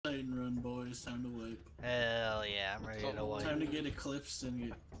boys. Time to wipe. Hell yeah, I'm ready to wipe. Time to get eclipsed and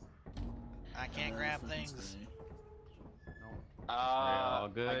get. I can't grab things. All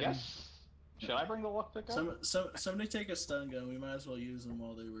good. I guess. Should I bring the lockpick up? Somebody take a stun gun. We might as well use them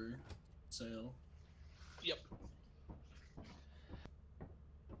while they were sale. Yep.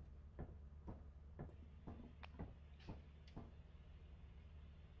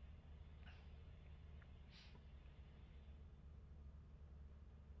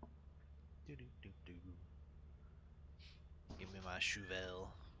 Give me my Chauvel.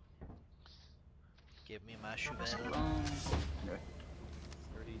 Give me my Chauvel. Okay.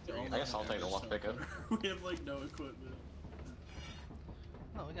 33. I guess I'll take the lockpick up. We have like no equipment.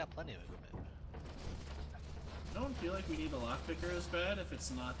 Oh, we got plenty of equipment. I don't feel like we need a lockpicker as bad if it's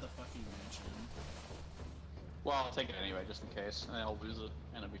not the fucking mansion. Well, I'll take it anyway, just in case, and then I'll lose it,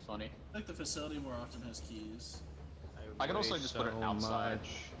 and it'll be funny. I think the facility more often has keys. I could also just put it outside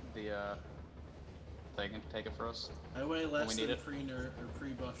the thing and take it for us. I weigh less than pre-nerf or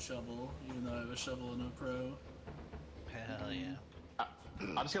pre-buff shovel, even though I have a shovel and a pro. Hell yeah.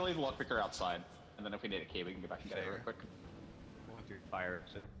 I'm just gonna leave the lockpicker outside, and then if we need a key, we can go back and get it real quick. Going through fire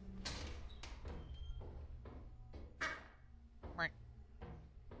exit.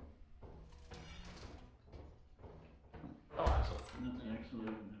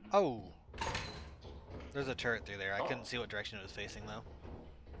 Oh! There's a turret through there. I couldn't see what direction it was facing though.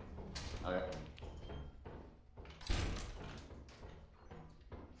 Okay.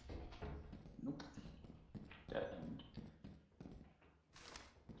 Nope. Dead end.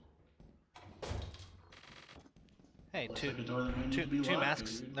 Hey, two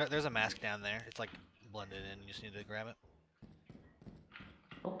masks. There's a mask down there. It's like blended in. You just need to grab it.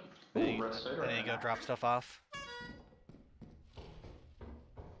 Oh. Then you go drop stuff off.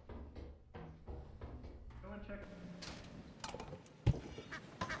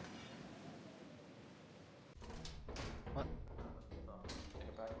 What? Take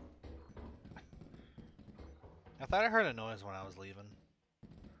it back. I thought I heard a noise when I was leaving.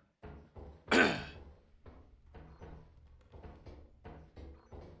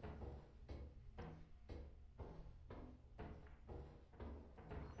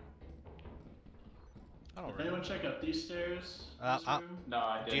 Did anyone check out these stairs? No,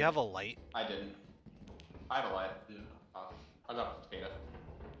 I didn't. Do you have a light? I didn't. I have a light. Yeah. I got a potato.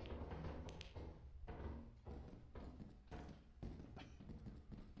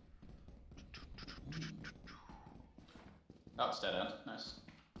 Oh, it's dead end. Nice.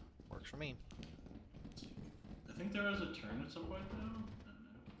 Works for me. I think there was a turn at some point though. I don't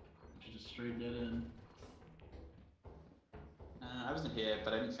know. Just straight dead end. I wasn't here,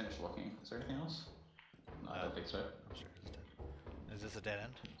 but I didn't finish looking. Is there anything else? No, I don't think so. I'm sure it's dead. Is this a dead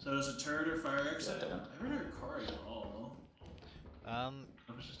end? So is it turret or fire exit? Yeah, dead end. I haven't heard Kari at all.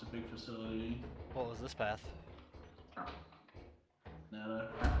 It was just a big facility. What was this path? Nada.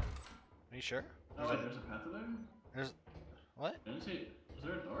 Are you sure? Oh wait, there's a path there? There's... What? Is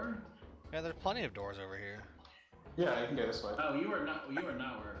there a door? Yeah, there's plenty of doors over here. Yeah, I can go this way. Oh, you are not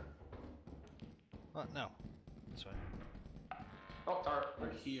where? What? No. This way. Oh, tar.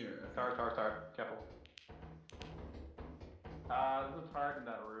 We're here. Tar. Careful. There's a turret in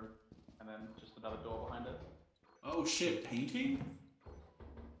that room, and then just another door behind it. Oh shit, painting?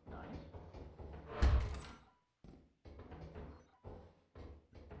 Nice.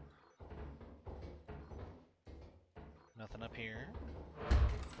 Nothing up here.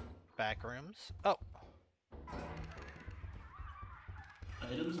 Back rooms. Oh!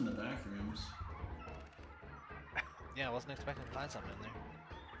 Items in the back rooms. Yeah, I wasn't expecting to find something in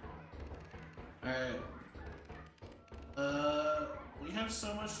there. Alright. We have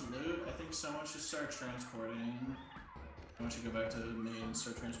so much loot, I think someone should start transporting. I want you to go back to main and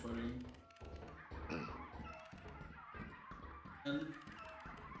start transporting. And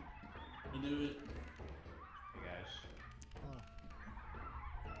to do it. Hey guys. Oh.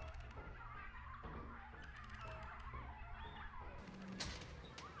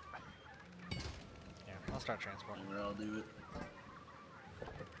 Yeah, I'll start transporting. I'll do it.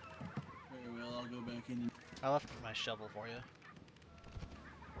 Very well, I'll go back in. I left my shovel for you.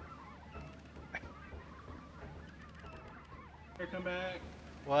 Here, come back.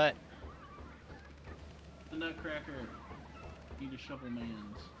 What? The Nutcracker. Need a shovel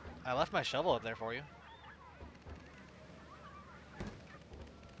man's. I left my shovel up there for you.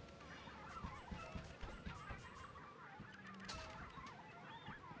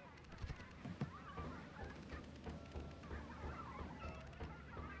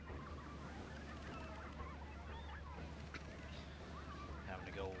 Having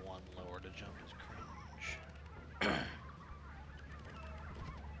to go one lower to jump is cringe.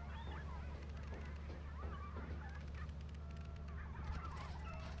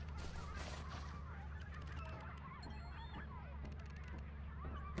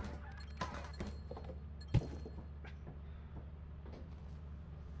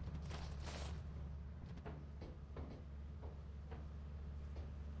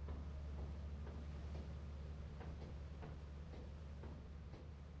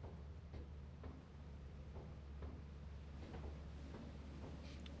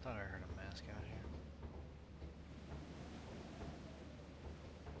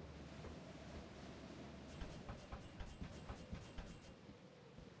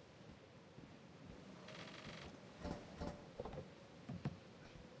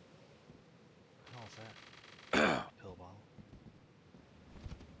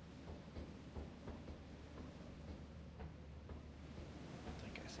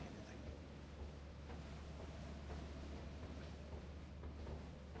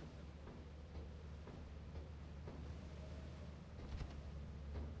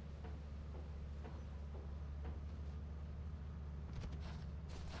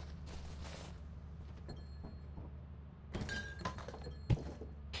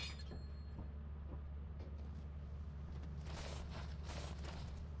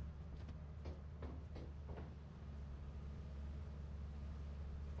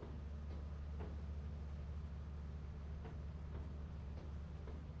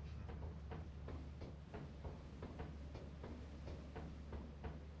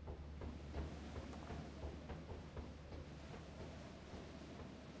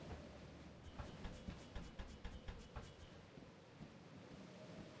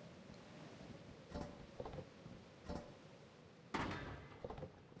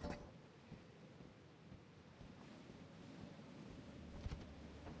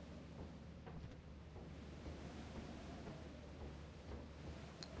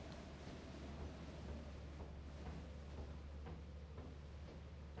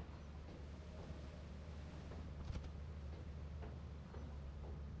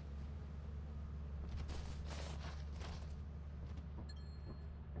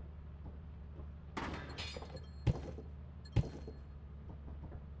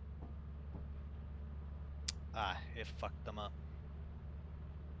 Ah, it fucked them up.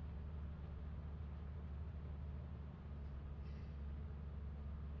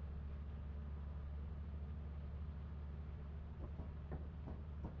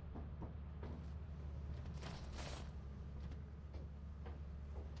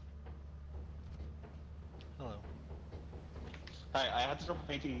 Hello. Hey, I had to drop a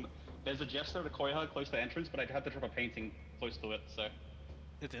painting. There's a jester at a koi hut close to the entrance, but I had to drop a painting close to it, so.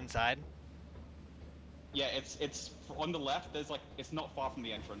 It's inside? Yeah, it's on the left. There's like, it's not far from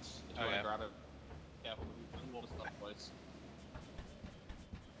the entrance. If you want Okay. to grab it. Yeah, there's a lot of stuff close.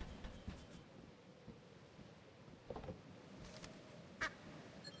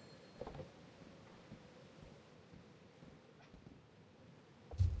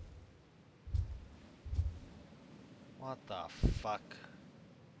 What the fuck?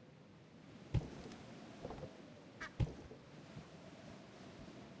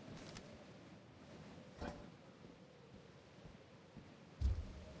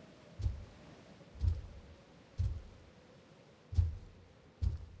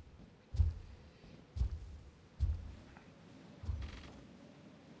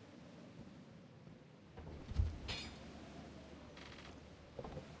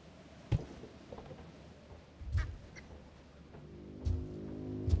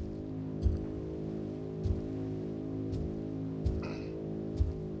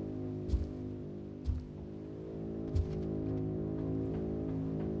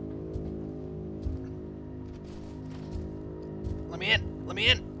 Let me in! Let me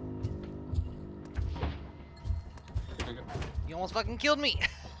in! You almost fucking killed me!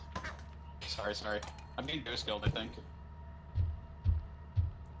 Sorry. I'm getting ghost killed, I think.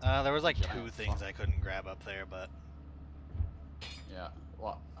 There was like Yeah, two things I couldn't grab up there, but Yeah.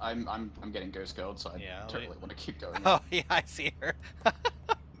 Well, I'm getting ghost killed, so I Yeah, don't really want to keep going. oh yeah, I see her.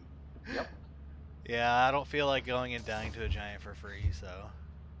 Yep. Yeah, I don't feel like going and dying to a giant for free, so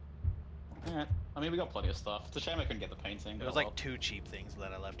Alright. I mean, we got plenty of stuff. It's a shame I couldn't get the painting. there But was oh like well. two cheap things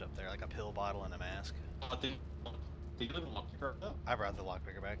that I left up there, like a pill bottle and a mask. Did you leave a lockpicker? Oh, I brought the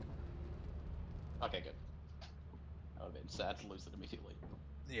lockpicker back. okay, good. That would have been sad to lose it immediately.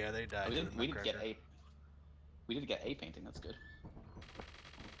 Yeah, they died. We did get a painting. That's good.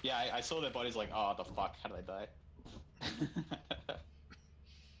 Yeah, I saw their bodies like, oh, the fuck, how did they die?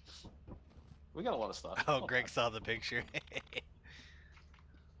 We got a lot of stuff. Oh, Not Greg bad. saw the picture.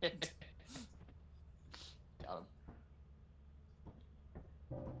 Got him.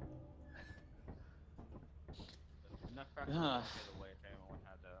 Enough crack Yeah. get away if anyone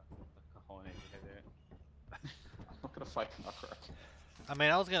had the cojones to hit it. I'm not gonna fight Knockrock. I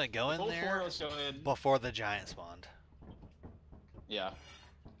mean, I was gonna go in All four there of us go in. before the giant spawned. Yeah.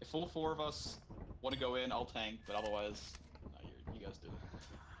 If all four of us want to go in, I'll tank, but otherwise, no, you guys do it.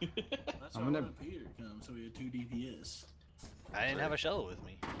 That's I'm why I gonna- wanted Peter to come, so we had 2 DPS. I didn't have a shuttle with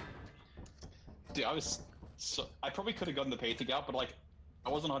me. Dude, I probably could have gotten the painting out, but like, I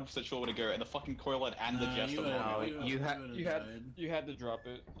wasn't 100% sure where to go, and the fucking Coilhead and the Nah, Jester you were had- going. you had died. you had to drop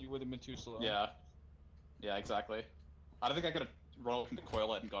it. You would have been too slow. Yeah. Yeah, exactly. I don't think I could have rolled into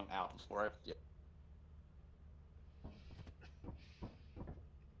Coilhead and gone out before I. Yeah.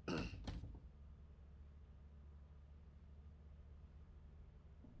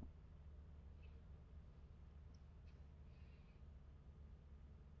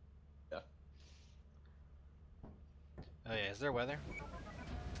 Yeah. Oh yeah, is there weather?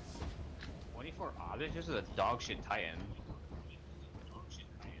 24 others? This is a dog shit Titan.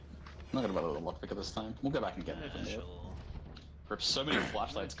 I'm not gonna bother with the lockpicker this time. We'll go back and get it from there. She'll- Rip so many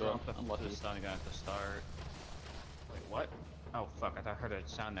flashlights gone. Drop the Unlucky. sun again at the start. Wait, what? Oh fuck, I thought I heard a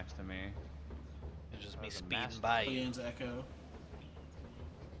sound next to me. It's just That me was a speeding master by you. Ian's Echo.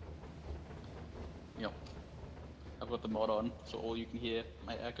 Yep. I've got the mod on, so all you can hear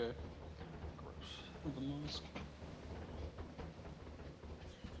my echo. Of the mask.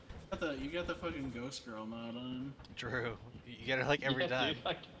 You got the fucking Ghost Girl mod on. True. You get her like every Yeah, time. dude,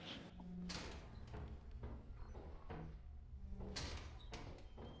 like-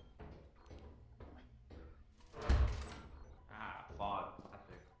 Ah, fog.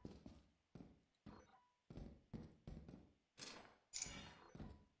 Classic.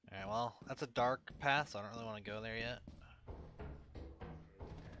 Alright, well, that's a dark path, so I don't really want to go there yet.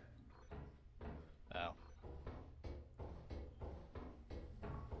 Oh.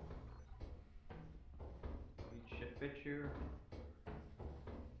 Eat shit, bitch, you.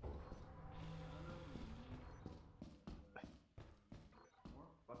 More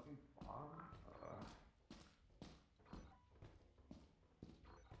fucking fog?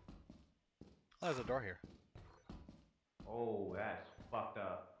 Oh, there's a door here. Oh, that's fucked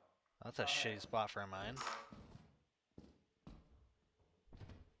up. That's a shitty spot for a mine.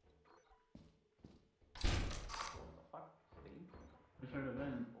 try to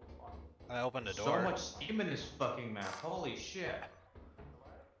vent. I opened a So door. much steam in this fucking map. Holy shit.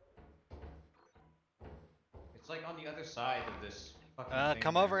 It's like on the other side of this fucking thing.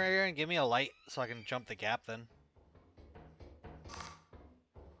 Come over here and give me a light so I can jump the gap then.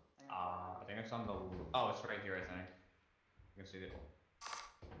 I think it's on the. Oh, it's right here, I think. You can see it.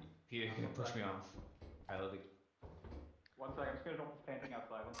 Peter's gonna push me off. I literally. 1 sec, I'm just gonna drop this painting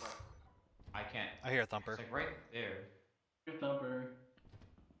outside. 1 sec. I can't. I hear a thumper. It's like right there. Good thumper.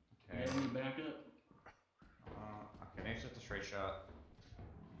 Okay. You got any backup? Okay, maybe it's just a straight shot.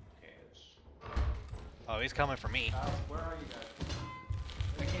 Okay, it's. Oh, he's coming for me. Where are you guys?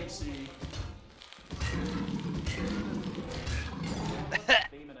 I can't see.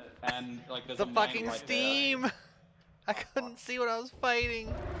 Steam in it. And like there's The a mine fucking right steam! I couldn't see what I was fighting.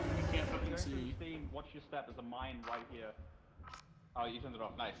 You can't fucking There. see. Steam, watch your step, there's a mine right here. Oh, you turned it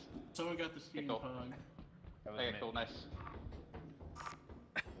off, nice. Someone got the steam cool. pug. Okay, cool, nice.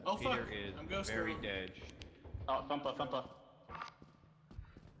 Oh fuck! Peter is I'm ghost very girl. dead. Oh, thumper, thumper.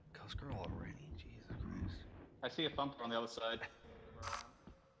 Ghost girl already? Jesus Christ. I see a thumper on the other side.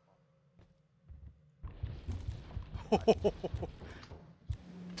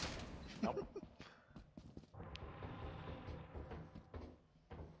 Nope.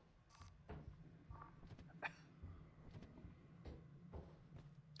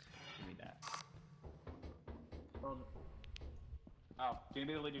 Give me that. Oh, do you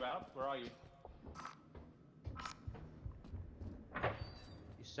need me to lead you out? Where are you?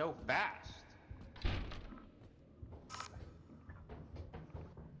 He's so fast.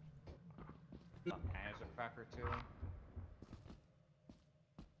 Some has a cracker too.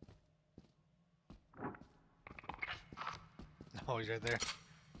 Oh, he's right there.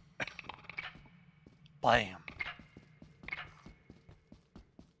 Blam.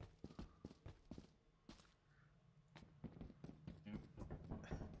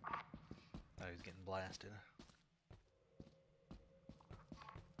 Oh, he's getting blasted.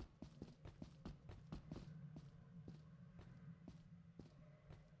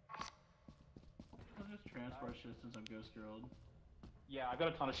 I'll just transport shit since I'm ghost girled. Yeah, I got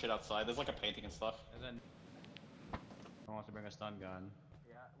a ton of shit outside. There's like a painting and stuff. And then. Who wants to bring a stun gun?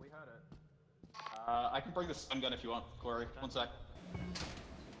 Yeah, we heard it. I can bring the stun gun if you want, Corey. 1 sec.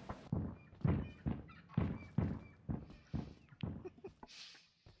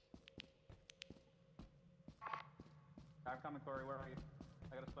 I'm coming, Corey. Where are you?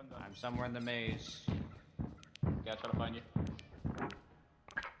 I got a stun gun. I'm somewhere in the maze. Yeah, try to find you.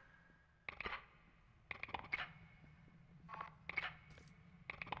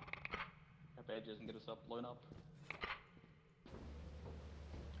 Our badges and get us up, blown up.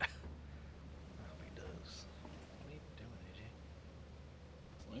 I hope he does. What are you doing, AJ?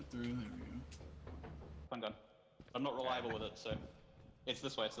 Right through, there we go. Stun gun. I'm not reliable with it, so it's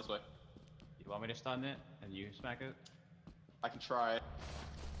this way. It's this way. You want me to stun it and you smack it? I can try.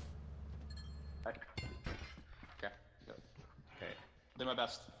 Okay. Go. Okay. I'll do my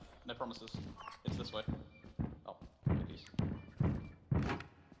best. No promises. It's this way. Oh, peace.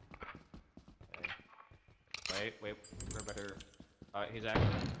 Okay. Wait, we're better. He's actually.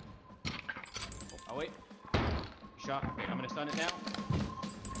 Oh wait. Shot. Okay, I'm gonna stun it now.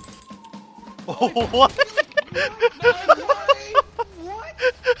 Oh, what? What?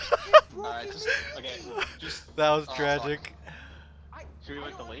 Alright, just okay. Just. That was Oh, tragic. Should we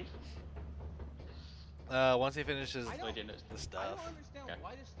wait to leave? Once he finishes I the don't- Wait, didn't it? I stuff. don't understand Okay.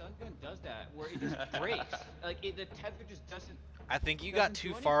 why the stun gun does that, where it just breaks. Like the tether just doesn't. I think you Doesn't got do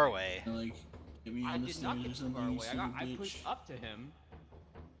too far anything. away. Like, get me I on the did not stairs get or too something, far you away. stupid I bitch. pushed up to him.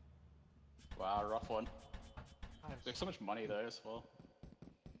 Wow, rough one. There's so much money there as well.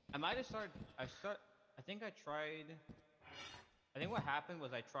 I might have started. I think I tried. I think what happened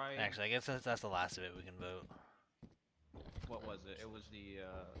was I tried. Actually, I guess since that's the last of it, we can vote. What was it? It was the.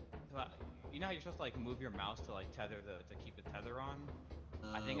 You know how you're supposed to like move your mouse to like tether to keep the tether on.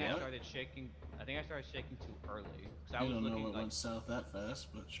 I think I What? started shaking. I think I started shaking too early. Cause I I was don't know looking what like. went south that fast,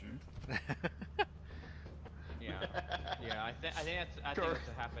 but sure. Yeah. Yeah. I think that's what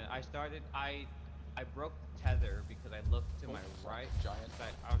happened. I broke the tether because I looked to my right. Giant.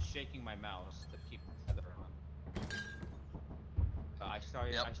 I was shaking my mouse to keep the tether on. I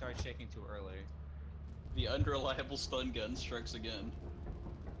started shaking too early. The unreliable stun gun strikes again.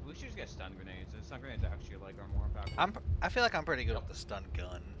 We should just get stun grenades. The stun grenades actually like are more impactful. I feel like I'm pretty good with the stun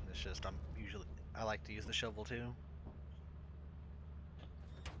gun. It's just I like to use the shovel too.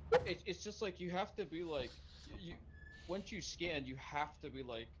 It's just like you have to be like once you scan, you have to be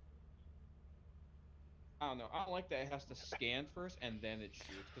like, I don't know. I don't like that it has to scan first and then it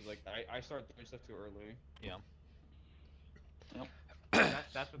shoots because like I started doing stuff too early. Yeah. Yep.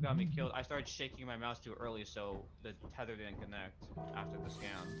 that's what got me killed. I started shaking my mouse too early, so the tether didn't connect after the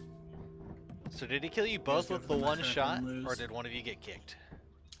scan. So did he kill you guys both go with for the the one Bracken shot, lose? or did one of you get kicked?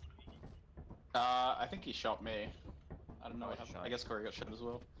 I think he shot me. I don't know. Oh, he shot I guess Corey got shot as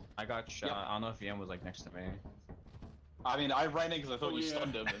well. I got shot. Yep. I don't know if Ian was like next to me. I mean, I ran in because I thought Oh, you yeah.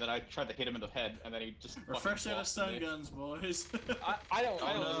 stunned him, and then I tried to hit him in the head, and then he just. We're fresh fucking out of blasted stun me. guns, boys. I don't Oh,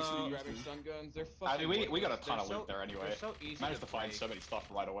 really no. see grabbing stun guns. They're I fucking. mean, we got a worthless. ton They're of so- loot there anyway. They're so easy Managed to find break. so many stuff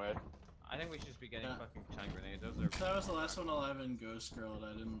right away. I think we should just be getting Yeah. fucking stun grenades. Those are. That was the last one alive in Ghost Girl.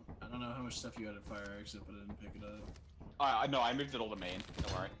 I don't know how much stuff you had at Fire Exit, but I didn't pick it up. I know. I moved it all to main.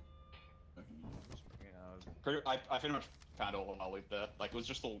 Don't worry. Fucking- I pretty much found all of our loot there. Like it was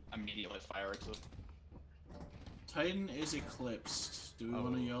just all immediately fire exit. Titan is eclipsed. Do we Oh.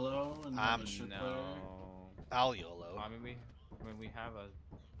 want to YOLO and have a ship No. player? I'll YOLO. I mean, we have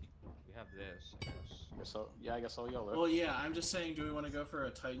this. I guess. So yeah, I guess I'll YOLO. Well, yeah, I'm just saying, do we want to go for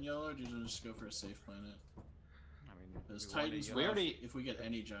a Titan YOLO, or do you just go for a safe planet? I mean, Because we wanna Titans yellow- We rough already- if we get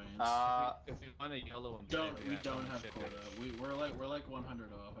any giants. if we want a yellow and we don't have quota. We're like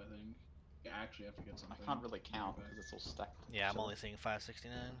 100 off, I think. You actually have to get I something. can't really count because it's all stacked. Yeah, I'm So- only seeing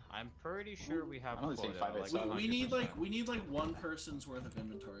 569. I'm pretty sure we have I'm only seeing quota, 587. like We need 100%. like one person's worth of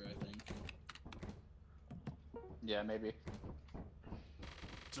inventory, I think. Yeah, maybe.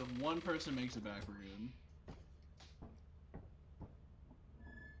 So if one person makes it back, we're good.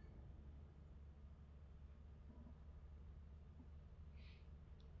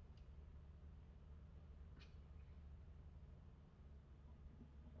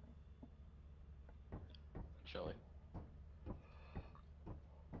 Chilly.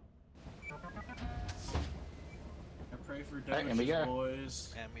 I pray for Alright, here we Devish's go.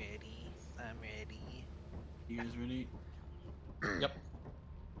 boys. I'm ready. I'm ready. You guys ready? Yep.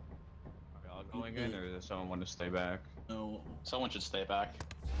 Are y'all going in, or does someone want to stay back? No. Someone should stay back.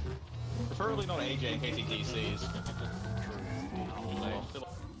 Preferably not AJ in case he DCs.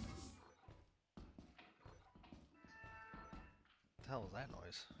 What the hell was that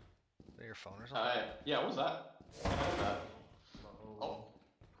noise? Is that your phone or something? Yeah, what was that? What was that? Oh.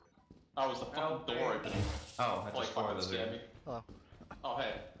 Oh, it was the fucking door opening. Oh, I Like, just fucking scared me. Hello. Oh,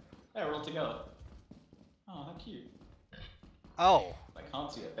 hey. Hey, we're all together. Oh, how cute. Oh, I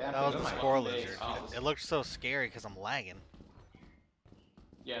can't see it. that was the Bam, spore fucking lizard. big houses. It looked so scary because I'm lagging.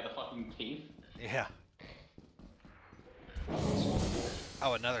 Yeah, the fucking teeth. Yeah.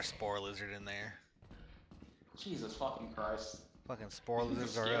 Oh, another spore lizard in there. Jesus fucking Christ. Fucking spore These are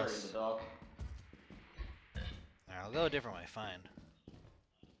lizards are scary in us. the dark. Alright, I'll go a different way, fine.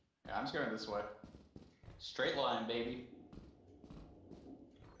 Yeah, I'm just going this way. Straight line, baby.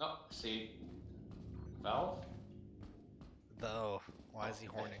 Oh, see. Valve? Though, why is he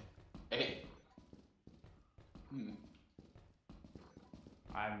horning? Hey. Hmm.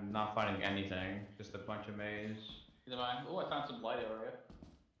 I'm not finding anything. Just a bunch of maze. Never mind. Oh, I found some light area.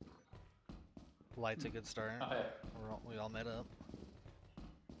 Light's a good start. Oh, hey. We all met up.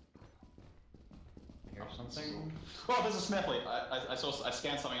 Here's something. Oh, there's a Smithley. I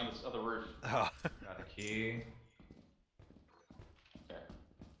scanned something on the roof. Oh. Got a key. Okay.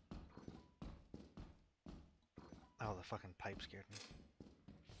 Oh, the fucking pipe scared me.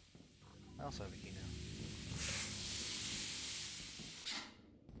 I also have a key now.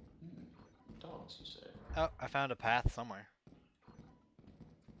 Dogs, you say? Oh, I found a path somewhere.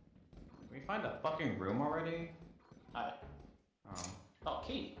 Can we find a fucking room already? Hi. Oh. Oh,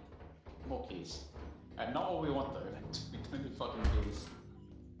 key. More keys. Not what we want though. We don't need fucking keys.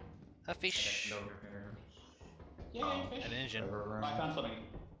 A fish. Over here. Yay, Oh, fish. An engine. Server room. I found something.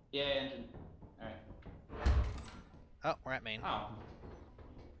 Yeah, engine. Alright. Oh, we're at main. Oh.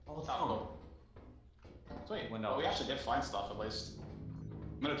 Oh, Oh, cool. Sweet. Window. Well, we actually did find stuff at least.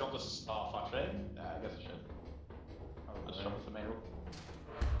 I'm gonna drop this. Oh, fuck, should I? I guess I should. I'll just drop this to main room.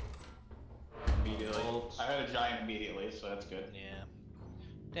 Immediately. Bolts. I heard a giant immediately, so that's good. Yeah.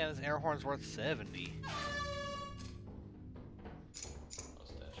 Damn, this air horn's worth 70.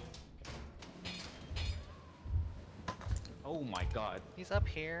 Oh my god. He's up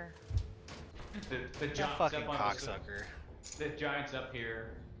here. The That giant's fucking up on cocksucker. The giant's up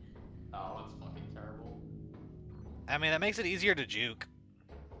here. Oh, that's fucking terrible. I mean, that makes it easier to juke.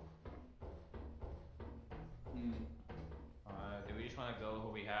 Hmm. Do we just want to go who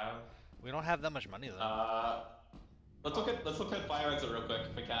we have? We don't have that much money though. Let's look at fire exit real quick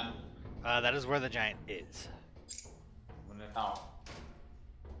if we can. That is where the giant is. Oh.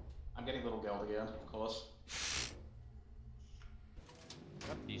 I'm getting little guild again, of course.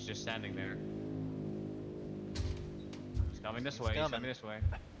 He's just standing there. He's coming this He's way. He's coming. coming this way.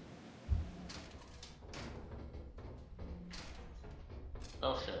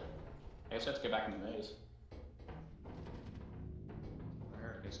 Oh shit. I guess I have to go back in the maze.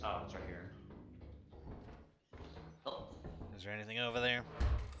 Where is? Oh, it's right here. Oh. Is there anything over there?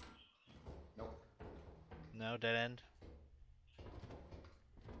 Nope. No, dead end.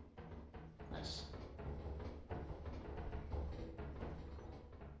 Nice.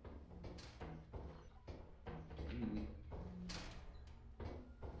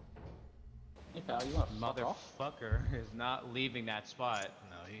 Hey pal, you wanna fuck off? Motherfucker is not leaving that spot.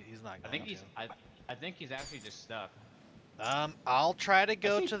 No, he's not I going think he's. I think he's actually just stuck. I'll try to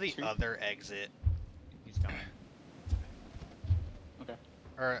go see to the two. other exit. He's coming. Okay.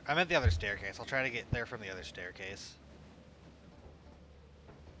 Or, I'm at the other staircase. I'll try to get there from the other staircase.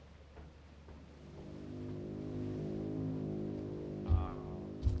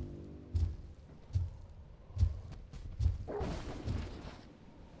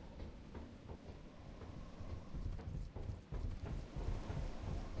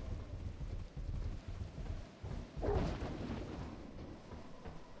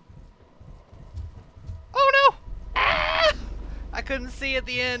 Oh no! Ah! I couldn't see at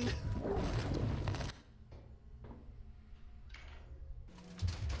the end.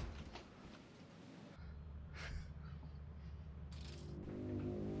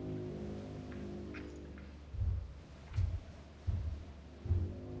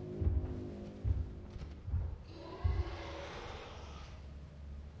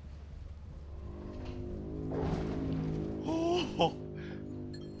 Oh!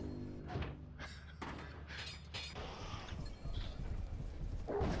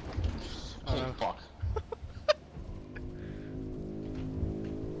 Oh fuck.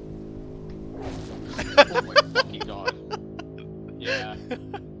 Oh my fucking god. Yeah.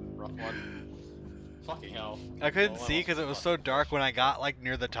 Rough one. Fucking hell. I couldn't Well, see because it was so fucking dark fish. when I got like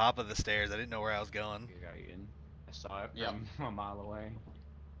near the top of the stairs. I didn't know where I was going. You got eaten. I saw it Yep. from a mile away.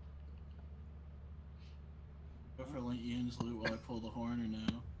 Go for Ian's loot while I pull the horn or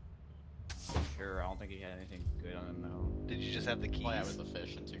no? Sure, I don't think he had anything good on him though. Did you just have the keys? Oh yeah, with the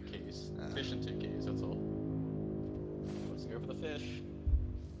fish and 2 keys. Fish and 2 keys, that's all. Let's go for the fish.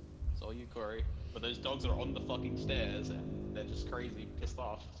 It's all you, Corey. But those dogs are on the fucking stairs and they're just crazy pissed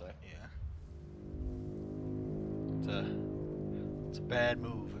off, so. Yeah. It's a bad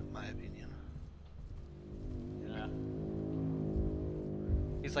move in my opinion. Yeah.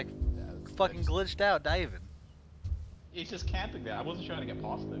 He's like Yeah, fucking glitched out diving. He's just camping there. I wasn't trying to get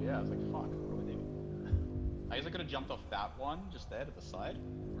past him. Yeah, I was like, fuck, what do we do? I guess I could have jumped off that one, just there to the side.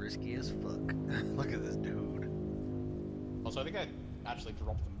 Risky as fuck. Look at this dude. Also, I think I actually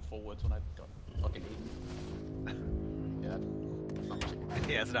dropped them forwards when I got fucking eaten. Yeah.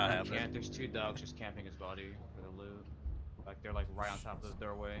 Yeah, it's not happening. Can't. There's 2 dogs just camping his body for the loot. Like they're like right on top of the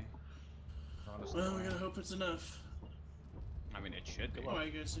doorway. On the Well, we stairway. gotta hope it's enough. I mean, it should be. Oh, I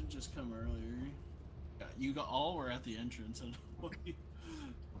guess it just come earlier. Yeah, you all were at the entrance. And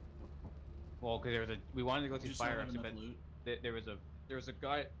Well, because we wanted to go through just don't fire have exit, enough but loot. there was a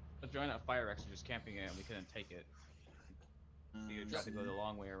guy, a giant at fire exit just camping it, and we couldn't take it. So you tried to go the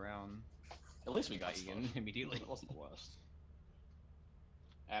long way around. At least we got eaten immediately. It wasn't the worst.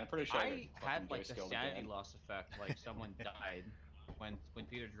 And I'm pretty sure I had like the Ghost killed sanity again. loss effect, like someone died when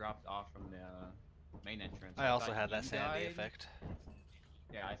Peter dropped off from the main entrance. I also thought had that you sanity died. effect.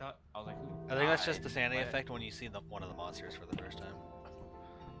 Yeah, I was like, who I think that's just died? the sanity Why- effect when you see one of the monsters for the first time.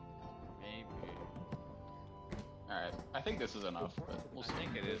 Maybe. Alright, I think this is enough, but we'll see. I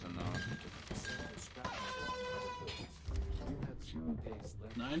think it is enough.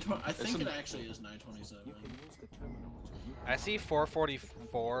 920. I think some- it actually is 927. I see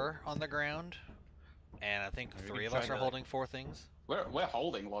 444 on the ground, and I think We 3 can of us try are to- holding 4 things. We're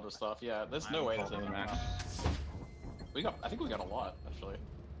holding a lot of stuff, yeah. There's no I'm way this holding isn't max. enough. I think we got a lot, actually.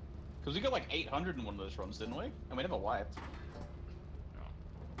 Because we got like 800 in one of those runs, didn't we? And we never wiped.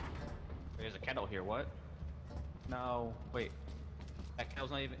 There's a kettle here. What? No. Wait. That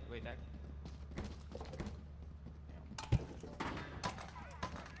kettle's not even. Wait. That.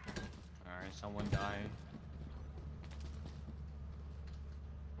 Alright, someone died.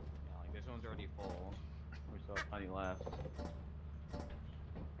 Yeah, like this one's already full. We still have plenty left.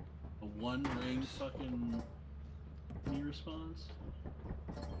 A 1 ring fucking me response.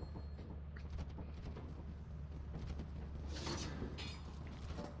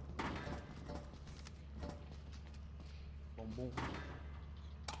 Boom boom.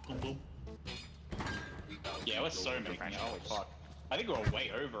 Boom, boom. Yeah, we're so many. Holy fuck. I think we're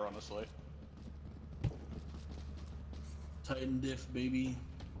way over, honestly. Titan diff, baby.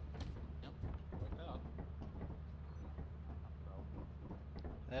 Yep. Worked out.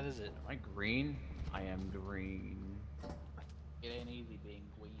 That is it. Am I green? I am green. It ain't easy being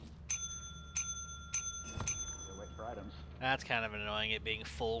queen. Gotta wait for items. That's kind of annoying, it being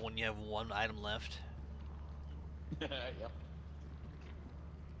full when you have one item left. Yep.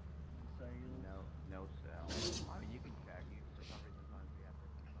 No sell. I mean, you can check. You for some reason sometimes we have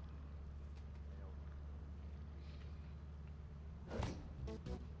to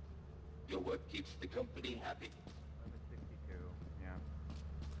sales. Your work keeps the company happy. 1162. Yeah.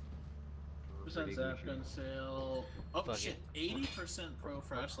 Percent zap gun sale. Oh Fuck shit! it. 80% pro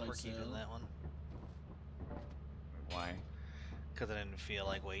flashlight We're keeping sale. that one. Why? Because I didn't feel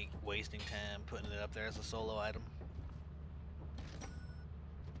like wasting time putting it up there as a solo item.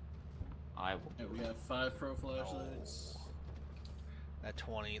 I will. Yeah, we have 5 pro flashlights. That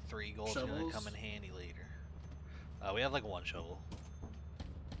 23 gold's gonna Shovels? come in handy later. We have like 1 shovel.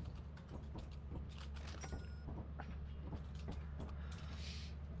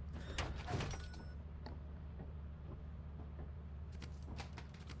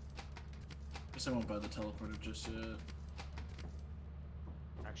 Guess I won't buy the teleporter just yet.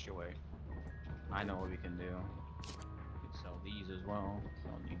 Actually, wait. I know what we can do. We can sell these as well.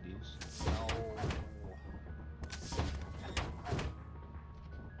 I don't need these. No.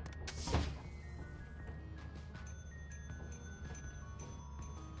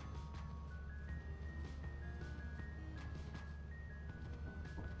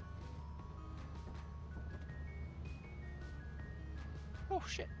 Oh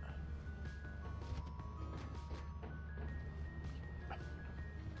shit.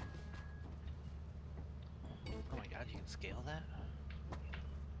 Oh my god, you can scale that?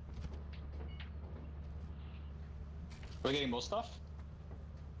 We're getting more stuff?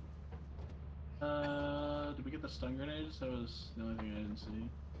 Did we get the stun grenades? That was the only thing I didn't see.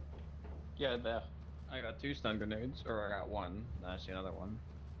 Yeah, there. I got 2 stun grenades, or I got 1. I see another one.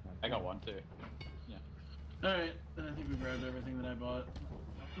 I got 1 too. Alright, then I think we grabbed everything that I bought.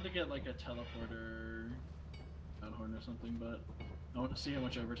 I wanted to get like a teleporter Loudhorn or something, but I want to see how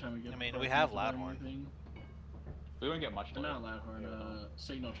much overtime we get. I mean, before we I have commit to buying Loudhorn. anything. We won't get much. Or though. not Loudhorn, Yeah,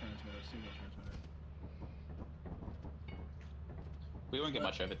 signal transmitter, we won't get But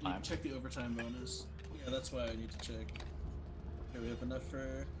much you overtime. can check the overtime bonus. Yeah, that's why I need to check. Okay, we have enough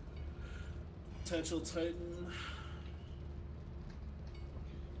for potential Titan.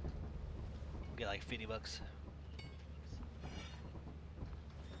 We'll get like 50 bucks.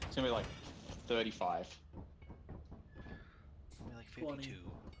 It's gonna be like 35. Maybe like 20. 52.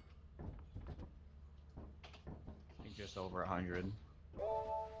 I think just over 100.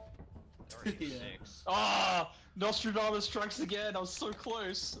 Yeah. 6. Ah! Nostradamus strikes again! I was so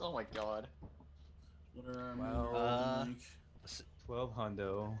close! Oh my god. What are our Well, main 12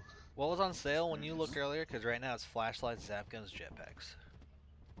 hundo. What was on sale when you looked earlier? Because right now it's flashlights, zap guns, jetpacks.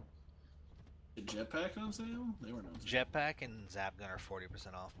 The jetpack on sale? They weren't on sale. Jetpack and zap gun are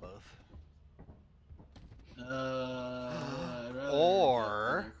 40% off both. I'd rather Or-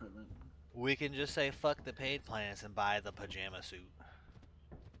 get other equipment. We can just say fuck the paid plans and buy the pajama suit.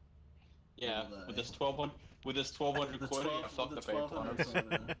 Yeah, Will with they? this 1200 The quota, 12 yeah, fuck the the paid 1200 planners.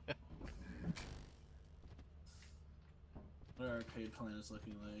 quota. What are our paid plans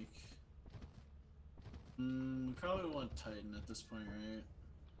looking like? We probably want Titan at this point, right?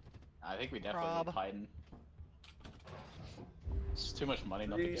 I think we definitely Prob. need Titan. It's too much money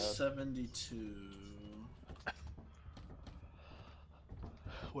not to go. 372.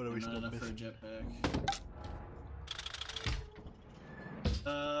 What are we Not still enough for a missing? jetpack.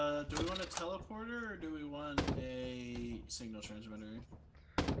 Do we want a teleporter or do we want a signal transmitter?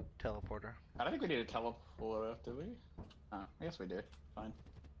 Teleporter. I don't think we need a teleporter, do we? Oh, I guess we do. Fine.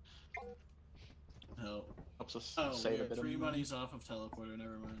 Help. Helps us Oh, save we're a bit 3 of money. monies off of teleporter,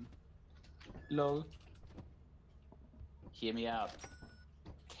 never mind. Lol. Hear me out.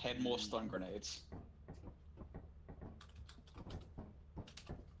 10 more stun grenades.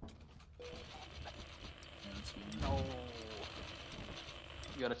 Yeah, that's good. No.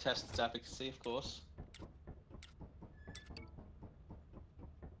 You gotta test its efficacy, of course.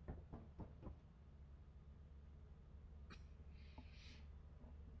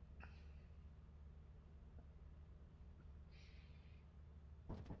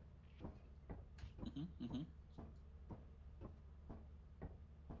 Mm-hmm.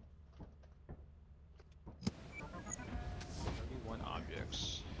 31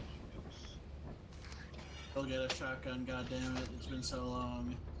 objects. I'll get a shotgun, goddammit. It's been so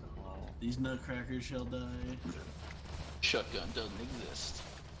long. These nutcrackers shall die. Shotgun doesn't exist.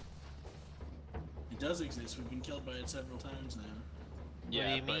 It does exist. We've been killed by it several times now. Yeah,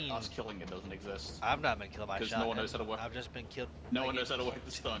 do you but mean? us killing it doesn't exist. I've not been killed by 'Cause shotgun. no one knows how to work- I've just been killed. No like, one knows how to work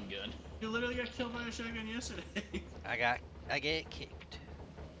the stun gun. You literally got killed by a shotgun yesterday. I got I get kicked.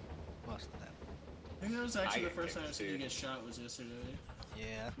 Most of the time. I think that was actually I the first time get I seen you kicked, get shot was yesterday.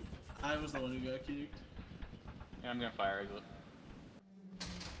 Yeah. I was the one who got kicked. Yeah, I'm gonna fire exit.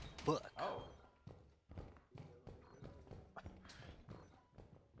 Fuck. Oh.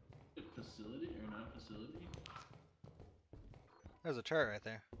 Facility or not facility? There's a turret right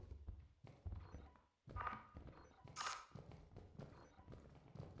there.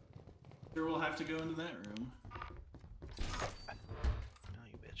 Sure, we'll have to go into that room. No,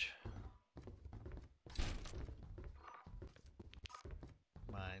 you bitch.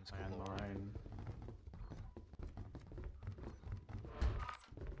 Mine's galore. Landmine.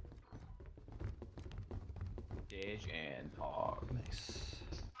 Dish and hog. Nice.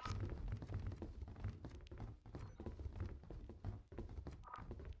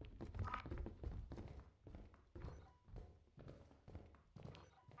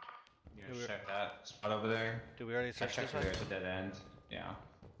 You gonna check that spot over there? Did we already I search checked this there one? at the dead end. Yeah.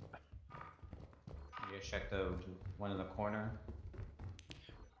 You guys check the one in the corner.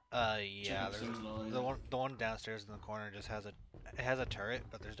 Yeah. Check upstairs and all, The yeah. one downstairs in the corner just has a turret,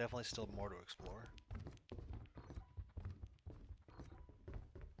 but there's definitely still more to explore.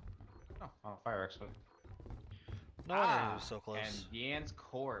 Oh, fire exit. No wonder he was so close. And Yan's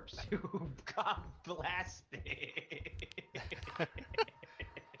corpse who got blasted.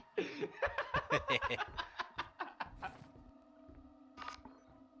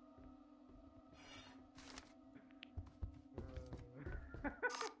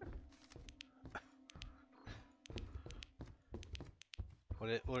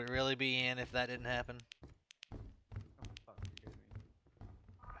 Would it really be Ian if that didn't happen? Oh, fuck, you're kidding me.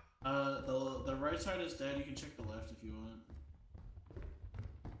 The right side is dead. You can check the left if you want.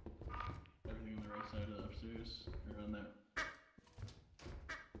 Everything on the right side of the upstairs or on that.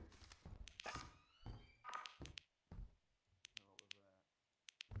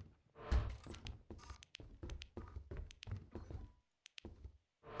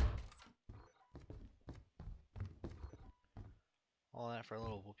 All that for a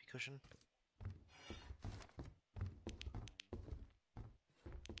little whoopee cushion.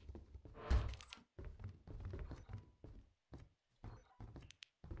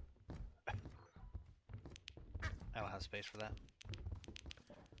 I don't have space for that.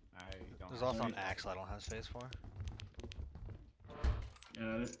 I don't. There's also an axe I don't have space for.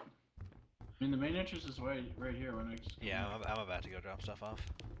 Got it. I mean, the main entrance is right here. When next. Yeah, I'm about to go drop stuff off.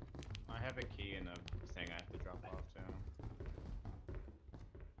 I have a key and a thing I have to drop off too.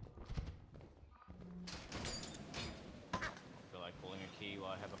 Feel like pulling a key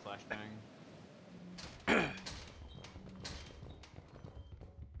while I have a flashbang.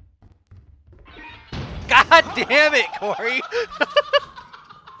 God damn it, Corey!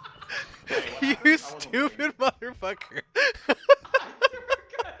 You stupid motherfucker!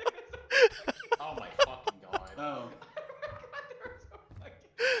 Oh my fucking god. Oh.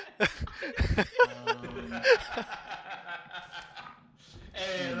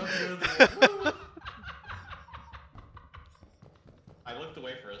 Hey, look I looked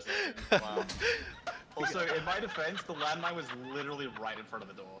away for a second. Wow. Also, in my defense, the landmine was literally right in front of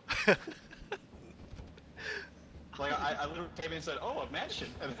the door. Like, I literally came in and said, oh, a mansion!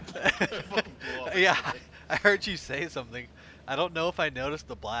 And then it fucking blew up. Yeah, I heard you say something. I don't know if I noticed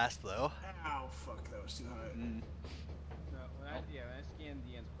the blast though. Ow, fuck, that was too high. No, when I scanned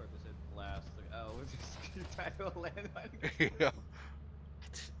the end's corpus, it said blast. Like, oh, this title landmine. Yeah.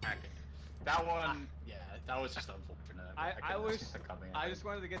 That one, yeah, that was just unfortunate. I couldn't see that coming, I just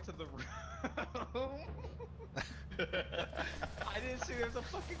wanted to get to the room. I didn't see there's a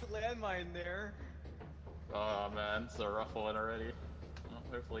fucking landmine there. Oh man, it's a rough one already. Well,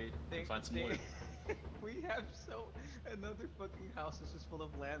 hopefully we can find some wood. We have another fucking house is just full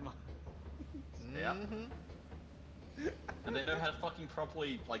of landmines. Yeah. And they don't have fucking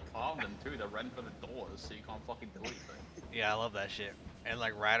properly like armed them too. They're right in front of the doors, so you can't fucking do anything. Yeah, I love that shit. And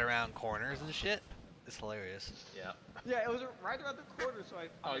like right around corners and shit. It's hilarious. Yeah. Yeah, it was right around the corner, so I.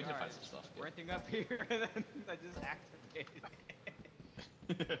 Oh, you can alright, find some stuff. renting up here, and then I just activated it.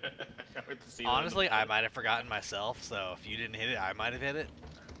 Honestly, I might have forgotten myself, so if you didn't hit it, I might have hit it.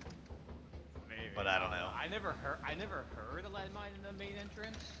 Maybe. But I don't know. I never heard a landmine in the main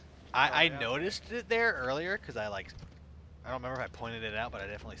entrance. I yeah. noticed it there earlier because I don't remember if I pointed it out, but I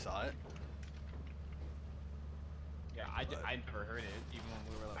definitely saw it. Yeah, I never heard it, even when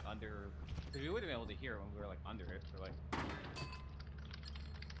we were like under. Because we would have been able to hear it when we were like under it for like.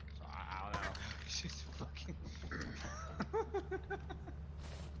 So I don't know. It's just fucking.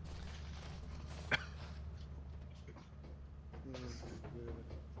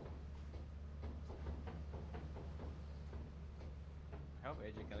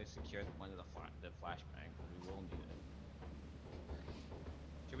 ways you can at least secure the one of the flashbang, because we will need it.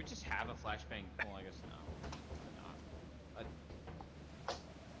 Should we just have a flashbang? Well, I guess no. Why not?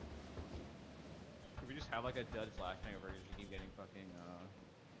 Could we just have like a dud flashbang over just keep getting fucking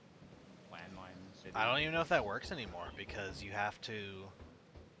landmine city? I don't even know if that works anymore because you have to.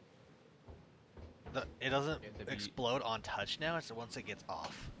 It doesn't explode on touch now. It's once it gets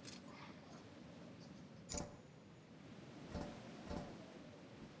off.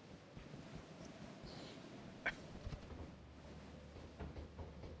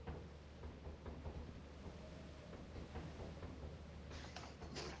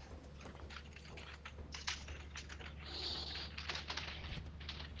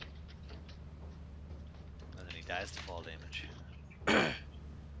 And then he dies to fall damage.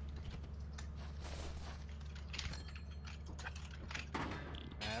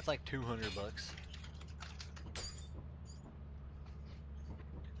 That's like $200.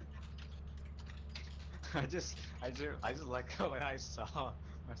 I just like when I saw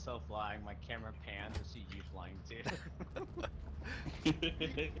myself flying, my camera panned to see you flying too.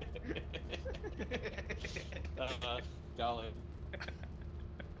 Golly.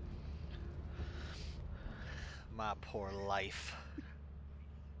 My poor life.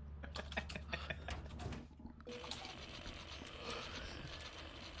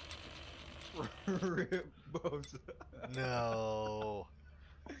 Rip bozo. No,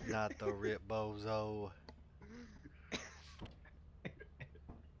 not the Rip Bozo.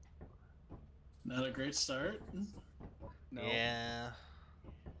 Not a great start. No. Yeah.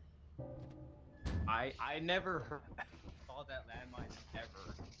 I never saw that landmine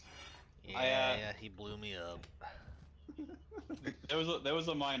ever. Yeah, he blew me up. There was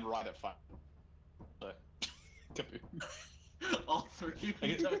a mine right at fire. All three of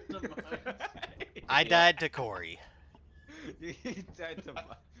you died to mine. I died to Corey. You died to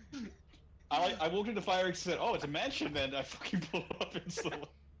mine. I walked into fire and said, "Oh, it's a mansion," and I fucking blew up instantly.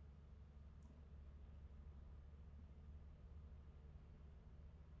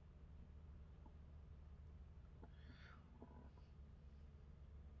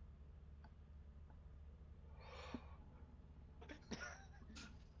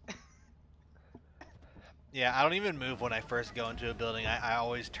 Yeah, I don't even move when I first go into a building. I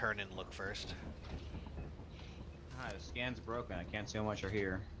always turn and look first. Ah, the scan's broken. I can't see how much are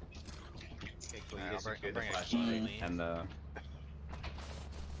here. Okay, cool. You Alright, just I'll secured bring the a flashlight key. and I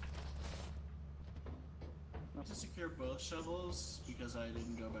have to secure both shovels because I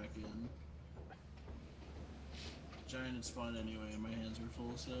didn't go back in. Giant had spawned anyway, and my hands were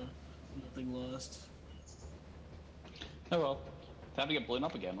full, so nothing lost. Oh well. Time to get blown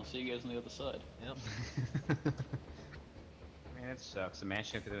up again. I'll see you guys on the other side. Yep. Man, it sucks. The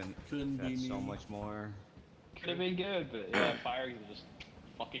mansion could have Couldn't been be so me. much more. Could have been good, but yeah, fire is just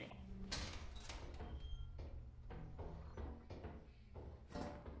fucking.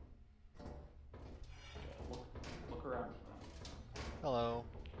 Look around. Hello.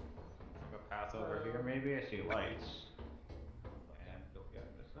 A path over here, maybe? I see lights. And yeah,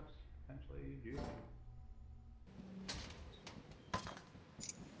 this looks potentially juicy.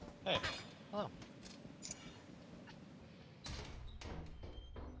 Hey. Hello.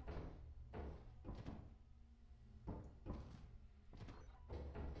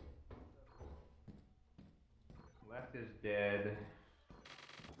 Left is dead.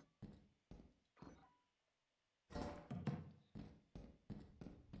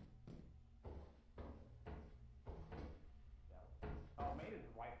 Oh, made is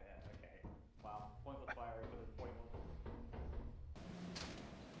right there. Okay. Wow. Pointless fire, but it's pointless.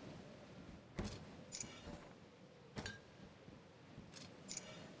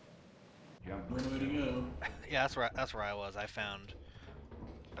 One way to go. Yeah, that's where I was. I found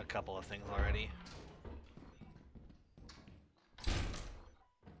a couple of things already.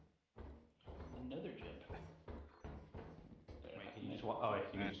 Another jump. Wait, can you just walk? Oh,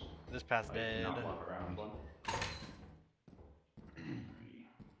 wait, can you just This path's dead. not walk around?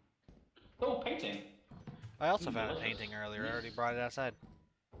 Oh, painting. I also found a Delicious. painting earlier. I already brought it outside.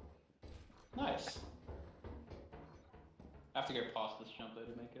 Nice. I have to go past this jump though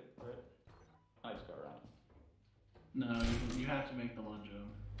to make it, right? I just go around. No, you have to make the one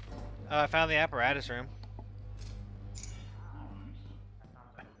jump. I found the apparatus room.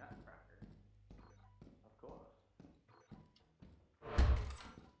 Of course.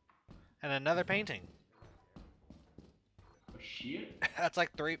 And another painting. Oh shit. That's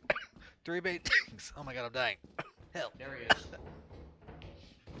like three paintings. Oh my god, I'm dying. Help. There he is.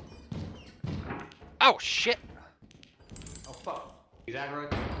 Oh shit! Oh fuck. He's aggro.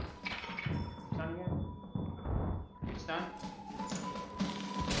 Stun again? He's stunned.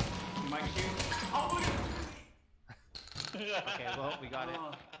 Okay, well, we got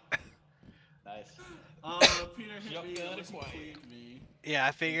it. Nice. Peter hit me unless he cleaved me. Yeah,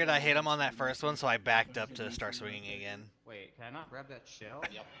 I figured I hit him on that first one, so I backed up to start swinging again. Wait, can I not grab that shell?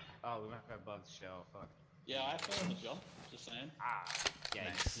 Yep. Oh, we might have bugged shell. Fuck. Yeah, I failed the jump. Just saying. Ah. Yeah,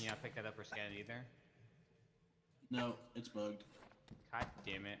 Nice. can you not pick that up or scan it either? No, it's bugged. God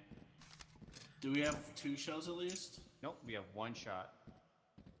damn it. Do we have 2 shells at least? Nope, we have 1 shot.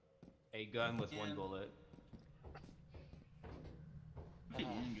 A gun with 1 bullet. Where did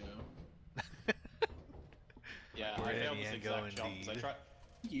Ian go? Yeah, Where I did failed this Ian go exact jump. 'Cause indeed?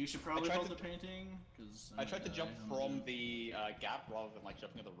 You should probably tried hold to- the painting, because I tried to jump from the gap rather than like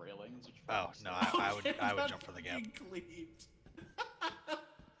jumping at the railings. Which Oh no, I would jump for the gap. Cleaved.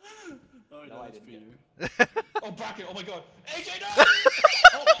 Oh No, no, I it's didn't Peter. Oh, Bracken! Oh my god! AJ, no!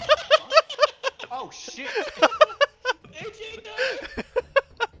 Oh shit! AJ, no!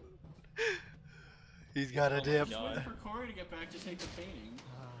 He's got a Oh my dip. God. Waiting for Corey to get back to take the painting.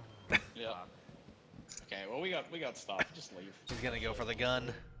 Yeah. Okay, well we got stuff. Just leave. He's gonna go for the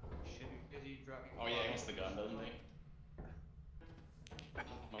gun. Oh yeah, he wants the gun, doesn't he? Oh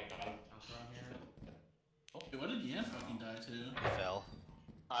my god. Wait, what did Yan fucking die to? He fell.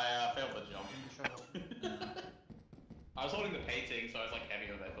 I failed the jump. Yeah. I was holding the painting, so I was like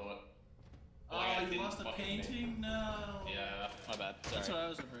heavier than I thought. Well, I Oh, you didn't lost the fucking painting? No. Yeah, my bad. That's Sorry. what I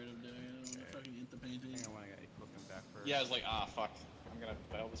was afraid of doing. I don't want to fucking eat the I painting. think I want to get equipment back first. Yeah, I was like, ah, fuck. I'm gonna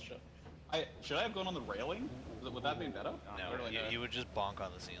fail this shit. Should I have gone on the railing? Would that be better? No, I don't really know. you would just bonk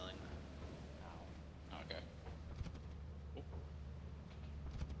on the ceiling. Okay. Cool.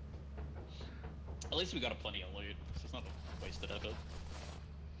 At least we got plenty of loot, so it's not a wasted effort.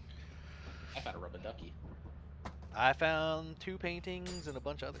 I found a rubber ducky. I found 2 paintings and a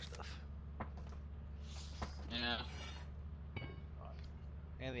bunch of other stuff. Yeah.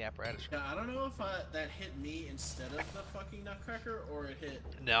 And the apparatus. Yeah, I don't know if that hit me instead of the fucking Nutcracker, or it hit...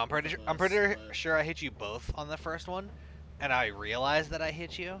 No, I'm pretty sure I hit you both on the first one, and I realized that I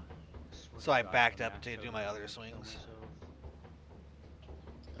hit you, so I backed up to do my other swings.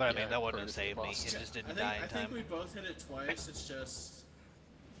 But I mean, that wouldn't have saved me. It just didn't die in I think time. we both hit it twice, it's just...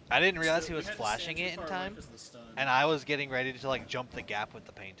 I didn't realize he we was had to flashing stand it too in far away time, 'cause of the stun. and I was getting ready to like jump the gap with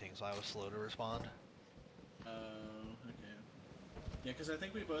the painting, so I was slow to respond. Okay. Yeah, because I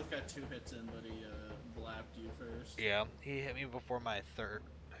think we both got 2 hits in, but he blapped you first. Yeah, he hit me before my 3rd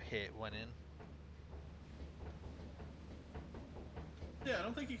hit went in. Yeah, I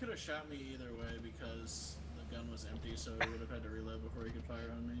don't think he could have shot me either way because the gun was empty, so he would have had to reload before he could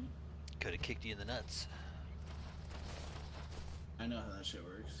fire on me. Could have kicked you in the nuts. I know how that shit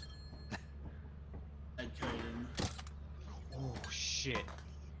works. I'd kite him. Oh shit!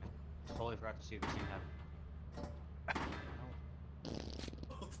 Totally forgot to see the scene happen.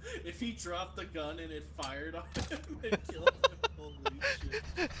 If he dropped the gun and it fired on him and killed him, holy shit.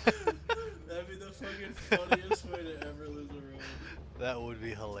 That'd be the fucking funniest way to ever lose a round. That would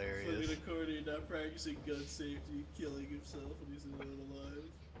be hilarious. Fucking accordion, not practicing gun safety, killing himself when he's not alive.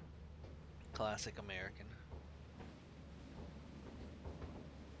 Classic American.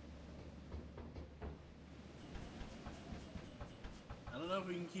 I don't know if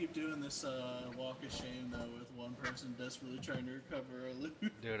we can keep doing this walk of shame though with one person desperately trying to recover our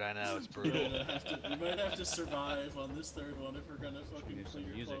loot. Dude, I know, it's we brutal. might have to survive on this 3rd one if we're gonna fucking Need some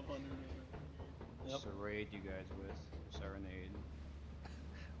clear music. 1200. Just to raid you guys with serenade.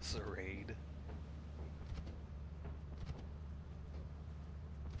 Serade.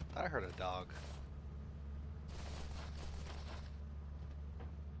 I heard a dog.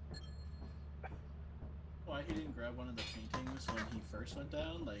 Why he didn't grab one of the paintings when he first went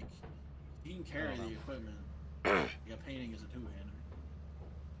down? Like, he can carry the equipment. Yeah, painting is a 2-hander.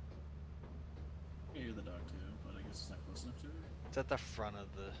 I hear the dog too, but I guess it's not close enough to it. It's at the front of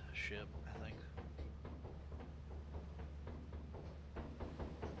the ship, I think.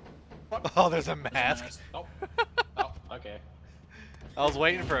 What? Oh, there's a There's a mask. Oh. Oh, okay. I was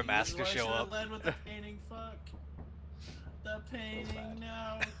waiting for a mask to This is show why I up. should've led with the painting, fuck. The painting,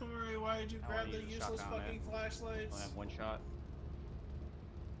 no, Corey, why did you I grab wanna the use a useless shotgun, fucking man. flashlights? Only have 1 shot.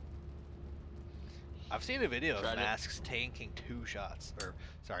 I've seen a video of Tried it. masks tanking 2 shots, or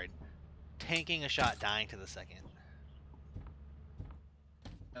sorry, tanking a shot, dying to the second.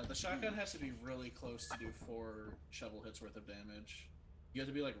 The shotgun has to be really close to do 4 shovel hits worth of damage. You have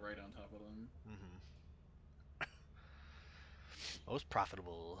to be like right on top of them. Most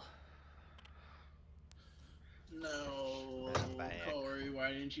profitable. No, I'm back. Corey,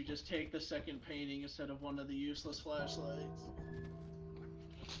 why didn't you just take the 2nd painting instead of one of the useless flashlights?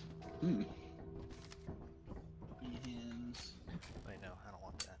 Hmm. Hands. Wait, no, I don't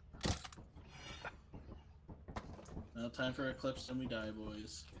want that. Now time for Eclipse and we die,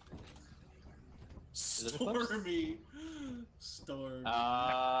 boys. it Eclipse? Stormy! Stormy.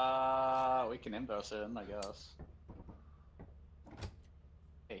 We can inverse in, I guess.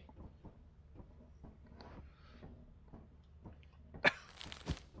 Hey. Oh,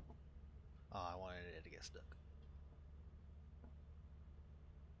 I wanted it to get stuck.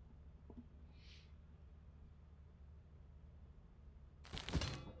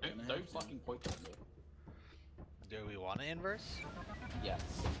 Don't fucking point at me. Do we want to inverse? Yes.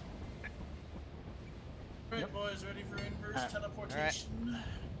 Alright, boys, ready for inverse teleportation?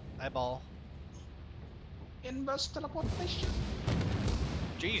 Eyeball. Inverse teleportation.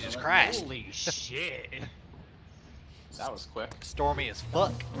 Jesus Like, Christ. Holy shit! That was quick. Stormy as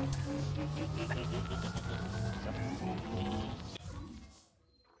fuck. Spawn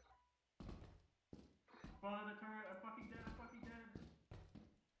in the turret, I'm fucking dead, I'm fucking dead.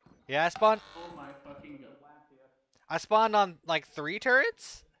 Yeah, I spawned. Oh my fucking god. I spawned on like 3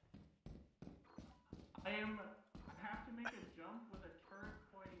 turrets. I have to make a jump with a turret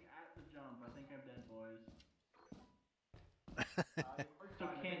pointing at the jump. I think I'm dead, boys. So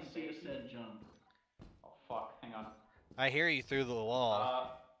can't see said jump. Oh fuck, hang on. I hear you through the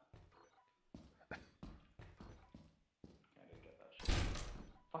wall. I didn't get that shit.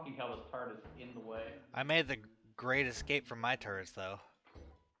 Fucking hell, this turret is in the way. I made the great escape from my turrets though.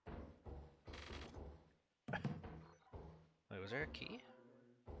 Wait, was there a key?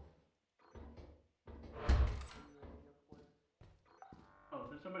 Oh,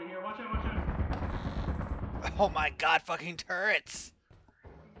 there's somebody here. Watch out, watch out. Oh my god, fucking turrets!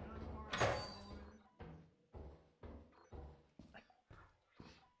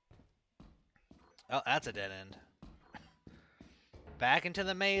 Oh, that's a dead end. Back into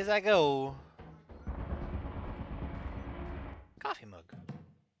the maze I go. Coffee mug.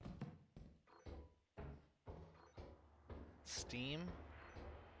 Steam?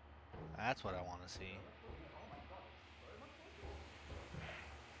 That's what I want to see.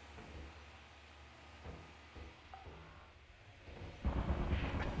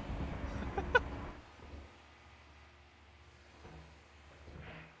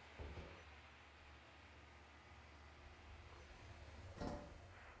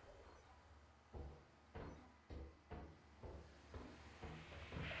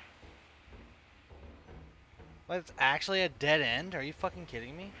 But it's actually a dead end? Are you fucking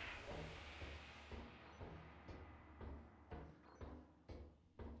kidding me?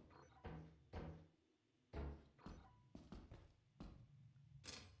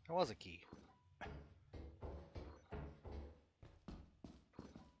 There was a key.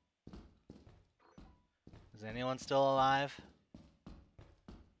 Is anyone still alive?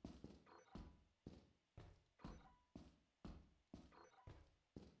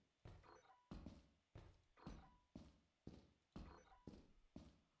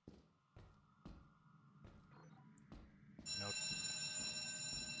 Nope.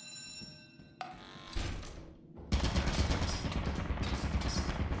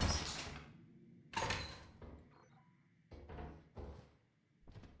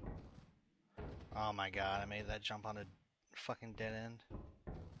 Oh my god, I made that jump on a fucking dead end.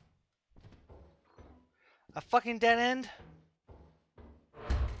 A fucking dead end?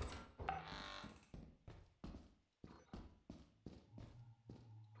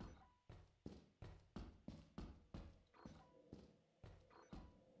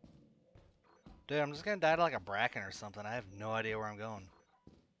 Dude, I'm just gonna die to like a Bracken or something. I have no idea where I'm going.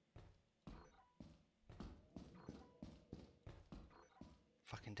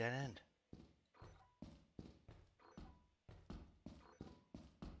 Fucking dead end.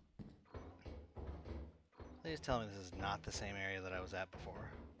 Please tell me this is not the same area that I was at before.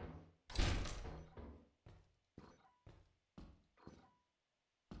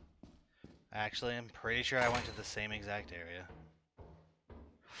 Actually, I'm pretty sure I went to the same exact area.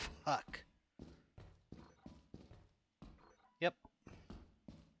 Fuck. Yep.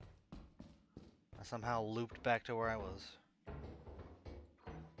 I somehow looped back to where I was.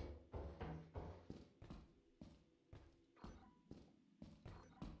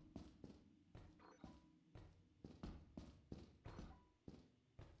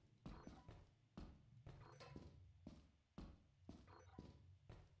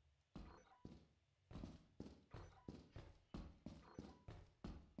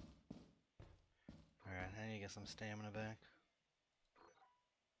 Alright, I need to get some stamina back.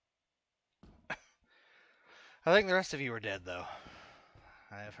 I think the rest of you are dead, though.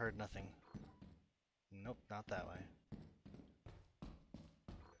 I have heard nothing. Nope, not that way.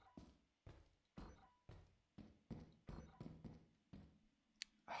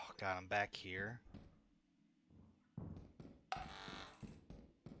 Oh god, I'm back here.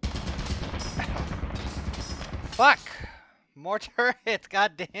 Fuck! More turrets,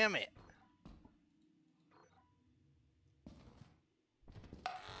 god damn it.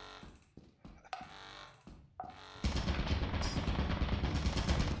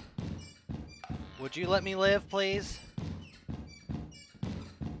 Would you let me live, please?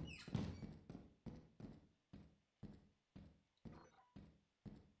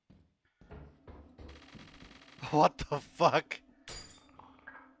 What the fuck?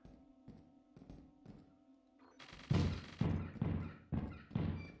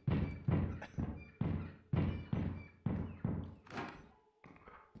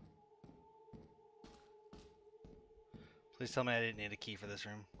 Please tell me I didn't need a key for this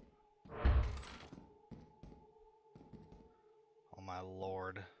room. Oh my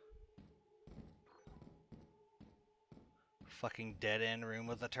lord. Fucking dead end room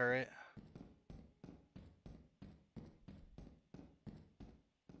with a turret.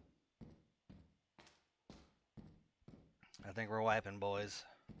 I think we're wiping, boys.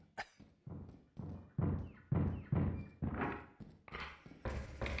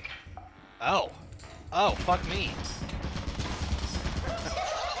 Oh. Oh, fuck me.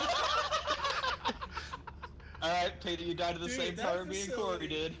 Alright, Peter, you died at the same time me and Corey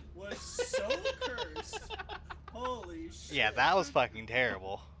did. Was so cursed. Holy shit. Yeah, that was fucking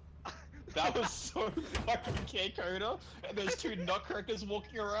terrible. That was so fucking K-Coda, and there's two nutcrackers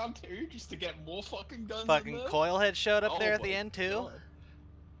walking around too, just to get more fucking guns in Fucking there. Coilhead showed up Oh there at my the end too. God.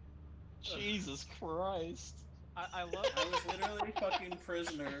 Jesus Christ. I love. I was literally fucking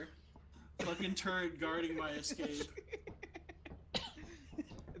prisoner. Fucking turret guarding my escape.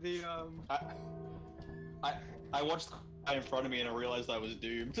 The I watched in front of me and I realized I was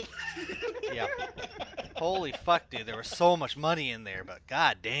doomed. Yeah. Holy fuck, dude, there was so much money in there, but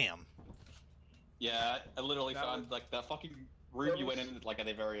god damn. Yeah, I literally That found was- like that fucking room you went in like at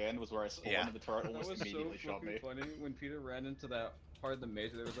the very end was where I saw Yeah. one of the turret That almost was so immediately shot me. fucking funny when Peter ran into that part of the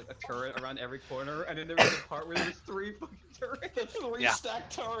maze where there was like a turret around every corner, and then there was a part where there was 3 fucking turrets. The 3 Yeah.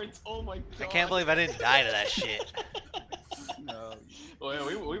 stacked turrets, oh my god. I can't believe I didn't die to that shit. No. Well,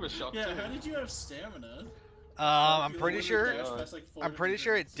 yeah, we were shocked Yeah, too. how did you have stamina? I'm You pretty literally sure. dashed past, like, 4 I'm pretty different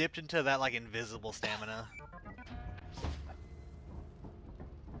sure it turrets. dipped into that like invisible stamina.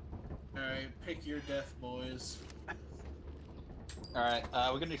 Alright, pick your death, boys. Alright,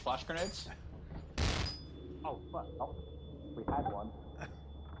 we're gonna do flash grenades. oh fuck. Oh, we had one.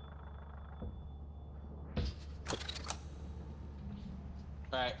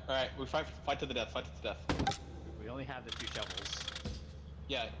 Alright, we fight to the death, fight to the death. We only have the 2 shovels.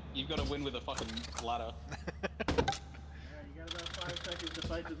 Yeah, you've got to win with a fucking ladder. Alright, you got about 5 seconds to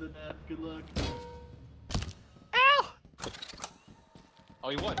fight to the death. Good luck. Ow! Oh,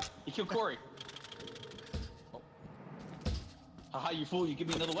 you won. You killed Corey. Oh. Haha, you fool, you give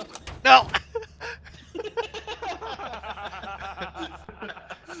me another weapon. No!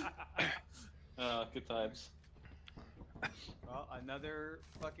 Good times. Well, another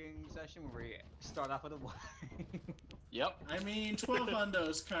fucking session where we start off with a 1. Yep, I mean, 12 hundo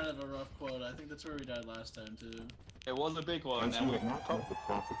is kind of a rough quote. I think that's where we died last time, too. it was a big one, and we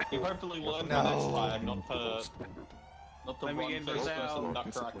hopefully learn No. the next time not to Let me run get face Versailles. first with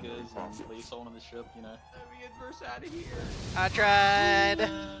nutcrackers and leave someone on the ship, you know. Let me get Verse out of here. I tried.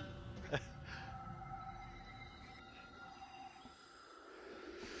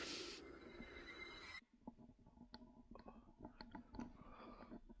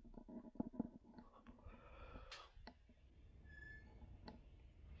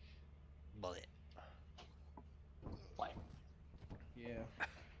 Bullet. Play. Yeah.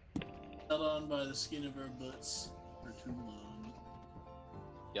 Held on by the skin of our butts for too long.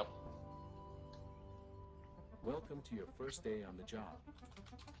 Yep. Welcome to your first day on the job.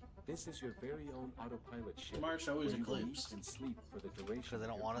 This is your very own autopilot ship. March always where you will eat eclipsed. and sleep for the duration. Because they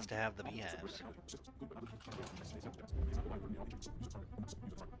don't of want your us to have the beehives.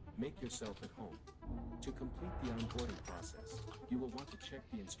 Make yourself at home. To complete the onboarding process, you will want to check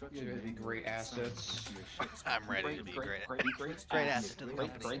the instruction You're gonna be manual great assigned assets. to your ship's I'm ready to be great. Great asset to the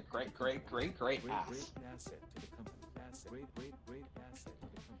company. Great great ass. asset to the company. Great asset to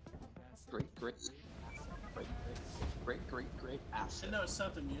the company. Great I asset. know it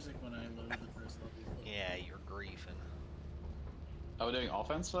stopped the music when I loaded the first level. Yeah, you're griefing. Oh, we're doing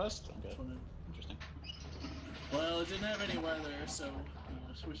offense first? Okay, That's when interesting. Well, it didn't have any weather, so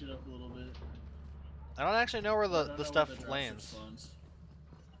switch it up a little bit. I don't actually know where I don't know the where stuff dropship lands. spawns.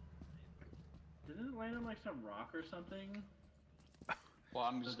 Didn't it land on like some rock or something? Well,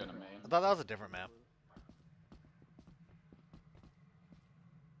 I'm just gonna I main. thought that was a different map.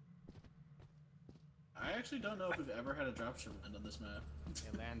 I actually don't know if we've ever had a dropship land on this map.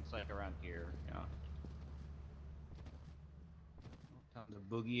 It lands like around here. Yeah. Time to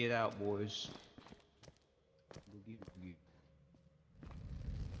boogie it out, boys. Boogie, boogie.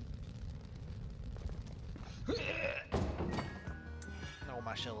 Oh,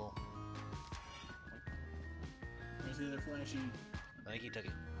 my shovel. Where's the other flashy? I think he took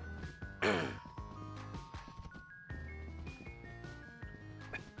it.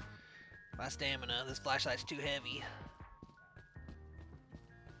 My stamina. This flashlight's too heavy.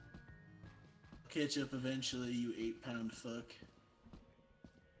 Catch up eventually, you 8-pound fuck.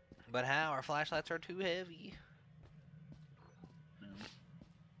 But how? Our flashlights are too heavy. No.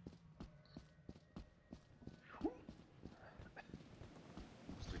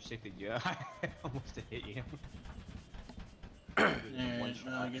 Mr. 360, yeah. I almost hit you. Alright,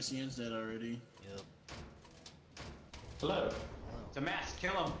 well, I guess Ian's dead already. Yep. Hello. It's a mask,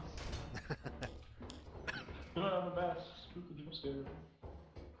 kill him! I'm a bass. Spooky jump scare.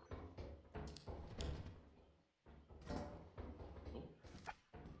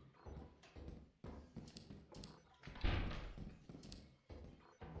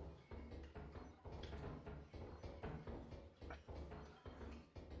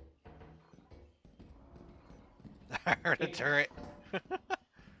 I heard a turret.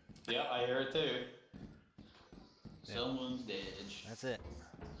 Yeah, I hear it too. Yeah. Someone's dead. That's it.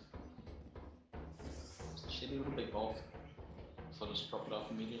 It's a shitty little big bolt. So I'll just drop it off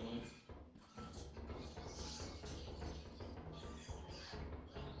immediately.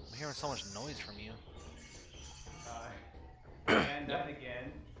 I'm hearing so much noise from you. And died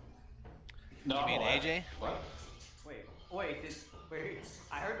again. No, You I'm mean alive. AJ? What? Wait,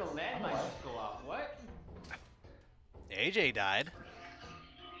 I heard the landmine alive. just go off. What? AJ died.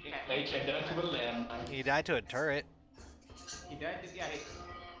 Yeah, Hey, check that out to a landmine. He died to a turret. he died. Yeah.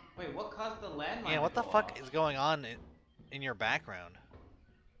 Wait, what caused the landmine? Yeah, to what the go fuck off? is going on in your background?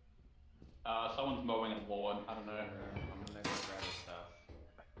 Someone's mowing a lawn. I don't know. I'm gonna go grab his stuff.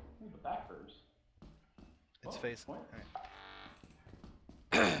 Ooh, the back burrs. It's Whoa, face. what?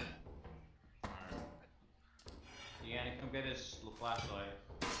 Alright. Deanna, come get his flashlight.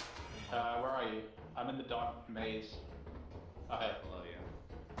 Where are you? I'm in the dark maze. Okay. Below you.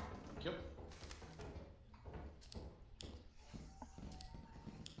 Thank you.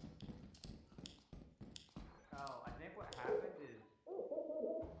 Oh, I think what happened is.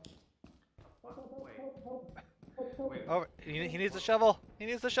 Wait. Oh, he needs a shovel. He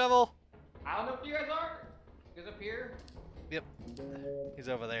needs the shovel. I don't know where you guys are. You guys up here? Yep. He's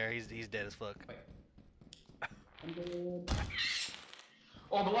over there. He's dead as fuck. Wait.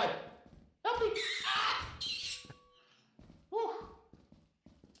 Oh, I'm alive! Help me! Ah! Woo!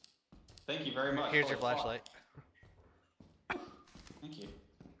 Thank you very much. Here's your Holy fuck. flashlight. Thank you.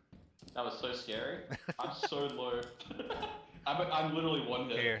 That was so scary. I'm so low. I'm literally one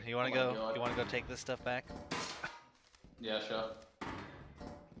hit. Here, you want to Oh my go? God. You want to go take this stuff back? Yeah, sure.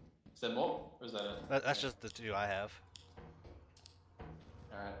 Is there more? Or is that it? That's just the two I have.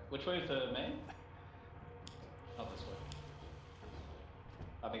 Alright. Which way is the main? Not this way.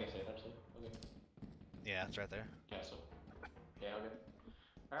 I think I see it actually. Okay. Yeah, it's right there. Yeah, so. Yeah, okay.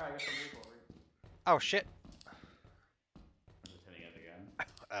 Alright, I guess I'm moving forward. Oh shit. I'm just hitting it again.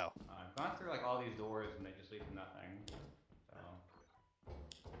 Oh. I've gone through like all these doors and they just lead to nothing. So.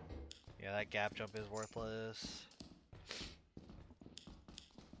 Yeah, that gap jump is worthless.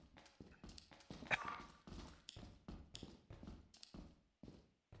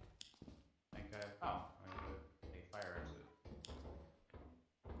 I think I. Oh, I need a fire exit.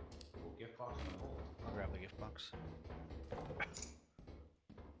 Cool, gift box and a bolt. I'll grab the gift box.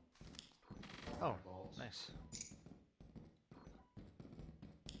 Oh, Bolts. nice.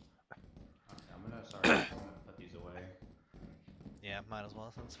 Okay, I'm gonna put these away. Yeah, might as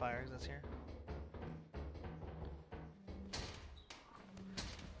well since fire exit's here.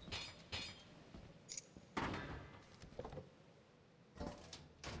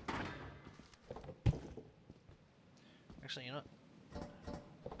 Actually, you know what?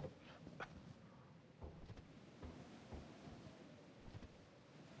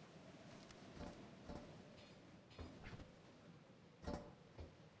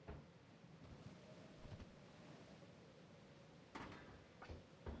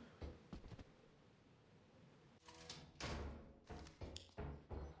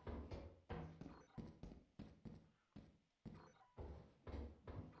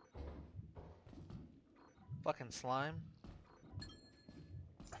 Fucking slime.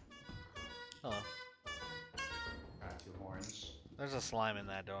 Oh, Got 2 horns. there's a slime in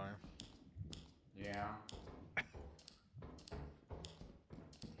that door. Yeah.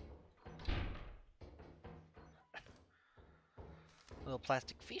 Little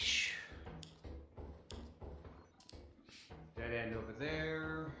plastic fish. Dead Dead end over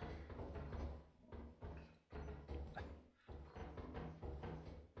there.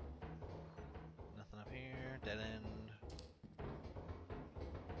 Nothing up here. Dead end.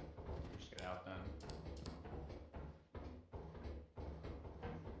 Just get out then.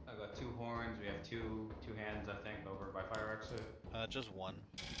 I've got 2 horns. We have two hands, I think, over by fire exit. Just one.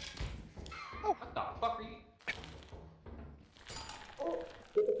 Oh, what the fuck are you?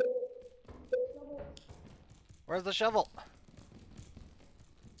 Where's the shovel?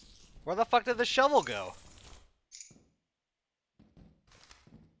 Where the fuck did the shovel go?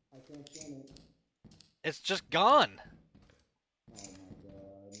 I can't stand it. It's just gone. Oh my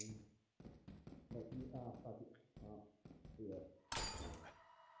god. Fuck it. Yeah.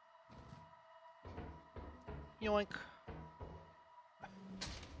 Yoink.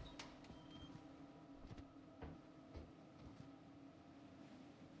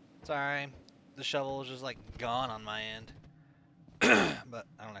 Sorry. The shovel was just like gone on my end. But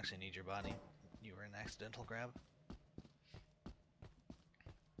I don't actually need your body. You were an accidental grab.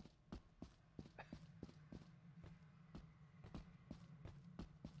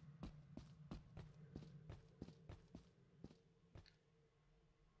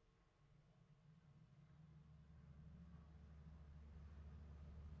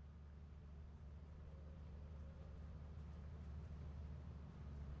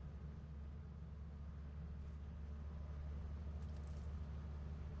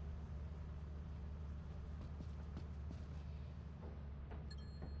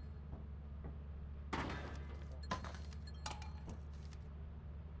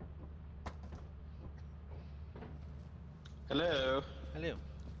 Hello. Hello.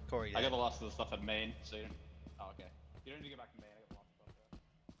 Corey. I got the last of the stuff at main, so you don't... Oh, okay. You don't need to get back to main, I got the last stuff there.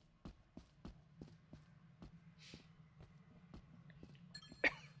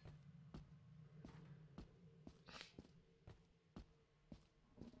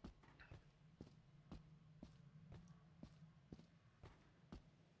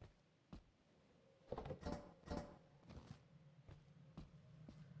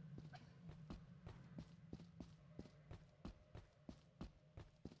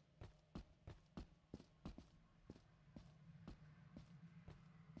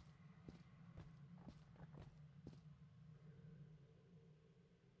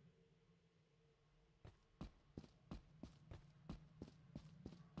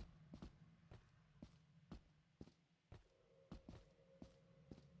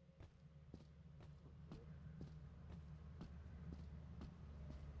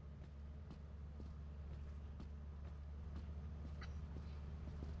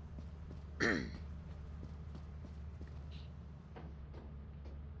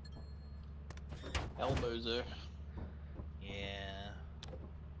 Elbozer. Yeah.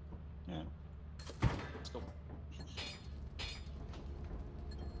 Yeah. Let's go.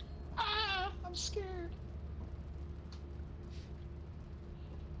 Ah, I'm scared.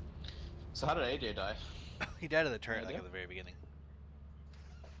 So how did AJ die? He died of the turret like idea? at the very beginning.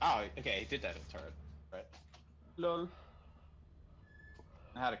 Oh, okay, he did die to the turret. Right. Lol.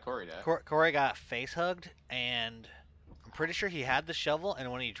 How did Corey die? Corey got face hugged, and I'm pretty sure he had the shovel,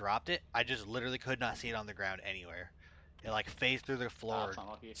 and when he dropped it, I just literally could not see it on the ground anywhere. It like phased through the floor that's or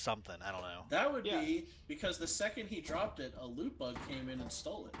unlucky. something. I don't know. That would Yeah. be because the second he dropped it, a loot bug came in and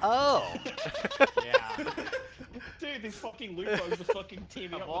stole it. Oh! Yeah. Dude, these fucking loot bugs are fucking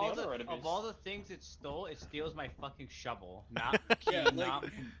teaming Of up all, with the other the, enemies. of all the things it stole, it steals my fucking shovel. Not Yeah, like not,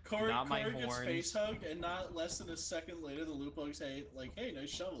 Corey, not my Corey gets horns. face hugged, and not less than a second later, the loot bug say like, "Hey,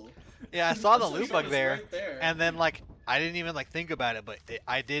 nice shovel." Yeah, I saw the So loot it bug was there, right there. and then like I didn't even like think about it, but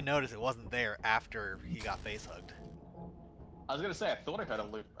I did notice it wasn't there after he got face hugged. I was gonna say, I thought I heard a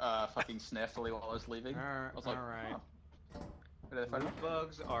loot, fucking sniffly while I was leaving. I was like, Alright. oh. Did I find Loot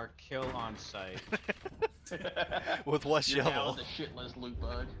bugs are kill on sight. it? With what You're down shovel? with a shitless loot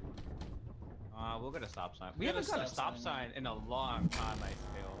bug. We'll get a stop sign. We We got a haven't got a stop stop sign. sign in a long time, I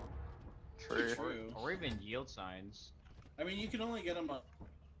feel. True. True. Or even yield signs. I mean, you can only get them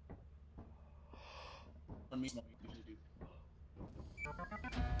on me.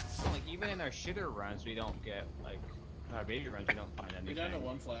 Like, even in our shitter runs, we don't get, like, our baby runs, we don't find You're anything. down to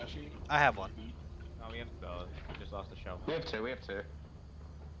one flashy. I have one. Oh, we have both. We just lost the shovel. We have two, we have two.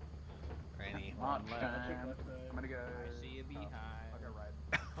 Granny. One Lunch left. time. I'm gonna go. I see a beehive. I'll go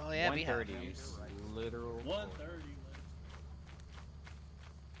right. Oh yeah, behind. 130. Literal. 130.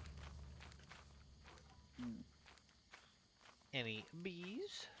 Any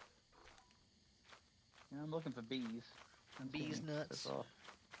bees? Yeah, I'm looking for bees. Bees nuts.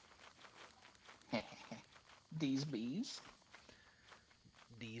 These bees.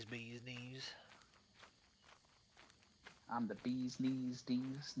 These bees knees. I'm the bee's knees,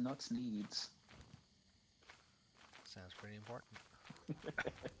 D's nuts needs. Sounds pretty important.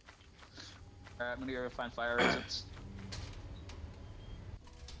 Alright, I'm gonna go find fire exits.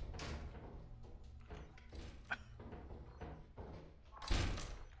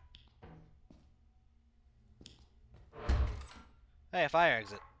 Hey, a fire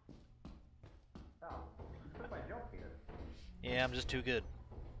exit. Oh, took my jump here. Yeah, I'm just too good.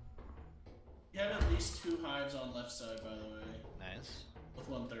 You have at least 2 hives on left side, by the way. Nice. With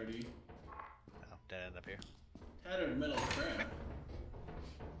 130. Oh, dead end up here. Tattered middle crap.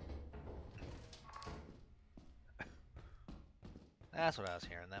 That's what I was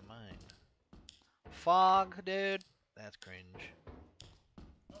hearing, that mine. Fog, dude. That's cringe.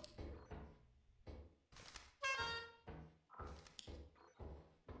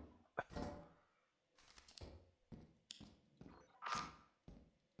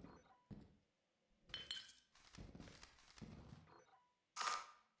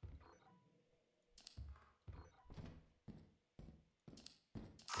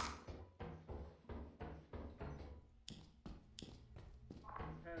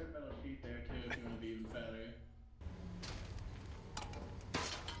 Tattered metal sheet there too if you want to be even fatter.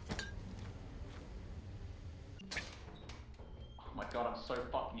 Oh my god, I'm so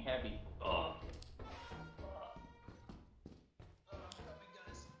fucking heavy. Ugh. I'm coming,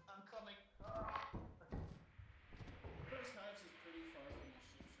 guys. I'm coming. Those hives is pretty far from the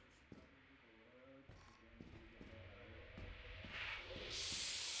ship, so it should probably be below. To guarantee you get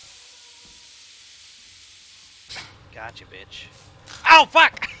that. Gotcha, bitch. Ow,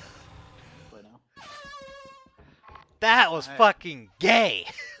 fuck! Right now. That was Hey. fucking gay!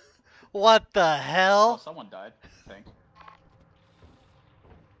 What the Oh, hell? someone died, I think.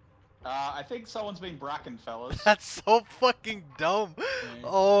 I think someone's being Bracken, fellas. That's so fucking dumb. Okay.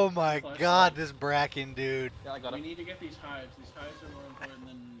 Oh my Flashlight. god, this Bracken dude. Yeah, I got We it. need to get these hives. These hives are more important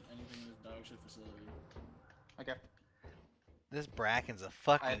than anything in this dog shit facility. Okay. This Bracken's a I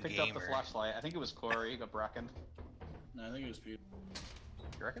fucking picked up gamer. the flashlight. I think it was Corey who got Bracken. No, I think it was Pete.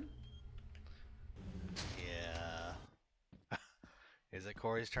 You reckon? Yeah. Is it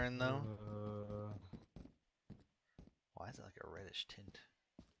Corey's turn though? Why is it like a reddish tint?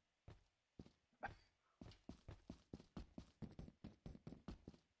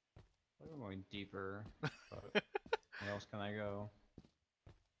 I'm going deeper. But where else can I go?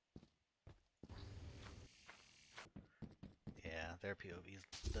 Yeah, their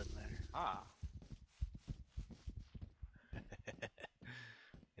POVs doesn't matter. Ah,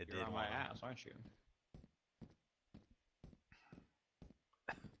 It you're did on my one. ass, aren't you?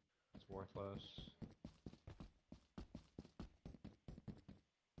 It's worthless.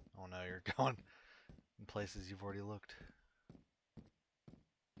 Oh no, you're going in places you've already looked.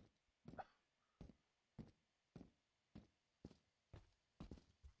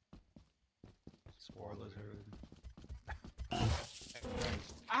 Spore lizard.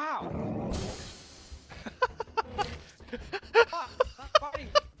 Ow! Stop fighting!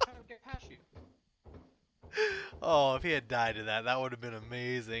 I'm trying to get past you. Oh, if he had died to that, that would have been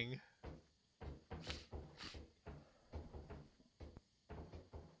amazing.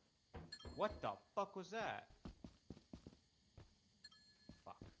 What the fuck was that?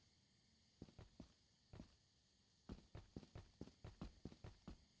 Fuck.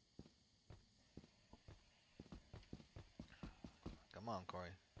 Come on, Corey.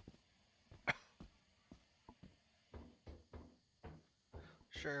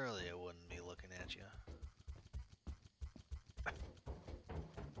 Surely it wouldn't be looking at you.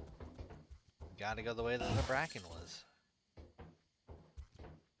 Gotta go the way that the Bracken was.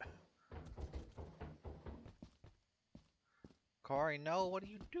 Corey, no, what are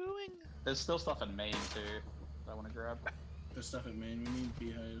you doing? There's still stuff in Maine too that I want to grab. There's stuff at Maine. We need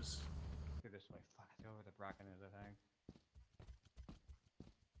beehives. Go this way. Fuck, I know where the Bracken is, I think.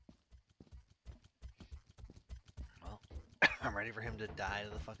 Well, I'm ready for him to die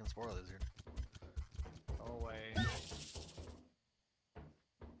to the fucking spore lizard. Go away.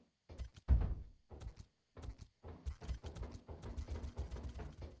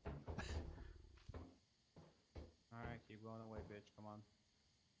 Alright, keep going away, bitch. Come on.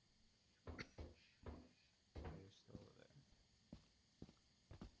 Okay, you're still over there.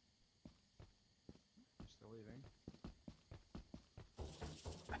 You're still leaving.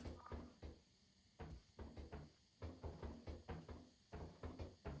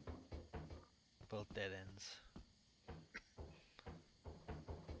 Both dead ends.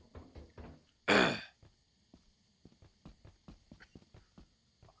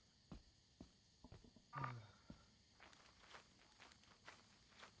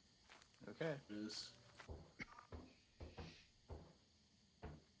 Okay. Is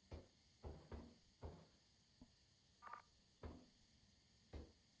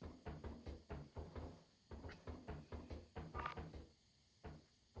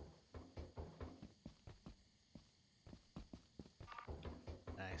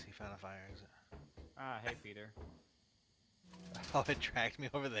Nice, he found a fire exit. Ah, hey Peter. Oh, it dragged me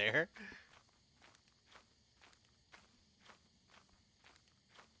over there?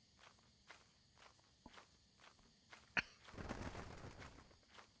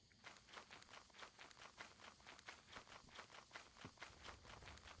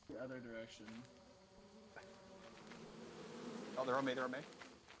 The other direction. Oh, they're on me, they're on me.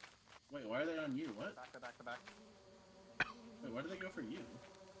 Wait, why are they on you? What? Back, back, back. Wait, why did they go for you?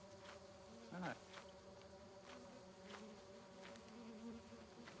 I don't know.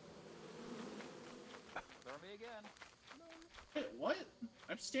 They're on me again. Wait, what?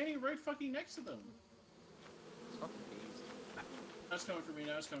 I'm standing right fucking next to them. It's fucking bees. Now it's coming for me,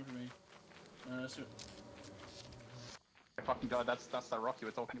 now it's coming for me. Oh fucking god, that's that rock you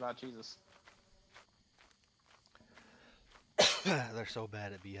were talking about, Jesus. They're so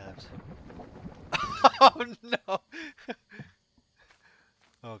bad at beehives. Oh no!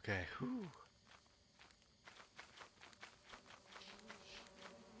 Okay. Whew.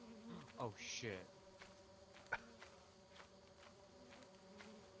 Oh shit.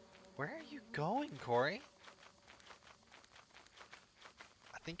 Where are you going, Corey?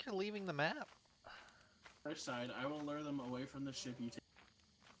 I think you're leaving the map. Other side, I will lure them away from the ship you take.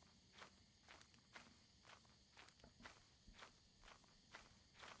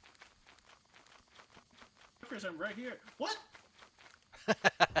 I'm right here. What?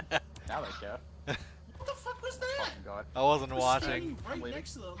 Now they care. What the fuck was that? Fucking god. I wasn't I was watching. standing right Waiting.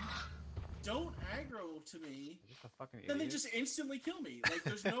 next to them. Don't aggro to me. Is this a fucking Then they idiot? just instantly kill me. Like,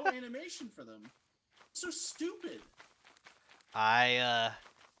 there's no animation for them. So stupid. I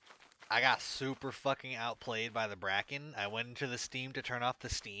got super fucking outplayed by the Bracken. I went into the steam to turn off the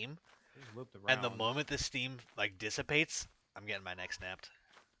steam, Just looped and the around. moment the steam like dissipates, I'm getting my neck snapped.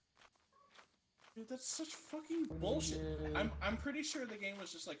 Dude, that's such fucking bullshit. I'm pretty sure the game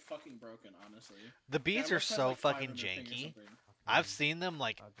was just like fucking broken, honestly. The bees Yeah, I are must have, so like, fucking 500 ping or janky. something. I've seen them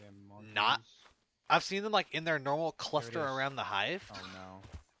like Goddamn not- monkeys. I've seen them like in their normal cluster is. around the hive, Oh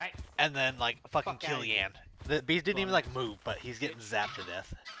no. and then like fucking Fuck kill outta here. Yan. The bees didn't even Run. like move, but he's getting zapped to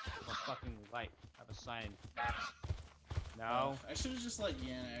death. A fucking light. Have a sign. No. I should have just let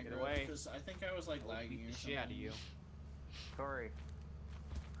Yan Get aggro away. because I think I was like I'll lagging beat or the something. shit out of you. Corey.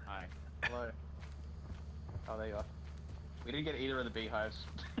 Hi. Hello. Oh, there you are. We didn't get either of the beehives.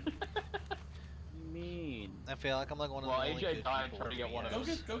 You mean? I feel like I'm like one of Well, the only AJ good died people trying to with get one of beehives.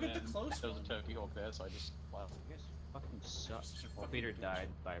 those. Go get the and close There was a one. turkey hawk there, so I just left. You guys fucking suck. Such a Well, fucking Peter bitch. died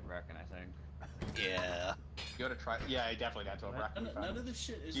by Bracken, I think. Yeah. You wanna try? Yeah, he definitely died to a What? bracket. None of this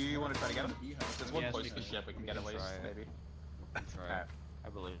shit is. Do you wanna try to get him? Beehive. There's one Yes, close we to can- the ship we can get at we can least, try it. maybe. I'm trying. Alright. I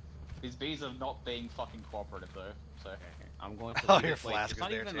believe. These bees are not being fucking cooperative though, so. Okay, I'm going to Oh, lead your it. Wait, flask it's is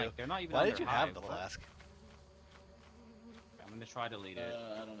not there even too. like they're not even Why on did their you have hive, the what? flask? I'm gonna try to lead it.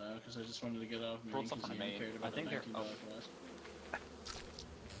 I don't know, because I just wanted to get off me Brought because something to you me. cared I about think the they're- $19 flask.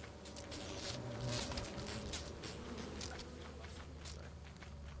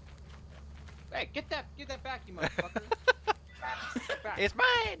 Hey, get that back, you motherfucker! Back. It's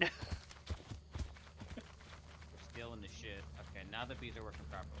mine! We're still in the shit. Okay, now the bees are working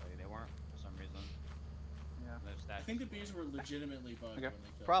properly. They weren't for some reason. Yeah. No I stats. think the bees were legitimately bugged Okay. when they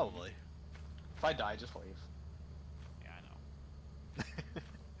killed Probably. me. If I die, just leave. Yeah, I know.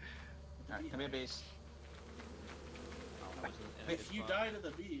 Alright, come here, bees. Oh, I was in a If good you spot. die to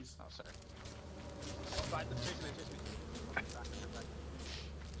the bees, Oh, sorry. Oh, right, chase me, chase me. Back, back, back.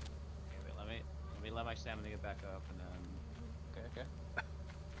 Okay, wait, let me let my stamina get back up, and then Okay, okay.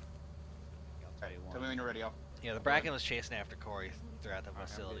 I'll tell you Tell me one. when you're ready, I'll... Yeah, the Bracken was chasing after Corey throughout the Alright, I'm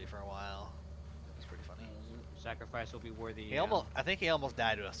facility good. for a while. It was pretty funny. that was it. Sacrifice will be worthy. He almost, I think he almost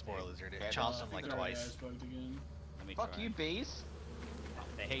died to a spore lizard. It Yeah, chomped I him like think our twice. guy's bugged again. Let me Fuck try. you, bees!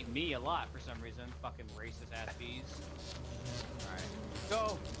 They hate me a lot for some reason. Fucking racist ass bees. Alright.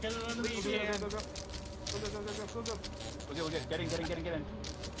 Go! Get it under the Leave shield. here. Go, we're good. Get in.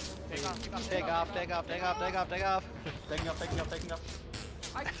 Take off, take off, Take off, take off, take off, take off, take off. Taking up.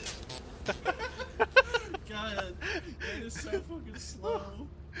 I... God, it is so fucking slow.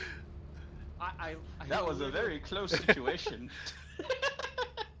 I That was a literally- very close situation.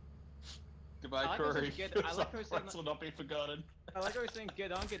 Goodbye, I like how it Corey. says get- I like how it says- Sacrifice will not be forgotten. I like how you're saying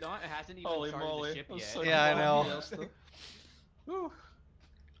get on. It hasn't even Holy started moly. the ship I'm yet. so Yeah, I know. confused. Whew.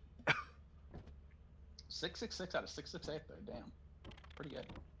 666 out of 668 though, damn. Pretty good.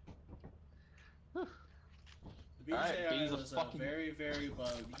 Whew. The Alright, BJI bees are was fucking- very, very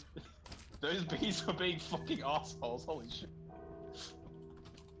bugged. Those bees were being fucking assholes, holy shit. It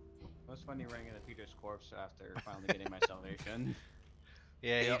was funny running into Peter's corpse after finally getting my salvation.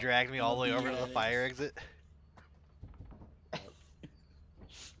 Yeah, he Yep. dragged me all the way over to the Yeah. fire exit.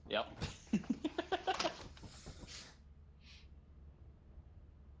 Yep.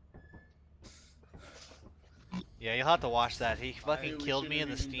 Yeah, you'll have to watch that. He Why fucking we killed me should've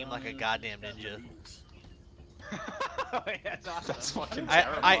in the even Steam gone like a in goddamn and just got ninja. leaks. That's awesome. That's fucking I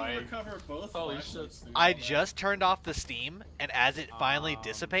terrifying. recover both Holy flashlights through I all that. just turned off the Steam, and as it finally I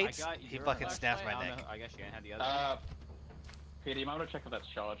dissipates, got he your fucking snaps flashlight. my I don't neck. know. I guess Shan had the other. one. Peter, you might want to check if that's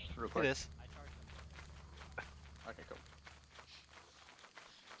charged real quick. It is. I charged them. Okay, cool.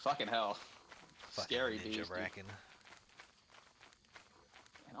 Fucking hell. Fucking Scary ninja beast, dude. Bracken.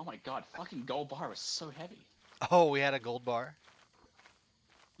 And oh my god, fucking gold bar was so heavy. Oh, we had a gold bar.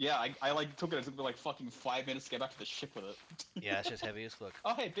 Yeah, I like took it. It took me like fucking 5 minutes to get back to the ship with it. Yeah, it's just heavy as fuck.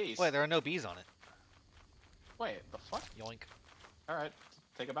 Oh hey, beast. Wait, there are no bees on it. Wait, the fuck? Yoink. All right,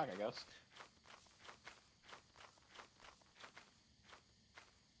 take it back, I guess.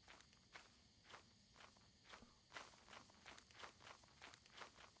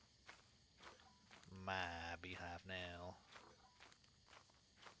 My beehive now.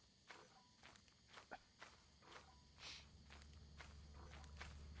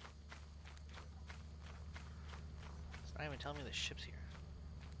 It's not even telling me the ship's here.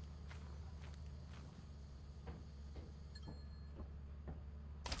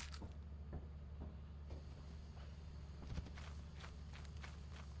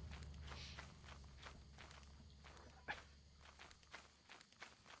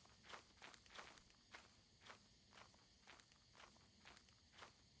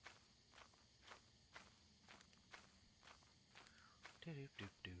 Do do do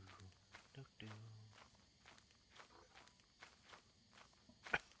do do do.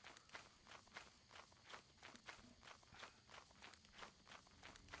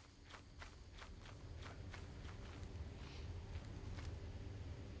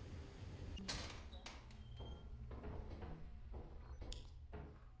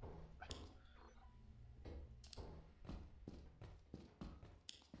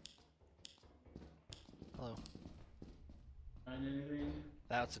 Hello. Find anything?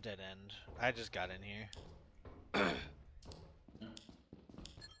 That's a dead end. I just got in here.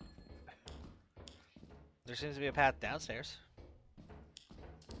 There seems to be a path downstairs.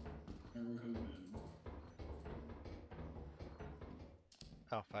 Remember who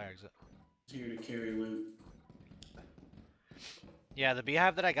Oh, fire exit. is here to carry loot? Yeah, the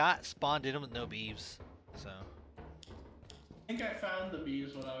beehive that I got spawned in with no beeves, so. I think I found the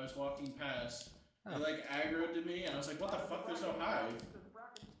bees when I was walking past. They Oh. like aggroed to me, and I was like, "What the fuck? There's no hive."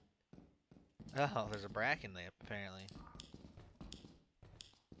 Oh, there's a bracken there apparently.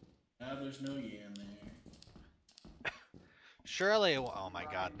 Now there's no yan there. Surely, oh my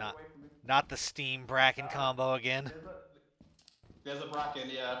god, not the steam bracken combo again. There's a Bracken,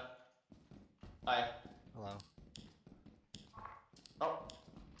 yeah. Hi. Hello. Oh.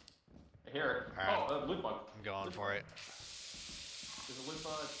 I hear it. Alright. Oh, loot bug. I'm going Loot for bug. it. There's a loot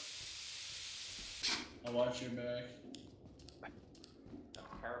bug. I'll watch your back. I'm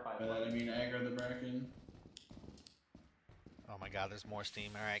terrified. By that I mean aggro the bracken. Oh my god, there's more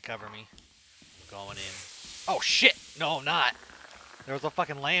steam. Alright, cover me. I'm going in. Oh shit! No, I'm not. There was a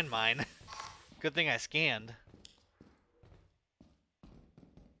fucking landmine. Good thing I scanned.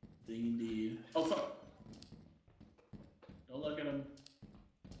 Thing indeed. Oh fuck! Don't look at him.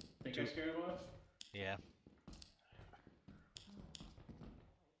 Think I scared him off? Yeah.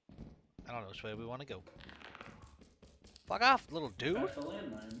 I don't know which way we want to go. Fuck off, little dude. Back the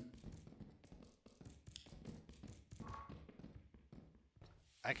landmine.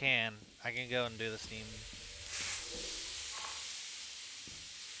 I can go and do the steam.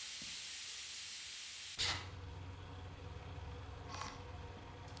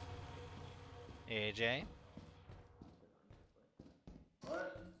 AJ?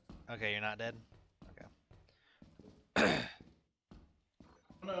 What? Okay, you're not dead?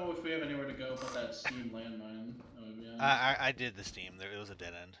 I don't know if we have anywhere to go but that steam landmine. I would be honest. I did the steam. It was a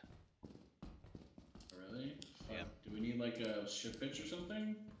dead end. Really? Fuck. Yeah. Do we need like a ship pitch or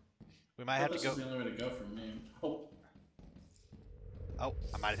something? We might have to This go. is the only way to go from me. Oh, Oh,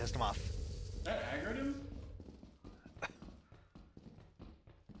 I might have pissed him off. that aggroed him?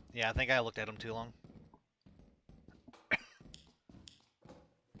 Yeah, I think I looked at him too long.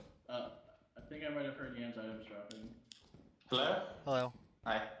 I think I might have heard Yan's items dropping. Hello? Hello.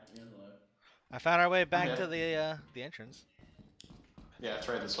 Hi. Yan's alive. I found our way back Okay. to the entrance. Yeah, it's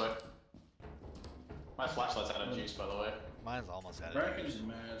right this way. My flashlight's out of juice, by the way. Mine's almost out of Bracken's juice.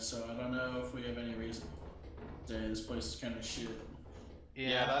 mad, so I don't know if we have any reason to say this place is kind of shit.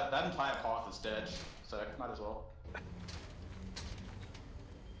 Yeah, that entire path is dead, so might as well.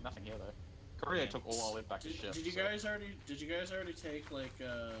 Nothing here though. Korea took all our loot back to ship. Did you so- guys already take like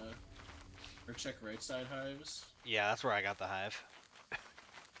or check right side hives? Yeah, that's where I got the hive.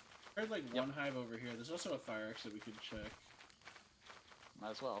 I heard like one hive over here. There's also a fire exit we could check.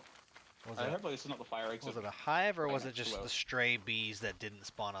 Might as well. Was Hopefully this is not the fire exit. was it a hive or right was it next to just the us. stray bees that didn't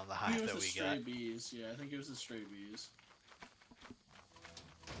spawn on the I think hive it that was we the stray got? bees. Yeah, I think it was the stray bees.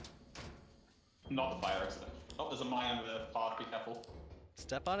 Not the fire exit. Oh, there's a mine over there. Park, be careful.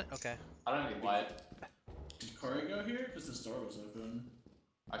 Step on it? Okay. I don't need light. Did Corey go here? Because this door was open.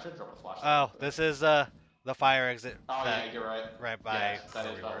 I should drop a flashlight. Oh, this is the fire exit. Oh that- yeah, you're right. right by Yeah, that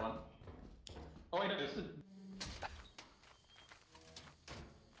where is we that were. one. Oh wait, no, this is...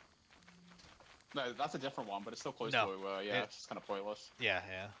 No, that's a different one, but it's still close No, to where we were. Yeah, it- it's just kind of pointless. Yeah,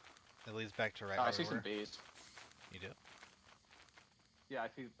 yeah. It leads back to right Oh, I where see we some were. bees. You do? Yeah, I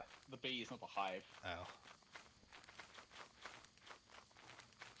see the bees, not the hive. Oh.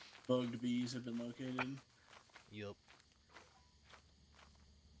 Bugged bees have been located. Yup.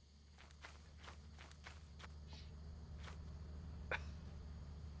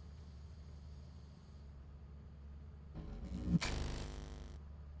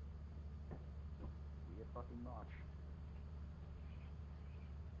 Weird fucking march.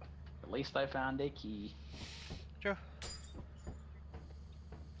 At least I found a key. True.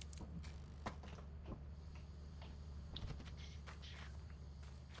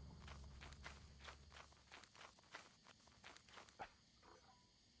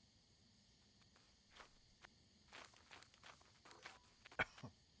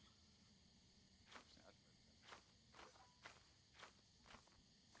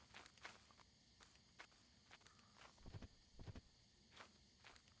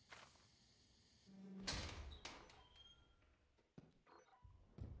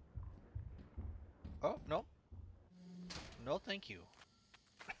 Oh, no. No, thank you.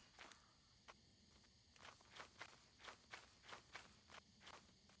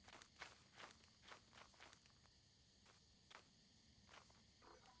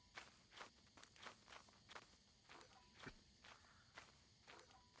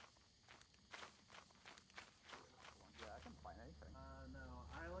 Yeah, I can find anything. No,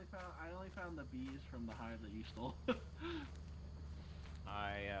 I only found the bees from the hive that you stole.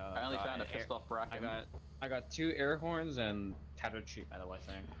 I only got found a an pissed off Bracken. I got 2 air horns and tattered sheet metal, I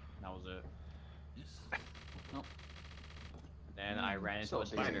think. That was it. Yes. Then I ran into still a a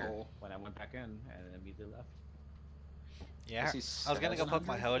decent spider hole. when I went back in and immediately left. Yeah, I see I was gonna go poke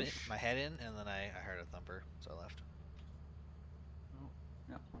 700 -ish. my head in, and then I heard a thumper, so I left.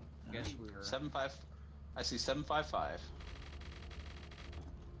 I guess we were 7-5. I see 755.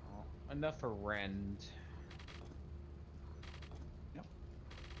 enough for rend. Yep.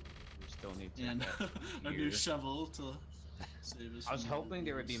 We still need to And get a new gear. shovel to save us. I was from all the hoping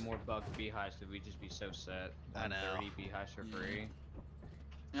there would be bees. more bugged beehives, so we'd just be so set. I know. 30 beehives for Yeah. free.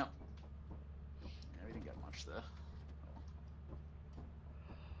 Yep. Yeah, we didn't get much there.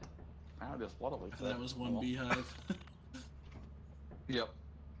 Wow, there's a lot of loot there. That was one Oh, well. beehive. Yep.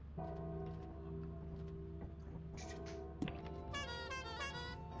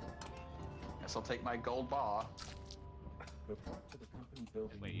 Guess I'll take my gold bar. Report to the company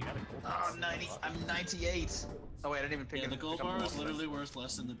building. Wait, you got a gold Oh, 90. I'm 98. Oh wait, I didn't even pick Yeah, it. the gold pick up bar is more. literally worth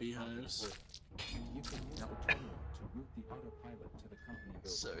less than the beehives. You can use the terminal to route the autopilot to the company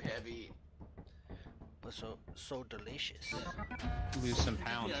building. So heavy. But so delicious. Lose some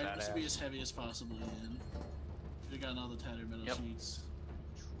pounds, Yeah, that just to be ass. as heavy as possible, Ian. Should've gotten all the tattered metal Yep. sheets.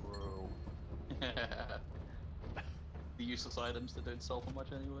 True. The useless items that don't sell for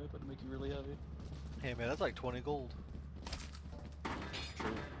much anyway, but make you really heavy. Hey man, that's like 20 gold.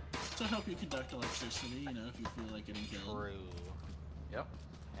 True. To help you conduct electricity, you know, if you feel like getting killed. True. Yep.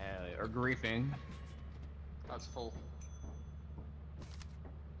 Hell yeah, or griefing. That's full.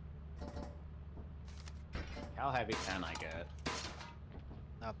 How heavy can I get?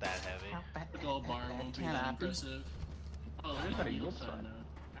 Not that heavy. The gold bar won't be Can't that happen. impressive. Oh, there's Better a yield yield sign sign. now.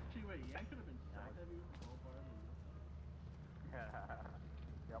 Actually, wait, yeah, I could have been so heavy with the gold bar.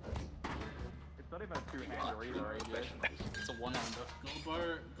 Yep. It's not even a two-hander either, AJ. It's a one-hander.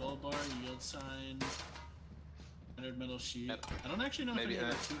 Gold bar, yield sign, tattered metal sheet. Yep. I don't actually know if Maybe, any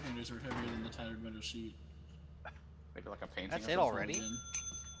of the two-handers were heavier than the tattered metal sheet. Maybe like a painting. That's or it something. already? Again.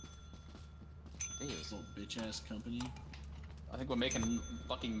 Jeez. This little bitch-ass company. I think we're making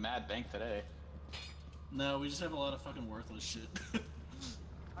fucking mad bank today. No, we just have a lot of fucking worthless shit.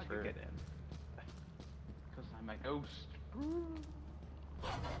 How'd True. you get in? Because I'm a ghost.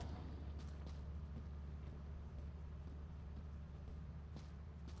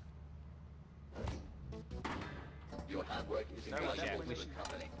 Your Hard work is That was invaluable it. We to the should-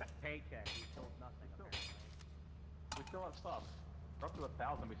 company. Paycheck, we sold nothing apparently. We still have stuff. We're up to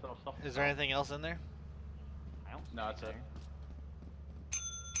 1,000. We still have stuff. to Is there sell. anything else in there? I don't see No, that's it. anything.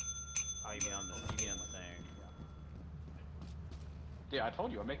 Oh, you mean on the thing? Yeah, I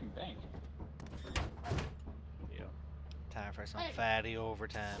told you I'm making bank. Yeah. Time for some fatty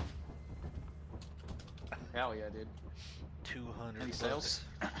overtime. Hell yeah, dude. 200 Any bucks. sales?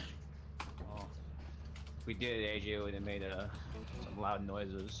 Oh. If we did it, AJ would have made some loud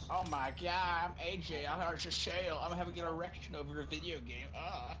noises. Oh my god, I'm AJ. I'm out of shale. I'm having an erection over a video game.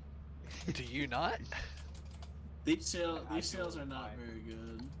 Ah. Do you not? These I sales do. are not I- very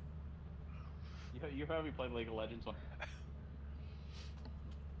good. You probably played League of Legends one.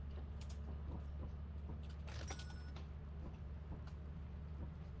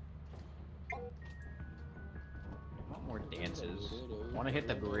 I want more dances. I want to hit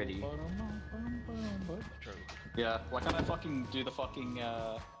the gritty. True. Yeah, why can't I fucking do the fucking,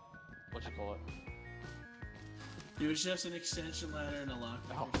 what you call it? It was just an extension ladder and a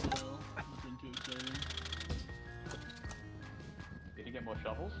lockpicker sale. Nothing too exciting. Did you get more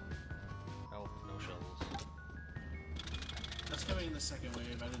shovels? No, no shovels. That's coming in the second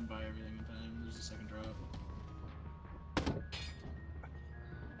wave. I didn't buy everything in time. There's a second drop.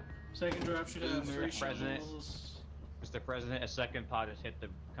 Second drop should have Mr. 3 President. shovels. Mr. President, a second pod has hit the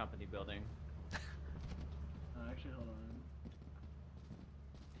company building. Actually, hold on.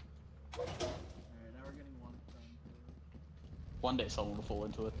 Alright, now we're getting one from. One day someone will fall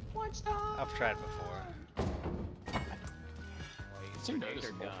into it. I've tried before. It's Grenades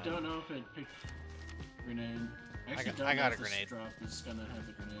are noticeable. done. Don't know if it picked grenade. Actually, don't I know got if a this grenade. drop is gonna have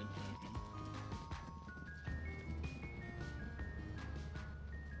a grenade. Okay.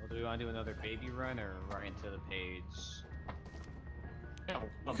 Well, do we want to do another baby run or right into the page? Yeah,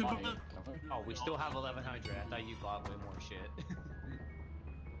 We could money. put- Oh, we still have 1100. I thought you bought way more shit.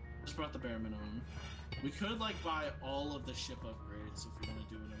 Just brought the bare minimum. We could like buy all of the ship upgrades if we want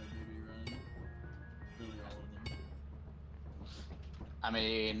to do another baby run. Really, all of them. I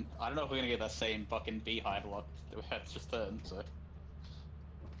mean, I don't know if we're gonna get that same fucking beehive luck that we had just then, so.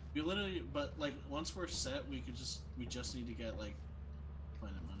 We literally, but like once we're set, we just need to get like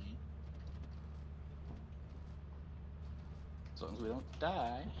planet money. As long as we don't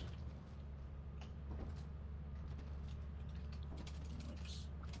die. Oops.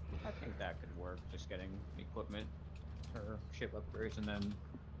 I think that could work. Just getting equipment or ship upgrades and then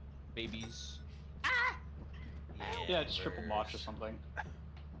babies. Yeah, just triple march or something.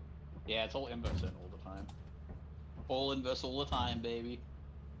 Yeah, it's all inverse in all the time. All inverse all the time, baby.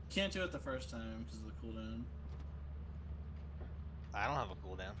 Can't do it the first time because of the cooldown. I don't have a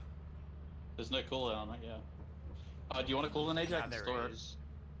cooldown. There's no cooldown on it, yeah. Do you want a cooldown, AJ? I Yeah, can there store it is.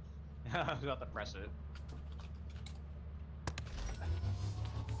 I was about to press it.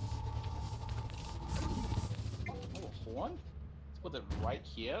 Oh, a horn? Let's put it right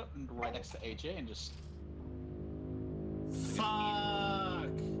here and right next to AJ and just. Fuck!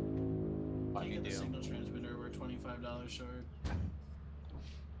 What I you get the do? signal transmitter. We're $25 short.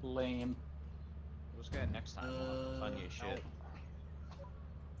 Lame. Let's get it next time. We'll have plenty of shit.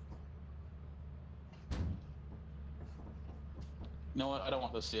 You know what? I don't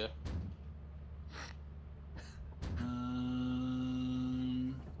want this here.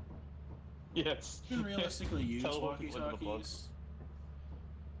 Yes. You can realistically use Teleport people into the book. walkie-talkies.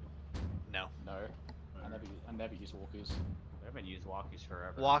 No. No. I never use walkies. We haven't used walkies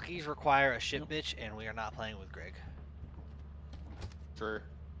forever. Walkies require a ship bitch, and we are not playing with Greg. True.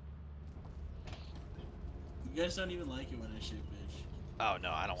 You guys don't even like it when I shit bitch. Oh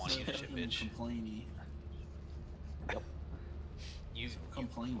no, I don't want So you to ship fucking bitch. complainy. You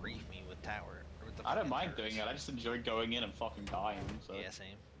Complain. grief me with tower. Or with the I don't fucking mind turrets. doing it. I just enjoy going in and fucking dying. So. Yeah,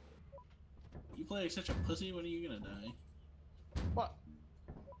 same. You play like such a pussy, when are you gonna die? What?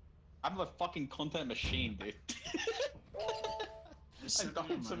 I'm a fucking content machine, dude. Just I sit die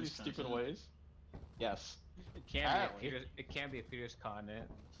there in so and many minus stupid content. ways. Yes. It can be a Peter's content.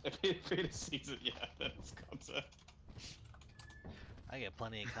 If it sees it, yeah, that's content. I get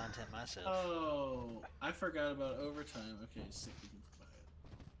plenty of content myself. Oh, I forgot about overtime. Okay, sick, we can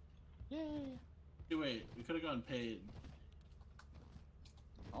buy it. Yay. Hey, wait, we could have gone paid.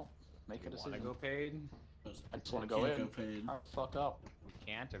 Oh, make a Want decision. to go paid? I just want We to go can't in. Go paid. Oh, fuck up. We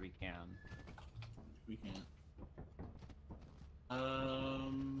can't or we can. We can't.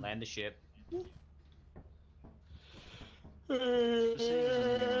 Land the ship.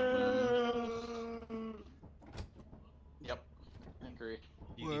 Yep, I agree.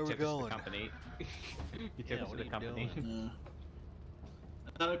 Where are we took us to going? the company. You Yeah, took us what to are the you company. doing? Yeah.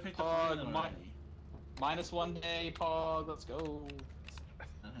 I thought I picked up Oh, the my- already. -1 day, Pog. Let's go.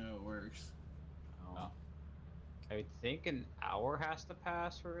 Not how it works. Oh. I think an hour has to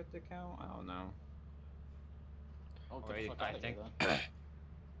pass for it to count. I don't know. Oh, get Or the fuck I out of here, think then.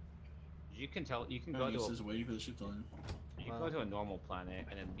 you can tell. You can Oh, go he to says waiting for the ship to land. you can go to a normal planet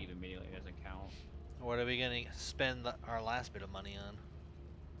and then leave immediately. It doesn't count. What are we gonna spend our last bit of money on?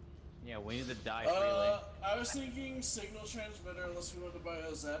 Yeah, we need to die freely. I was thinking signal transmitter unless we want to buy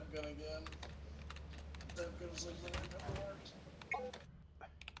a zap gun again. Zap gun is like really never worked.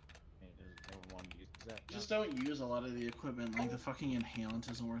 Never want to use that. We just don't use a lot of the equipment, like the fucking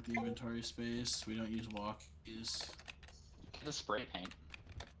inhalant isn't worth the inventory space. We don't use walkies. Get a spray paint.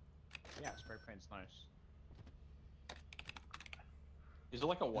 Yeah, spray paint's nice. Is it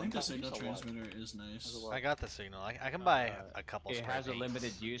like a I one? think the signal transmitter is nice. I got the signal. I can buy a couple. It spray has a paints.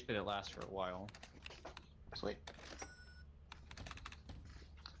 limited use, but it lasts for a while. Sweet.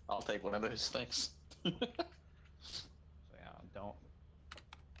 I'll take one of those, thanks. So yeah, don't.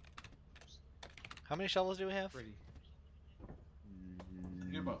 How many shovels do we have? Pretty. I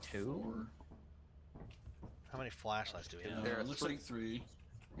think about 4. How many flashlights do we have? There are It looks 3. like 3.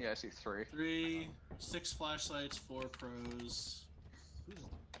 Yeah, I see 3. 3, 6 flashlights, 4 pros,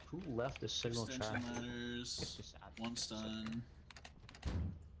 Who left the signal extension track? ladders, 1 stun.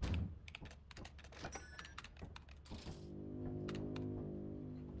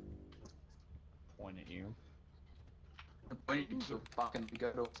 Point at you. The point you to fucking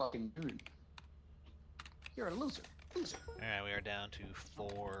go to a fucking dude. You're a loser. Loser. Alright, we are down to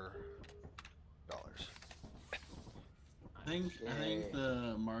 $4. I think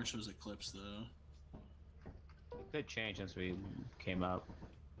the march was eclipsed though. It could change since we came up.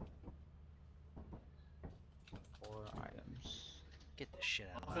 4 items. Get this shit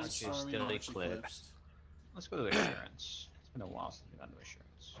out of my Offense March is army, still march eclipsed. Let's go to assurance. It's been a while since we've gone to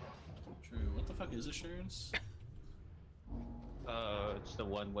assurance. True. What the fuck is assurance? It's the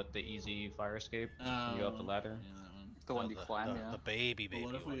one with the easy fire escape. You go up the ladder. Yeah, that one. The one you climb, yeah. The baby But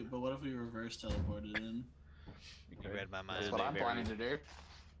what if we reverse teleported in? You read my mind. That's what I'm planning to do.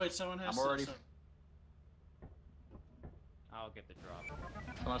 Wait, someone has I'm already. I'll get the drop.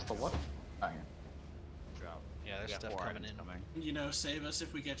 Unless the what? Oh, yeah. Drop. Yeah, there's We got stuff 4 coming items in. coming. You know, save us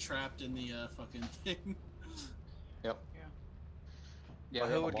if we get trapped in the fucking thing. Yep. Yeah. Yeah. Well,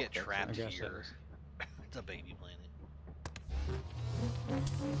 they who have a would lock get there, so- trapped I guess here? It's a baby planet.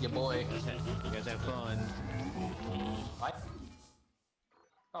 Yeah, boy. You guys have fun. What?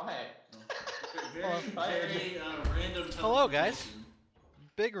 Oh, hey. Very random teleportation. Hello, guys.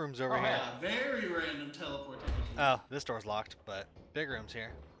 Big room's over Oh, here. Yeah, very random teleportation. Oh, this door's locked, but big room's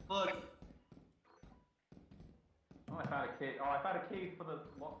here. Look, Oh, I found a key. Oh, I found a key for the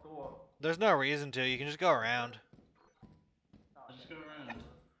locked door. There's no reason to. You can just go around. Oh, let's okay. go around.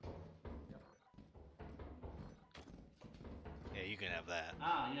 Yeah, you can have that.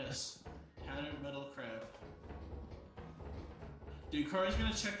 Ah, yes. Tattered metal crab. Dude, Corey's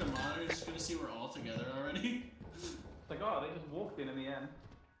gonna check the monitor. He's gonna see we're all together already. It's like, oh, they just walked in the end.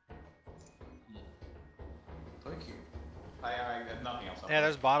 Thank you. I got nothing else. Yeah,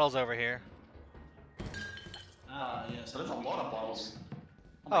 there's bottles over here. Ah, yes. So there's a lot of bottles.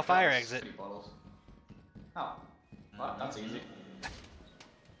 Oh, my God, fire there's exit. 50 bottles. Oh. Well, that's easy.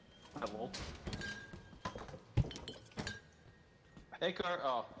 Hello. Hey, car.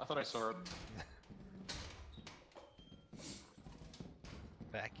 Oh, I thought I saw her.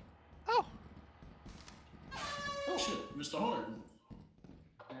 Back. Oh! Oh shit, Mr. Horn.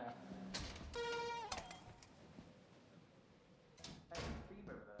 Yeah. Hey, Steve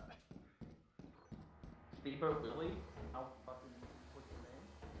over there. Steve Willie? How fucking. What's your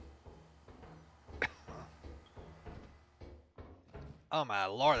name? Oh my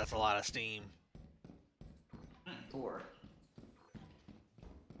lord, that's a lot of steam. Door.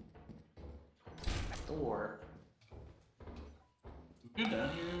 Door. Good down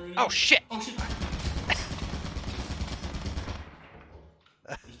here already. Oh shit! Oh shit.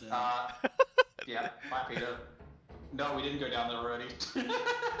 Who's down? Yeah, bye, Peter. No, we didn't go down there already.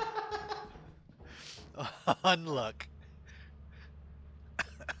 Unluck.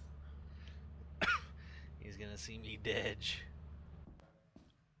 He's gonna see me dead.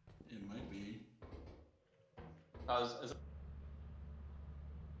 It might be. Is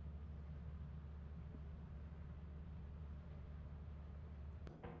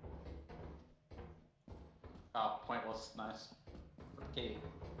Oh, pointless. Nice. Okay.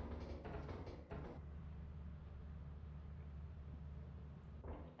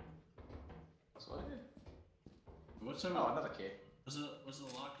 That's what I did. What's up? Oh, another key. Was it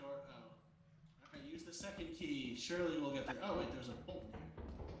a locked door? Oh. Alright, use the second key. Surely we'll get there. Oh wait, there's a bolt in here.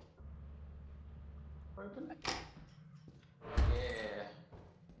 open. Yeah.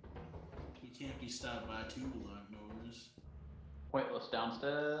 We can't be stopped by two locked doors. Pointless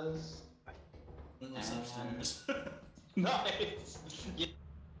downstairs. Pointless And- upstairs. Nice! Yeah.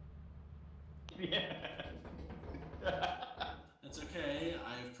 Yeah. That's okay.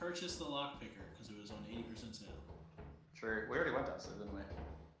 I've purchased the lockpicker because it was on 80% sale. True. We already went downstairs, didn't we?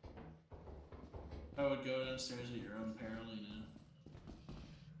 I would go downstairs at your own peril, you know.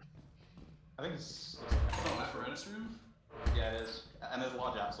 I think it's. Oh, apparatus room? Yeah, it is. And there's a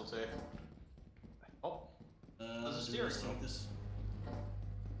large axle too. Oh. There's a do we steering just wheel. take this?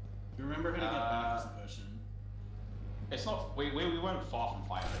 You remember how to get back is the question. It's not. We weren't far from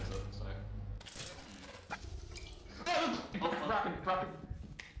fire exit, so. fuck. Bracken.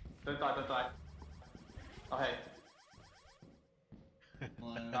 Don't die. Oh, hey.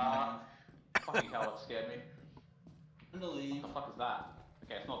 Fucking hell, it scared me. I'm gonna leave. What the fuck is that?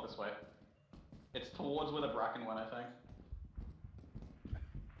 Okay, it's not this way. It's towards where the Bracken went, I think.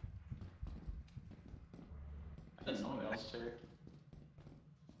 I think something else too.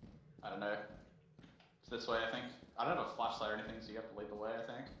 I don't know. It's this way, I think. I don't have a flashlight or anything, so you have to lead the way, I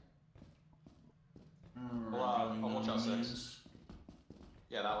think. Well, I'll watch out 6.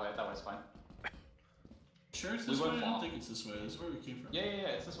 Yeah, that way's fine. Sure it's We this way? went I don't far. think it's this way. This is where we came from. Yeah,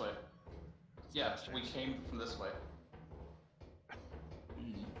 it's this way. Yeah, we came from this way.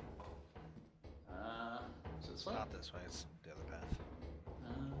 Hmm. Is it this way? Not this way, it's the other path.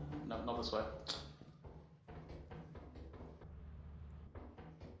 No, not this way.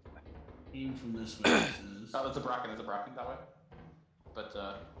 Came from this way, it says. Oh, there's a Bracken that way. But,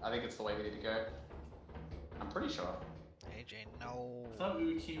 I think it's the way we need to go. I'm pretty sure. AJ, no. I thought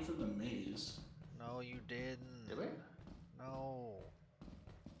we came from the maze. No, you didn't. Did we? No.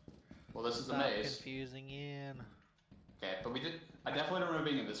 Well, this is the Stop maze. confusing Ian. Okay, but we did. I definitely don't remember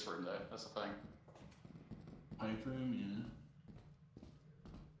being in this room though. That's the thing. Pipe room, yeah.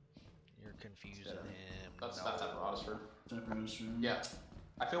 You're confusing Yeah. him. That's no. that's apparatus room. Apparatus room. Yeah,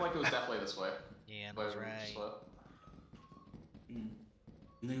 I feel like it was definitely this way. Ian Where was we right. just were. Hmm.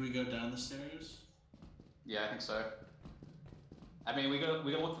 You think we go down the stairs? Yeah, I think so. I mean, we gotta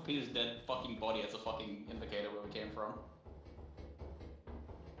look for Peter's dead fucking body as a fucking indicator where we came from.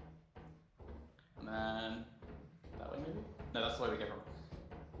 And then that way maybe? No, that's the way we came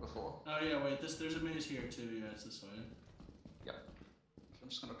from before. Oh yeah, wait, there's a maze here too, yeah, it's this way. Yep. I'm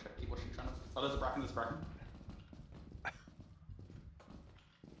just gonna keep watching, trying to. Oh, there's a Bracken.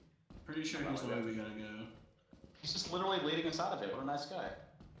 Pretty sure he's the way we gotta go. He's just literally leading us out of it. What a nice guy.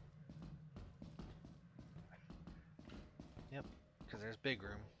 Yep, because there's big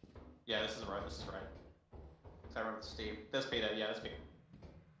room. Yeah, this is right. I remember Steve. There's Peter. Yeah, there's Peter.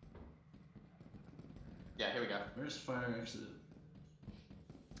 Yeah, here we go. Where's fire exit?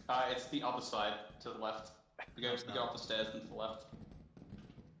 It's the other side to the left. We go up the stairs and to the left.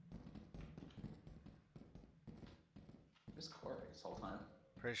 Where's Corey this whole time?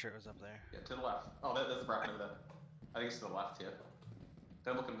 Pretty sure it was up there. Yeah, to the left. Oh, there's the Bracken over there. I think it's to the left here.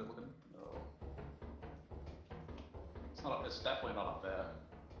 Don't look at it. No. It's not up. It's definitely not up there.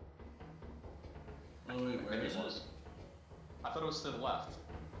 Oh wait, where Maybe is it was. I thought it was to the left.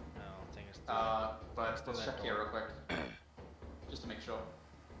 No, I think it's But Next to let's that check here door. real quick. Just to make sure.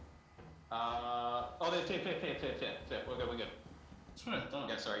 Oh, there's Fit. We're good. That's what I thought.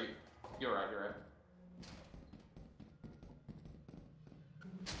 Yeah, sorry. You're right.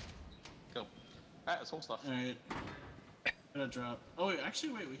 Cool. Alright, let's hold stuff. Alright. Gotta drop. Oh wait,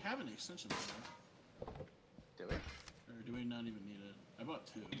 actually wait, we have an extension cord. Do we? Or do we not even need it? I bought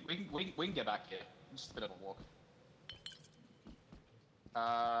 2. We can get back here. Just a bit of a walk.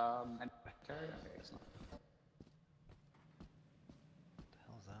 And carry? Okay, it's not. What the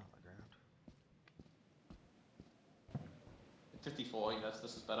hell is that on the ground? 54, yes,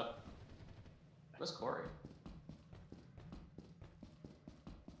 this is better. Where's Corey?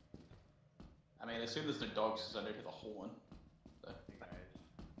 I mean, I assume there's no dogs because I don't hear the horn. So.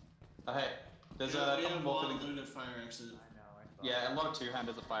 Oh, hey, there's we a couple have more one things. looted fire exit. Yeah, a lot of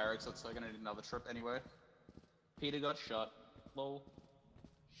two-handers are fire exits, so I'm gonna need another trip anyway. Peter got shot. Lol.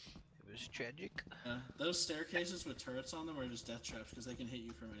 It was tragic. Yeah, those staircases with turrets on them are just death traps because they can hit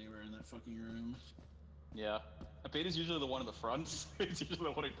you from anywhere in that fucking room. Yeah. Peter's usually the one in the front. He's usually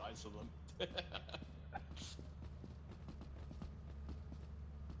the one who dies to them.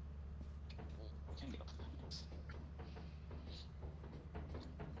 Can't get up there.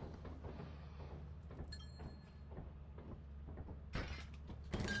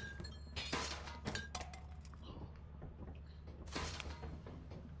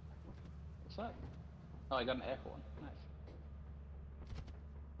 What's that? Oh, I got an air horn. Nice.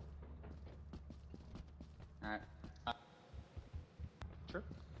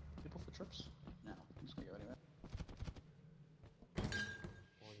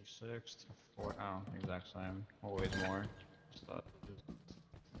 6 to 4. Oh, exact same. Always more. Just thought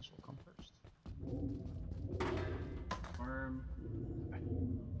this will come first. Worm.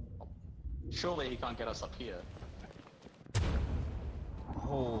 Surely he can't get us up here.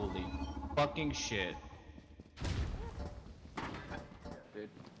 Holy fucking shit. Dude.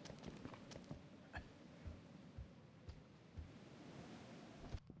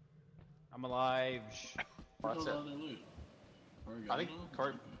 I'm alive. Well, that's Where's it. all the other loot? Where we I think going? Corey,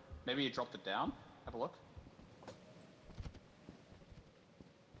 Okay. maybe you dropped it down. Have a look.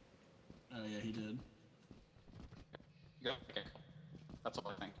 Oh yeah, he did. Yeah, okay. That's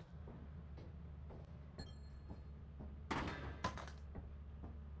all I think.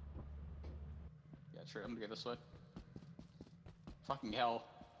 Yeah, true. I'm gonna go this way. Fucking hell.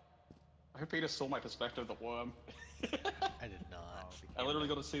 I hope Peter saw my perspective of the worm. I did not. I literally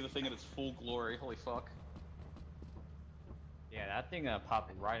got to see the thing in its full glory. Holy fuck. Yeah, that thing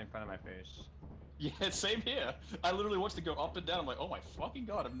popped right in front of my face. Yeah, same here. I literally watched it go up and down. I'm like, oh my fucking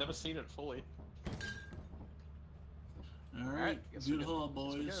god, I've never seen it fully. Alright, guess we good go. haul,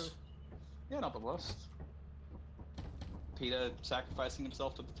 Guess we boys. Yeah, not the worst. Peter sacrificing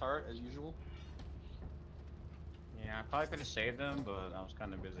himself to the turret as usual. Yeah, I probably could have saved them, but I was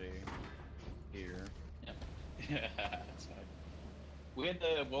kind of busy here. Yeah, that's fine. We had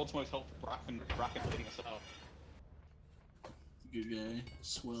the world's most helpful Bracken leading us out. Good guy.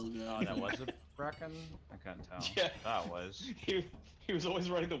 Swell guy. Oh, that was a Bracken? I couldn't tell. Yeah. That was. He was always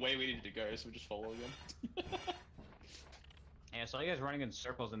running the way we needed to go, so we just followed him. Yeah, so you guys running in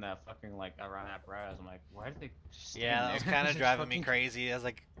circles in that fucking, like, around apparatus. I'm like, why did they stand Yeah, that was there? kind of Just driving me fucking- crazy. I was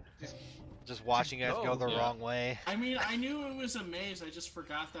like, just watching you guys go the Yeah. wrong way. I mean, I knew it was a maze, I just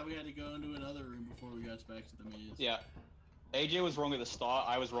forgot that we had to go into another room before we got back to the maze. Yeah. AJ was wrong at the start,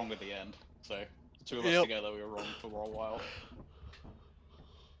 I was wrong at the end. So, the two of us Yep. together, we were wrong for a while.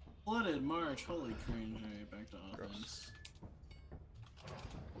 Flooded March, holy cringe. Alright, back to offense.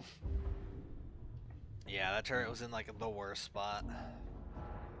 Yeah, that turret was in like the worst spot.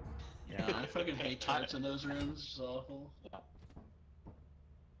 Yeah, I fucking hate turrets in those rooms, it's awful.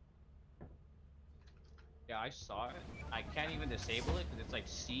 Yeah, I saw it. I can't even disable it because it's like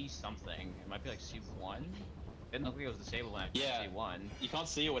C something. It might be like C1. Didn't look like it was disabled when I pressed Yeah. C1. You can't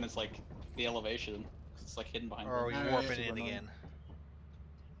see it when it's like the elevation. It's like hidden behind Or are we Alright, warping super in annoying. again?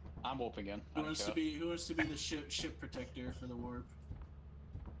 I'm warping in. I Who don't wants care. to be the ship protector for the warp?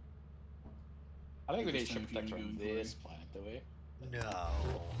 I think we This need ship time if you protector can on go in this planet, do we? No.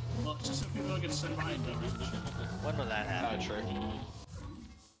 Well, just so people don't get sent behind numbers and shit. When will that happen? True.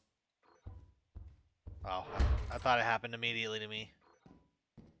 Oh, I thought it happened immediately to me.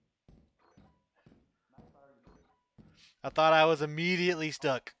 I thought I was immediately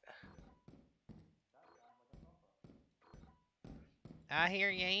stuck. I hear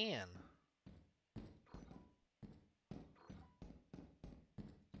you in.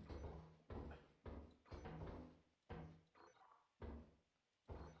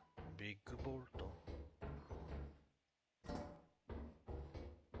 Big Borto.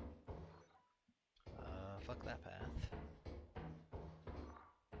 Fuck that path.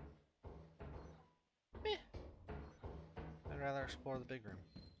 Meh. I'd rather explore the big room.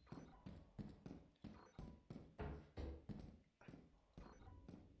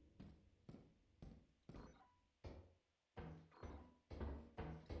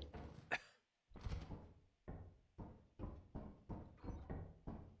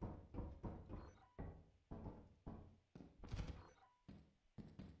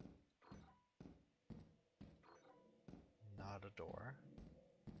 Not a door.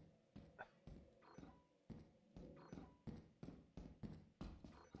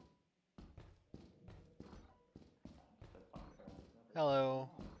 Hello.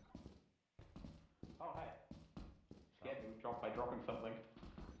 Oh, hi. Scared me by dropping something.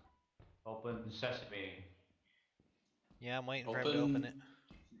 Open sesame. Yeah, I'm waiting for him to open it.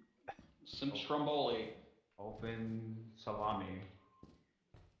 Some stromboli. Open salami.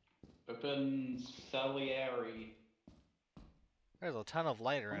 Open Salieri. There's a ton of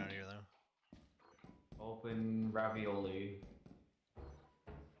light around here, though. Open ravioli.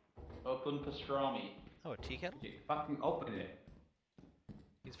 Open pastrami. Oh, a tea kettle? Fucking open it.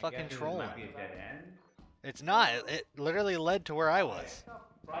 He's I fucking guess it trolling. might be a dead end. It's not. It literally led to where I was.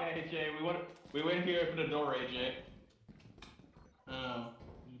 Right, AJ. We went here. Open the door, AJ. Oh.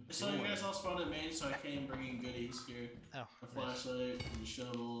 So you guys all spawned at main, so I came bringing goodies here. Oh, A flashlight, and a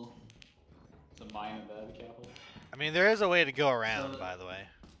shovel. It's a mine in there. Be careful. I mean, there is a way to go around, So- by the way.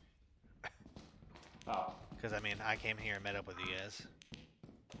 Oh. Because, I mean, I came here and met up with you guys.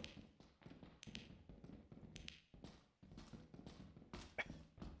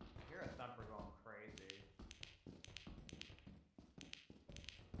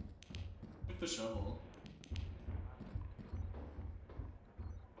 the shovel.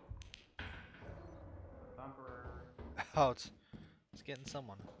 Thumper. Oh, it's getting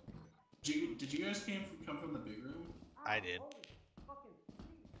someone. Did you guys come from the big room? I did. Holy fucking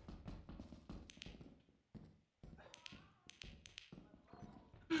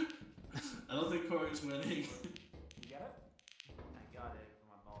shit. I don't think Corey's winning. You get it? I got it for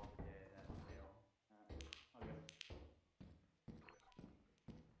my balls today. That's fail. Okay.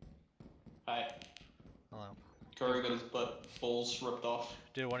 Hi. Hello. Corey got his balls ripped off.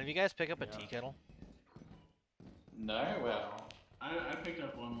 Did one of you guys pick up a Yeah. tea kettle? No, well. I picked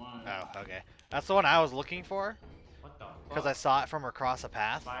up one. Why? Oh, okay. That's the one I was looking for What the fuck? because I saw it from across a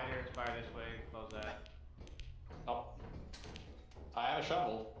path. Spider this way. Close that. Oh. I have a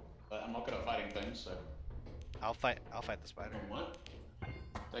shovel, but I'm not good at fighting things, so I'll fight the spider. Oh, what?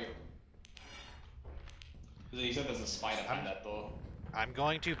 take it. He said there's a spider behind that door. I'm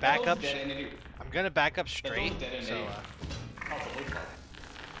going to That back door's up. dead end, idiot. I'm gonna back up That straight. door's dead end, So, idiot. Oh, it's a loot bug.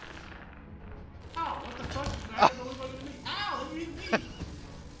 Ow! What the fuck? Why did the loot bug hit me? Ow! Let me hit me!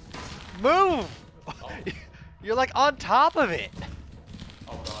 move! Oh. You're like on top of it.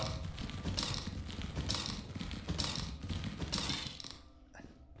 Oh god.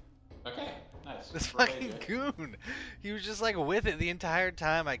 Okay, nice. This Rip fucking AJ. goon. He was just like with it the entire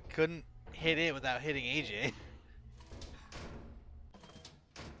time. I couldn't hit it without hitting AJ.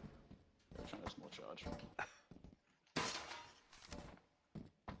 Trying to small charge. I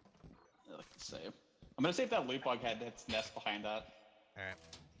like to save. I'm gonna see if that loot bug had its nest behind that. Alright.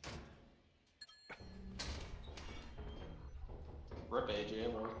 Rip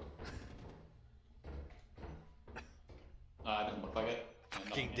AJ, bro. It didn't look like it. Yeah,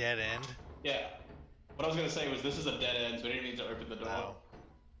 Fucking nothing. dead end. Yeah. What I was gonna say was this is a dead end, so we didn't need to open the door. No.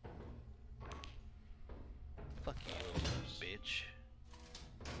 Fuck you, little bitch.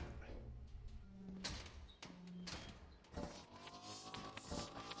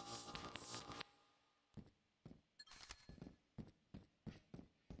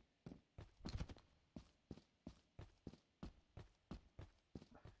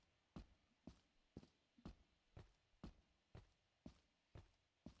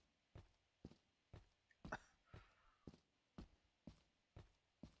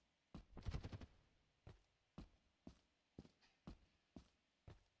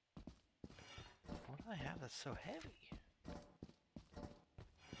 What do I have that's so heavy?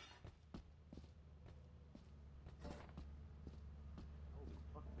 Holy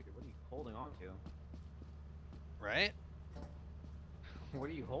fuck, Peter, what are you holding on to? Right? What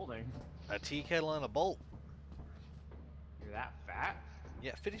are you holding? A tea kettle and a bolt. You're that fat?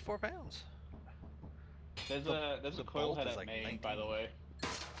 Yeah, 54 pounds. There's the a coil bolt head is at like main, by the 19. way.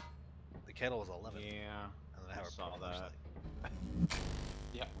 The kettle was 11. Yeah. And then I have I a saw propeller that. slate.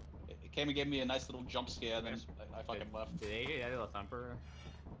 Yeah. It came and gave me a nice little jump scare, and then I fucking left. Did AJ edit a thumper?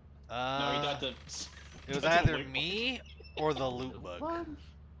 No, he died to. It was died to either loot bug. me or the loot bug.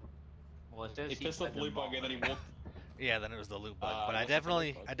 Well, it says He pissed off the loot bug and then he walked. Yeah, then it was the loot bug. But it I must have been the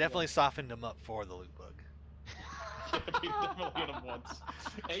loot definitely bug, softened him up for the loot bug. We definitely hit him once.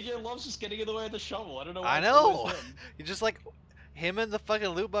 AJ loves just getting in the way of the shovel. I don't know why. I it's know. always him. You just like him and the fucking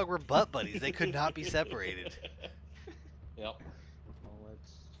loot bug were butt buddies. They could not be separated. Yep. Well,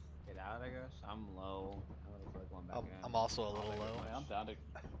 let's get out, I guess. I'm low. I don't feel like going back in. I'm also a little Yeah, low. I'm down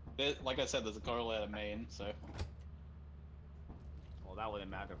to. Like I said, there's a correlate at main, so. Well, that wouldn't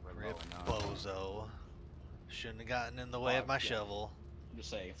matter for low Rip or not. bozo. Shouldn't have gotten in the way of my Yeah. shovel. I'm just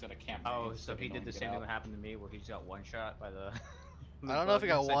saying, it's gonna camp. Oh, main, so he no did one the can same get thing out. that happened to me, where he just got one shot by the. I don't know if he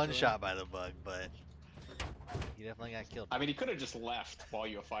got one essentially. shot by the bug, but he definitely got killed. I mean, he could have just left while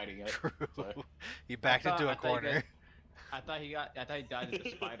you were fighting it. True. So. He backed into a I thought he corner. I thought he died at the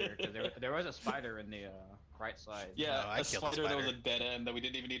spider because there was a spider in the right side. Yeah, No, I a killed the spider that was a spider. dead end that we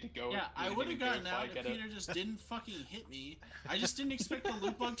didn't even need to go. Yeah, we I didn't would need have to go gotten out fight, if get it. Peter just didn't fucking hit me. I just didn't expect the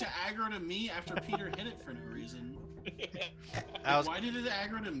loot bug to aggro to me after Peter hit it for no reason. Why did it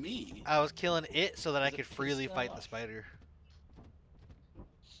aggro to me? I was killing it so that I Is it could freely pissed fight the off? spider.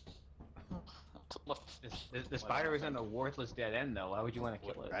 The spider isn't a worthless dead end though. Why would you want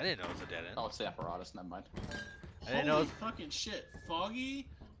to kill it? I didn't know it was a dead end. Oh, it's the apparatus. Never mind. I didn't know. Holy fucking shit. Foggy,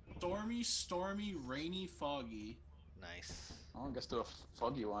 stormy, rainy, foggy. Nice. Oh, I guess do a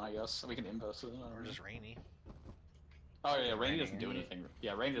foggy one. I guess we can inverse it. I don't Or know. just rainy. Oh yeah, rainy doesn't do Rainy. anything.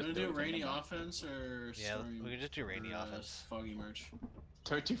 Yeah, rainy You doesn't wanna do do anything. rainy never mind. offense or Yeah, stormy? we could just do rainy or, offense. Foggy merch.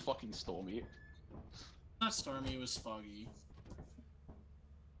 Too fucking stormy. Not stormy, it was foggy.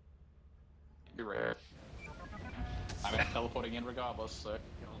 Be rare. I'm teleporting in regardless, so.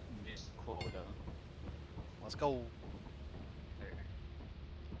 Don't miss quota. Let's go.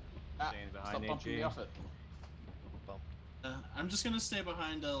 Staying Stop behind bumping me AJ. off it. I'm just gonna stay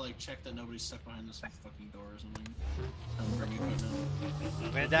behind to like check that nobody's stuck behind this fucking door or something. Bring equipment.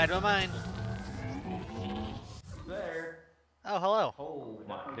 I'm gonna die to a mine. There. Oh, hello. Oh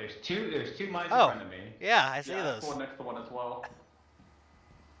my. There's two mines in Oh, front of me. yeah, I see Yeah, I those. spawned next to one as well.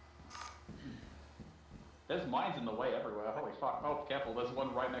 There's mines in the way everywhere. Holy fuck. Oh, careful. There's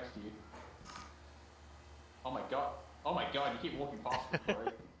one right next to you. Oh my god. Oh my god, you keep walking past me,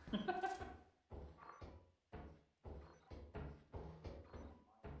 Corey.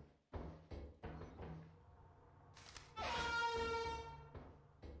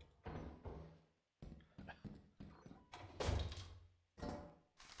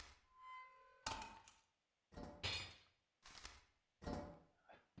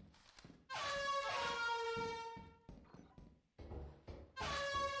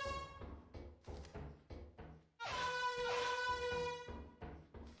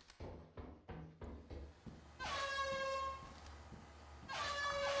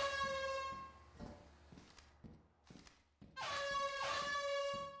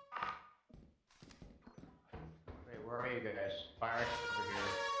 Wait, where are you guys? Fire over here.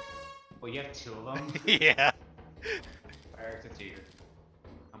 Oh, you have two of them? Yeah. Fire exit's here.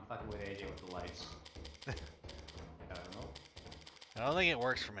 I'm fucking with AJ with the lights. I don't know. I don't think it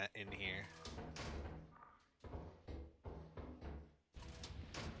works from in here.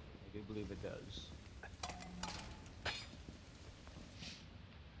 I do believe it does.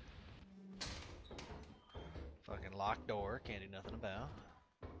 Fucking locked door, can't do nothing about.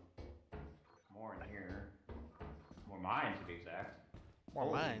 More in here. More mines to be exact. More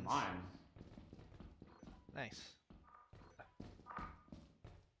Holy mines. mines. Nice.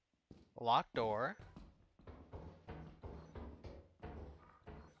 Locked door.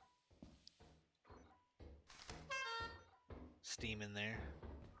 Steam in there.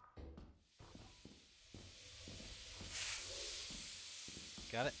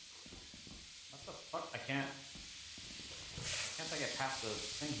 Got it. What the fuck? I can't get past the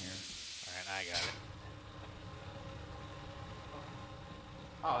thing here? Alright, I got it.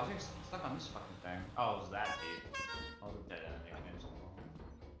 Oh, I was getting stuck on this fucking thing. Oh, it was that deep. I was a dead end against the wall.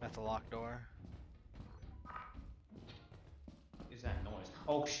 That's a locked door. What is that noise?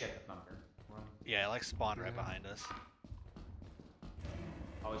 Oh shit, the thunder. Run. Yeah, it like spawned right behind us.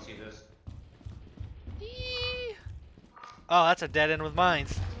 Oh, I see this. Oh, that's a dead end with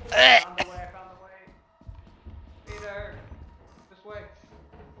mines. I found the way, I found the way. Hey there. This way.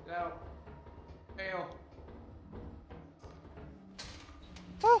 Go. Fail.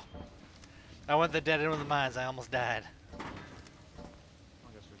 Woo! I went the dead end with the mines. I almost died. I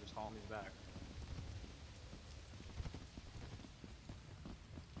guess we're just hauling these back.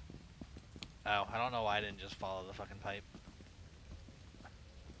 Oh, I don't know why I didn't just follow the fucking pipe.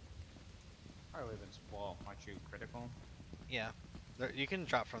 Probably would have been well, aren't you critical? Yeah. There, you can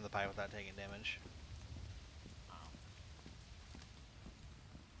drop from the pipe without taking damage.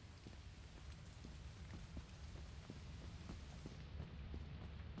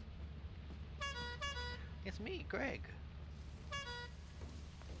 It's me, Greg.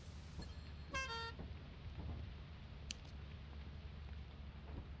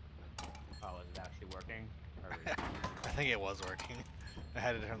 Oh, is it actually working? Or we I think it was working. I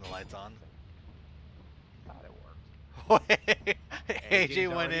had to turn the lights on. thought it worked. AJ AJ's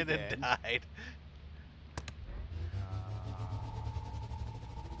went already in dead. and died.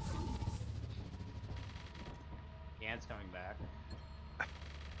 Ian's coming back.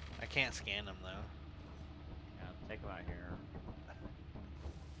 I can't scan him though. Yeah, take him out here.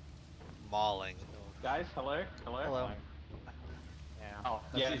 Mauling. Guys, hello? Hello? Hello. Yeah. Oh,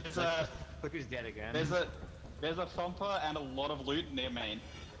 yeah, Look who's dead again. there's a thumper and a lot of loot near main.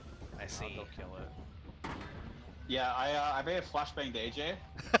 I I'll see. go kill it. Yeah, I may have flashbanged AJ.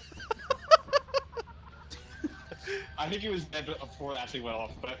 I think he was dead before it actually went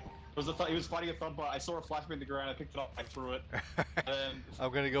off, but he was fighting a thumper. I saw a flashbang in the ground, I picked it up, I threw it. And then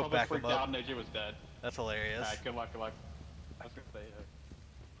I'm gonna go thumper back him freaked up. out and AJ was dead. That's hilarious. Alright, good luck, good luck. I was gonna say,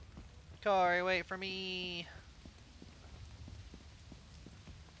 Corey, wait for me.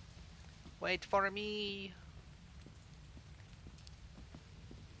 Wait for me.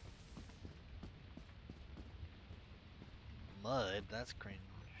 Mud, that's cringe.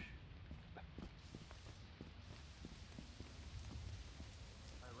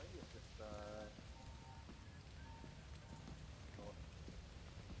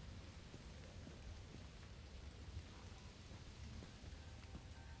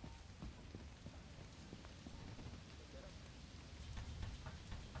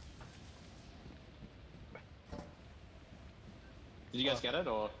 Did you guys get it,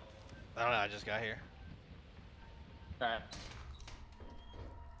 or? I don't know, I just got here. Alright.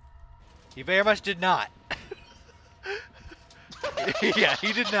 He very much did not. Yeah,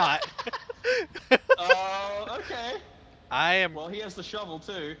 he did not. Oh, okay. I am. Well, he has the shovel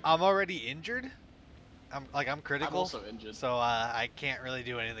too. I'm already injured. I'm critical. I'm also injured. So I can't really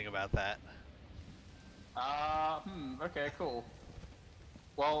do anything about that. Okay, cool.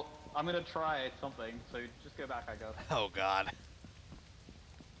 Well, I'm gonna try something, so just go back, I guess. Oh God.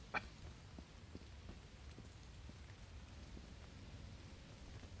 There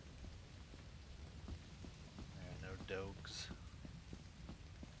are no dogs.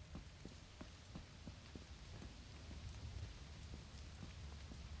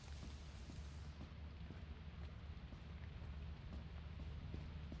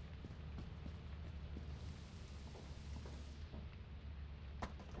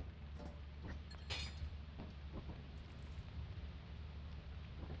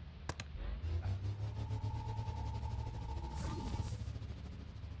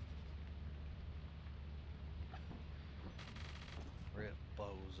 Rip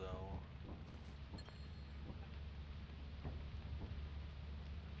bozo.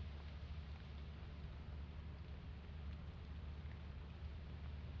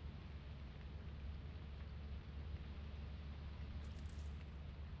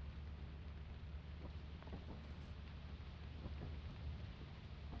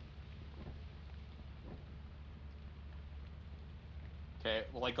 Okay,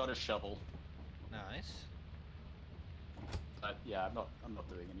 well, I got a shovel. Nice. But yeah, I'm not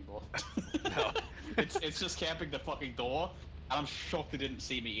doing anymore. No. It's just camping the fucking door, and I'm shocked it didn't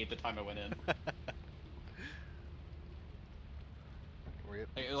see me at the time I went in. Rip.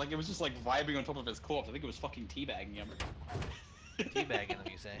 Like, it was just like vibing on top of his corpse. I think it was fucking teabagging him. Teabagging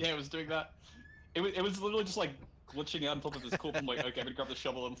him, you say? Yeah, it was doing that. It was literally just like glitching out on top of his corpse. I'm like, okay, I'm gonna grab the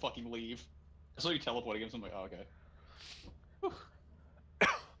shovel and fucking leave. I saw you teleporting him, so I'm like, oh, okay. Whew.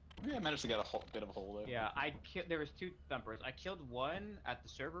 Yeah, I managed to get a bit of a hole there. Yeah, there was 2 thumpers. I killed one at the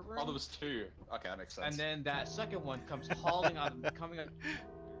server room. Oh, there was 2. Okay, that makes sense. And then that second one comes hauling out, coming up,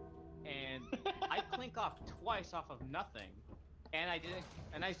 and I clink off twice off of nothing, and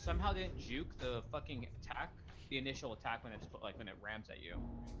I somehow didn't juke the fucking attack, the initial attack when when it rams at you.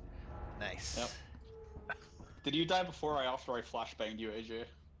 Nice. Yep. Did you die before or after I flashbanged you, AJ?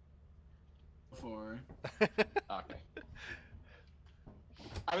 Before. Okay.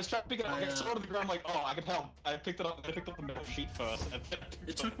 I was trying to pick it up. I saw it on the ground. Like, oh, I can help. I picked up the metal sheet first. And then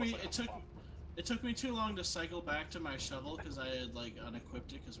It took me too long to cycle back to my shovel because I had like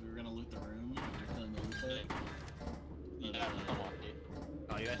unequipped it because we were gonna loot the room after killing the loot bug. Yeah, come on.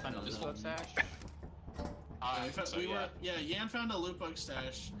 Oh, you guys found the loot bug stash? Yan found a loot bug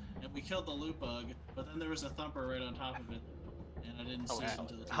stash, and we killed the loot bug, but then there was a thumper right on top of it, and I didn't see it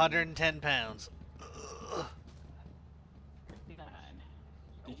until the 110 pounds.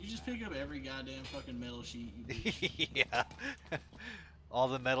 Did you just pick up every goddamn fucking metal sheet? You bitch? Yeah. All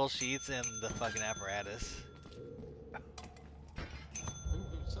the metal sheets and the fucking apparatus.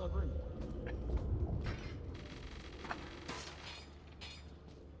 Still have room.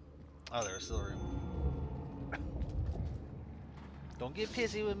 Oh, there was still room. Don't get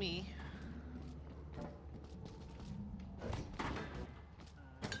pissy with me.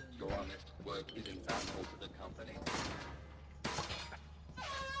 Your honest work is invaluable to the company.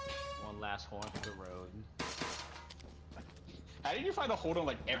 One last horn for the road. How did you find a hold on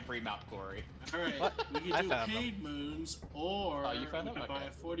like every map, Corey? Alright, we can do paid moons, or you found we them? can buy Okay.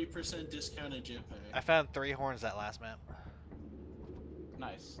 a 40% discounted jetpack. I found 3 horns that last map.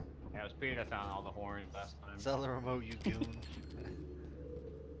 Nice. Yeah, it was Peter that found all the horns last time. Sell the remote, you goon.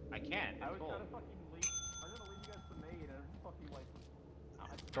 I can't. I It's was full. gonna fucking leave. I was gonna leave you guys to me, and it was fucking like.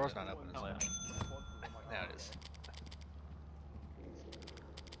 Door's not open. Oh, yeah. Now it is.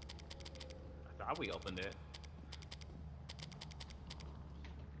 I thought we opened it.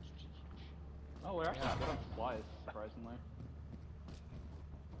 Oh, we're actually good on supplies, surprisingly.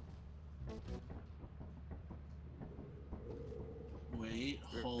 Wait,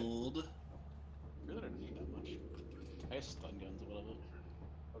 hold. Really don't need that much. I have stun guns or whatever.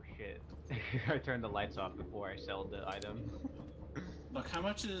 Oh shit. I turned the lights off before I sold the item. Look, how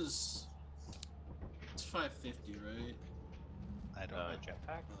much is... It's 550, right? I don't know.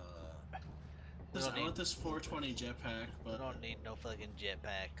 Jetpack? I want this 420 jetpack, I but... don't need no fucking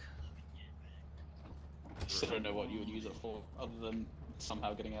jetpack. I still don't know what you would use it for, other than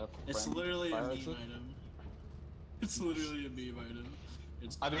somehow getting out of It's friend literally a meme viruses. item. It's literally a meme item.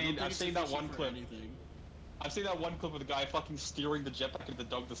 It's, I mean, don't think I've it's seen that efficient one for clip. anything. I've seen that one clip of the guy fucking steering the jetpack into the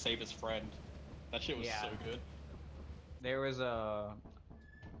dog to save his friend. That shit was Yeah. so good. There was a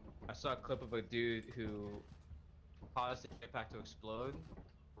I saw a clip of a dude who caused the jetpack to explode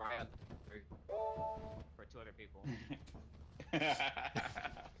right on for 2 other people.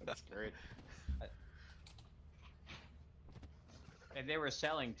 That's great. And they were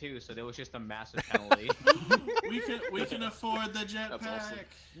selling too, so there was just a massive penalty. we can afford the jetpack. awesome.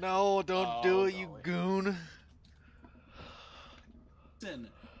 No, don't do Oh, it, you golly. goon. Listen,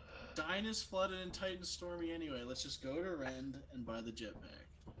 Dine is flooded and Titan stormy anyway. Let's just go to Rend and buy the jetpack.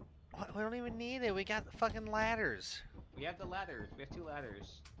 What? We don't even need it. We got the fucking ladders. We have the ladders. We have 2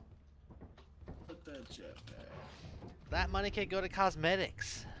 ladders. Put that jetpack. That money could go to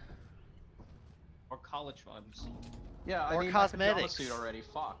cosmetics. Or college funds. Yeah, Or I need my pajama cosmetics. suit already.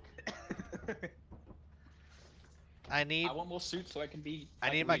 Fuck. I need I want more suits so I can be. I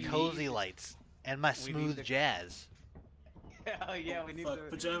like, need my really cozy easy. lights and my We need smooth the- jazz. Hell yeah, we need Fuck, the...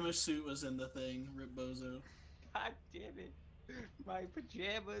 pajama suit was in the thing. Rip Bozo. God damn it. My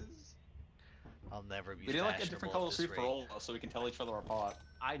pajamas. I'll never be We need like a fashionable different at color this suit for rate. all of us so we can tell each other apart.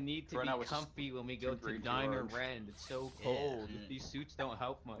 I need to Right now be it's just comfy when we too go green, to too Diner orange. Rend. It's so Yeah. cold. These suits don't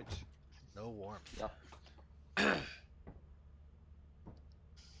help much. No warmth. Yeah.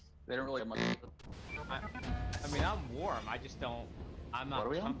 They don't really have much. I mean, I'm warm. I just don't... I'm not What are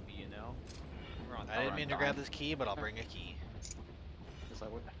we on? comfy, you know? We're on I didn't Alright, mean to grab this key, but I'll bring a key.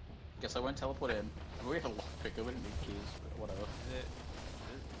 Guess I won't teleport in. I mean, we have a lockpick. We didn't need keys, but whatever. Is it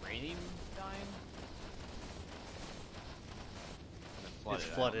raining Dine? It's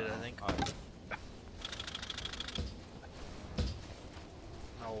flooded, I think.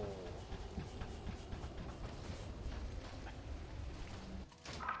 Oh.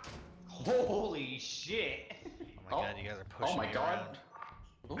 Holy shit! Oh my god, you guys are pushing Oh my me god.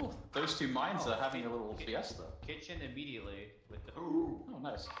 around. Ooh, those 2 mines Oh, are having a ki- little ki- fiesta. Kitchen immediately with the... Oh,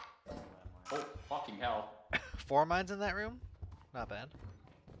 nice. Oh, fucking hell. 4 mines in that room? Not bad.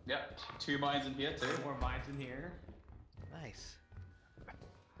 Yep, 2 mines in here too. More mines in here. Nice.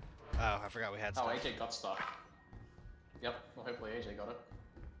 Oh, I forgot we had Oh, stuff. AJ got stuff. Yep, well hopefully AJ got it.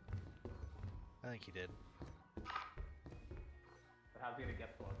 I think he did. But how's he gonna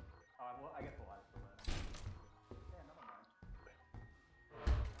get close? Oh, well, I guess the lights still there. Yeah, never mind.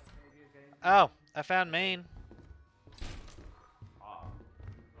 Okay, he's getting... Oh, I found Maine. Oh.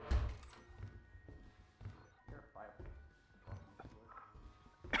 You're a fire.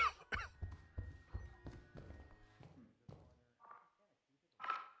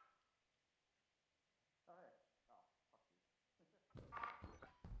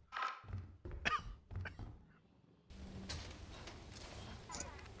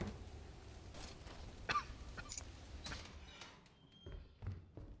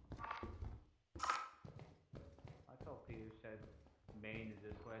 I told Peter said Maine is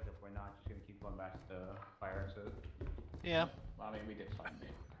this way, as if we're not just gonna keep going back to the fire exit. Yeah. Well, I mean, we did find me.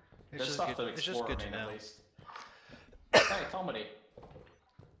 It's There's just stuff good, to it's explore, just good I to mean, know. at least. Hey, comedy.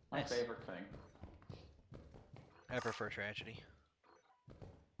 My Nice. favorite thing. I prefer tragedy.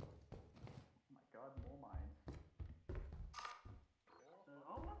 Oh my god, more mines.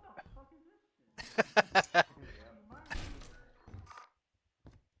 Oh, what the fuck is this shit?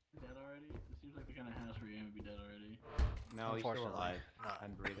 Dead already? It seems like the kind of house where you're gonna be dead already. No, he's still Unfortunately, alive. not.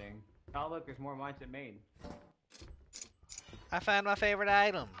 And breathing. Oh look, there's more mines at Maine. I found my favorite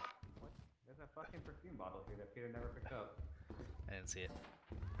item. There's a fucking perfume bottle here that Peter never picked up. I didn't see it.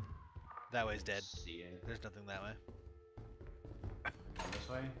 That way's dead. See it. There's nothing that way. This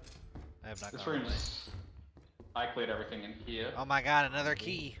way? I have not This gone that way. room's... I cleared everything in here. Oh my god, another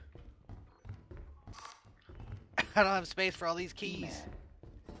key. I don't have space for all these keys.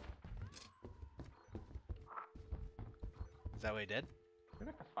 Is that way dead? Look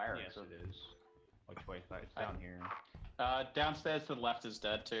at the fire Yes, exit. it is. Which way? It's down here. Downstairs to the left is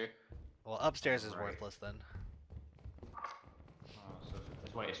dead too. Well, upstairs is Right. worthless then.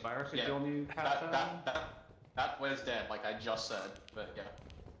 So wait, is fire exit Yeah, the only path down? That was dead, like I just said, but yeah.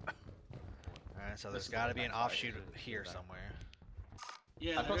 Alright, so This there's is gotta the be an back side, offshoot this is here the back. somewhere.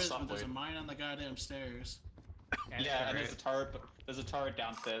 Yeah, I there put is, stuff but there's a away. mine on the goddamn stairs. And Yeah, and it's there's a turret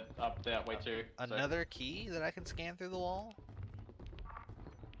downstairs, up that way too. so- Another key that I can scan through the wall?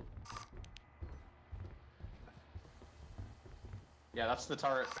 Yeah, that's the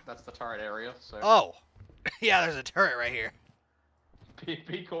turret. That's the turret area. So Oh! Yeah, there's a turret right here.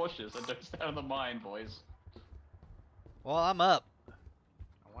 be cautious and don't stand on the mine, boys. Well, I'm up.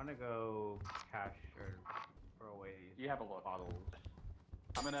 I want to go cash or throw away these You have a look. bottles.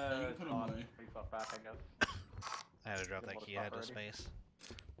 I'm Yeah, gonna you can put 'em away. take stuff back, I guess. I had to drop Get that all the key, I had no stuff already. space.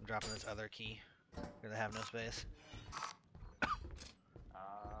 I'm dropping this other key. Gonna have no space.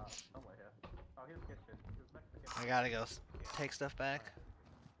 Somewhere here. Oh, here's the kitchen. He was next to the kitchen. I gotta go take stuff back.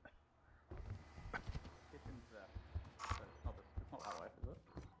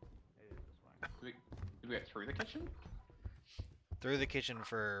 we go through the kitchen? Through the kitchen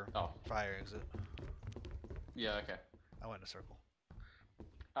for Oh. fire exit. Yeah, okay. I went in a circle.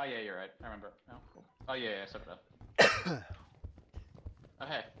 Oh yeah, you're right. I remember. Oh, cool. Oh yeah, so did Oh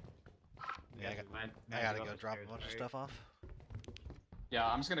hey. Yeah, I Managed gotta to go up the drop stairs, a bunch of right? stuff off. Yeah,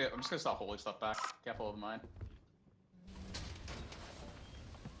 I'm just gonna start holding stuff back. Careful of mine.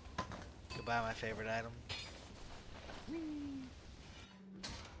 Goodbye, my favorite item.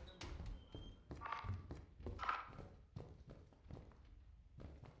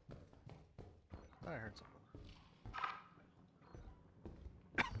 Thought I heard something.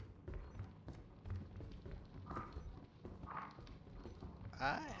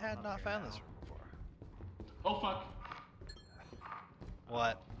 I had up not here found now. this room before. Oh fuck.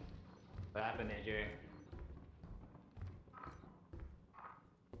 What? What happened, AJ?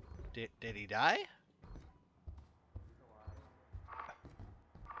 Did he die?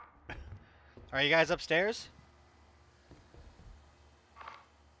 Are you guys upstairs?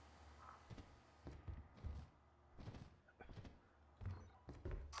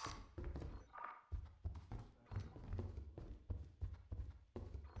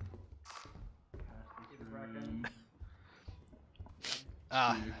 Bracken.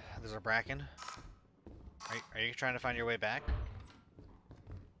 Ah, Here. there's a Bracken. Are you trying to find your way back?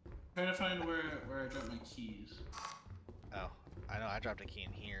 Trying to find where I dropped my keys. Oh, I know I dropped a key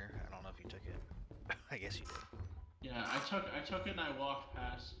in here. I don't know if you took it. I guess you did. Yeah, I took it and I walked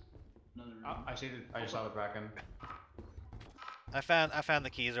past another room. I see. I just saw the Bracken. I found the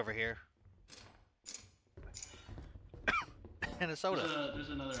keys over here. And a soda. There's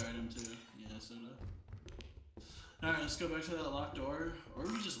another item too. Yeah, soda. Alright, let's go back to that locked door. Or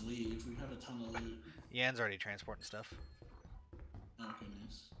we just leave. We have a ton of loot. Yan's already transporting stuff. Okay,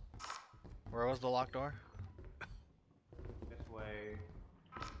 nice. Where was the locked door? This way.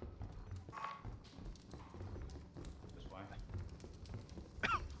 This way.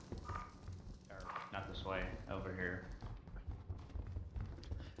 Or not this way. Over here.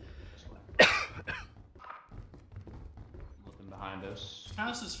 This way. Looking behind us. This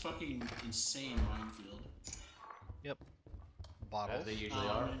house is fucking insane minefield. Bottles. As they usually Oh,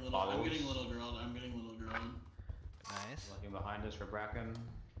 are. I'm getting little girl. I'm getting little girl. Nice. Looking behind us for Bracken.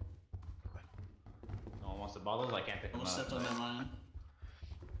 No one wants the bottles. I can't pick them Almost up. stepped on that mine.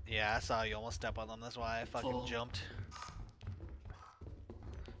 Yeah, I saw you almost step on them. That's why I fucking Full. jumped.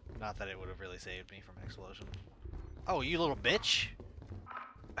 Not that it would have really saved me from an explosion. Oh, you little bitch!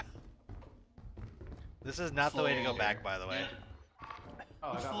 This is not the way to go Full. back, by the way. Yeah.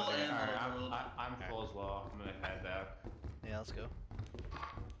 Oh, I got Full one there. and Alright, little girl. I'm full as well. I'm gonna head back. Yeah, let's go.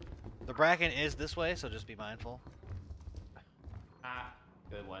 The Bracken is this way, so just be mindful. Ah,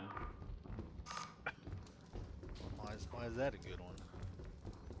 good one. Why is that a good one?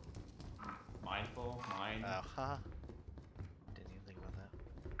 Mindful, mind. Oh, haha. Didn't even think about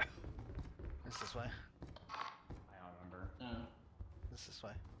that. It's this way. I don't remember. No. It's this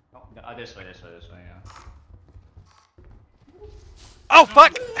way. Oh, no, this way, yeah. Oh,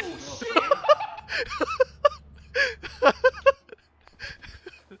 fuck!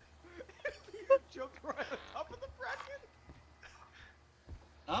 You jumped right on top of the Bracken?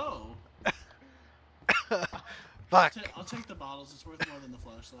 Oh. Fuck! I'll take the bottles. It's worth more than the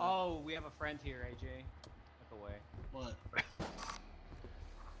flashlight. Oh, we have a friend here, AJ. Look away. What?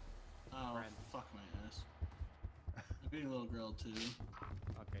 Oh, Friend. fuck my ass. I'm getting a little grilled too.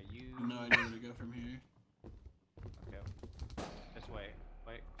 Okay, you. No idea where to go from here. Okay. This way.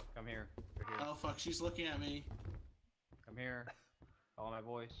 Wait, come here. You're here. Oh fuck, she's looking at me. Come here. Follow my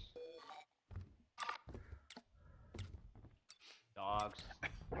voice. Dogs.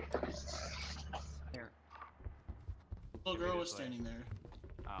 Here. Little Maybe girl was this way. standing there.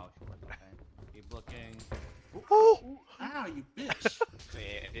 Oh, she was okay. Keep looking. Ooh! Ow, you bitch!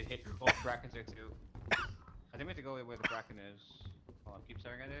 Yeah, it did hit. Oh, Bracken's there too. I think we have to go where the Bracken is. Hold on, keep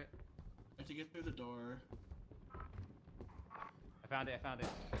staring at it. I have to get through the door. I found it.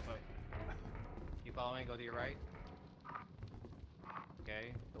 This way. Keep following. Go to your right.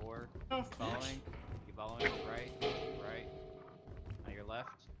 Okay, door. Oh, Keep following. Keep following. Right. Now your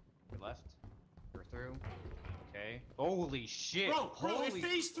left. Your left. You're through. Okay. Holy shit! Bro, Holy it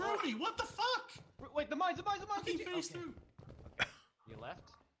phased through me! What the fuck? Wait, the mines! Fucking phased through! You left?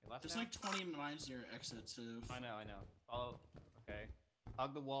 You left There's now? like 20 mines near exit too. I know. Follow. Okay.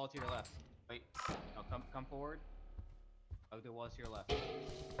 Hug the wall to your left. Wait. No, come forward. Hug the wall to your left.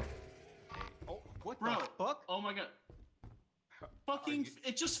 Okay. Oh, what Bro, the fuck? oh my god. Fucking,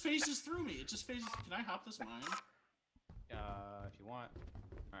 it just phases through me. It just phases. Can I hop this mine? If you want.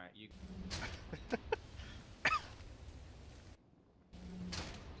 Alright, you.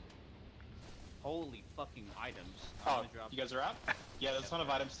 Holy fucking items. Oh, gonna drop- you guys are out? Yeah, there's a ton of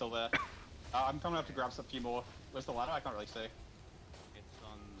items still there. I'm coming up to grab a few more. Where's the ladder? I can't really see. It's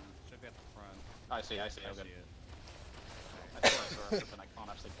on. Should be at the front. I see. I Oh, see good. it. I saw it, but then I can't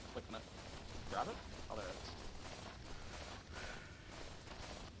actually click on it. Grab it? Oh, there it is.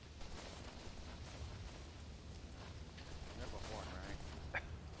 You have a horn, right?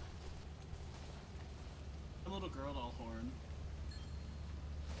 A little girl doll horn.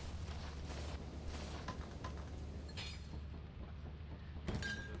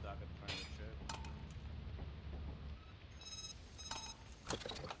 The dock at the front of the ship.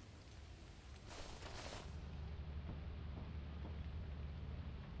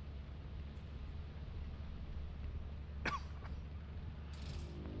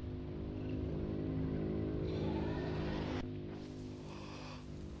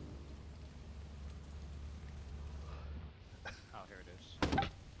 Oh, here it is.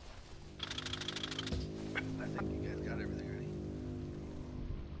 I think you guys got everything ready.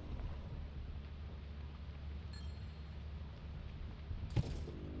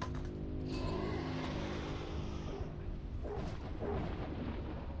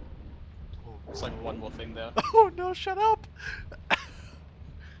 It's like one more thing there. Oh no, shut up!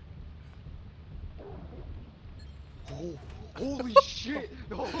 Oh, holy shit!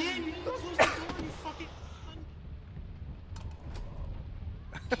 Yeah, you didn't close the door, you fucking.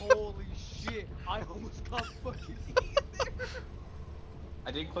 Holy shit! I almost got fucking eaten there!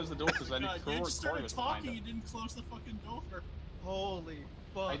 I didn't close the door because I knew God, you Corey just started was behind talking, you us. didn't close the fucking door. Holy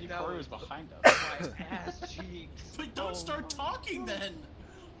fuck! I knew that Corey was was behind us. my ass cheeks! But don't Oh start my talking God. then!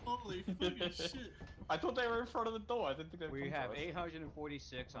 Holy fucking shit. I thought they were in front of the door. I didn't think they'd We come have for us.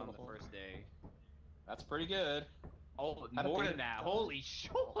 846 on the Wonderful. first day. That's pretty good. Oh, Had a more big- than that. Holy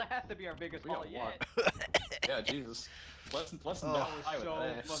shit! That has to be our biggest We haul got yet. Yeah, Jesus. Let's Oh. die That was with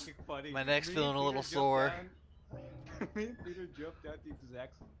so this. fucking funny. My neck's Me feeling and a little Peter jumped sore. down- Me and Peter jumped out the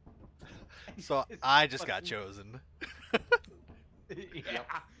exact. So It's I just got fucking- chosen. Yeah. Yep.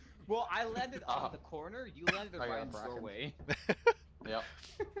 Well, I landed on the corner. You landed I got right in the Bracken. doorway. Yep.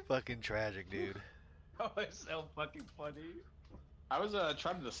 Fucking tragic, dude. That was so fucking funny. I was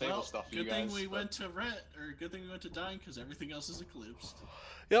trying to disable Well, stuff for you good guys. thing we but- went to ret, or good thing we went to dying, because everything else is eclipsed.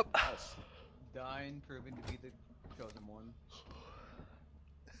 Yep. Nice. Dying, proving to be the chosen one.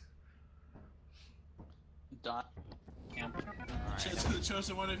 Done. Camp. Chance for the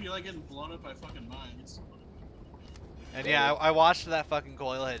chosen one if you like getting blown up by fucking mines. And yeah, I watched that fucking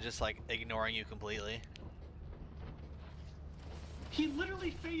coilhead just like ignoring you completely. He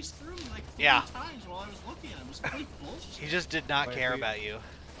literally phased through me like 3 Yeah. times while I was looking at him. It was complete bullshit. He just did not Wait, care wait. about you.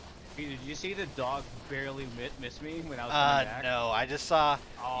 Hey, did you see the dog barely miss me when I was coming back? No, I just saw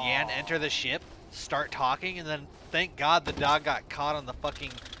Oh. Yan enter the ship, start talking, and then thank God the dog got caught on the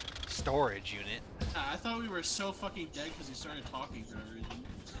fucking storage unit. I thought we were so fucking dead because he started talking for no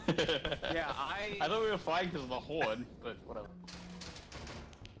reason. Yeah, I thought we were fine because of the horn, but whatever.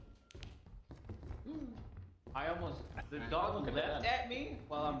 I almost the Alright, dog look at leapt that. at me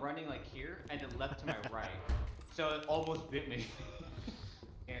while I'm running like here, and it leapt to my right, so it almost bit me.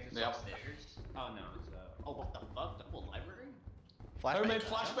 And it's Yep. upstairs. Oh no, it's oh what the fuck? Double library? Homemade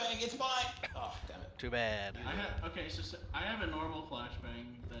Flashbang. flashbang, it's mine! Oh, damn it. Too bad. I have okay, so I have a normal flashbang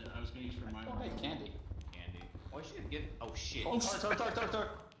that I was gonna use for my Homemade candy. Candy. Oh, I should get. Oh shit. Oh, dark.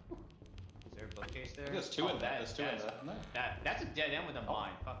 Is there a bookcase there? There's two in there. There's two in that's- there. No. That's a dead end with a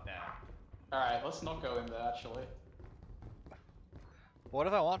mine. Fuck that. Alright, let's not go in there actually. What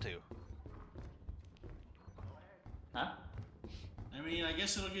if I want to? Huh? I mean, I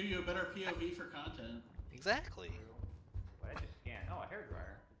guess it'll give you a better POV for content. Exactly. What I just scanned. Oh, a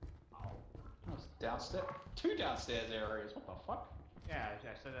hairdryer. Oh. Oh, it's downstairs. Two downstairs areas. What the fuck? Yeah, I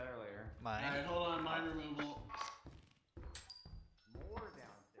said that earlier. Mine. Alright, hold on, mine removal. More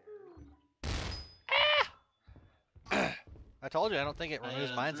downstairs. I told you I don't think it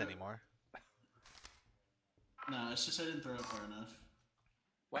removes mines Drew- anymore. No, it's just I didn't throw it far enough.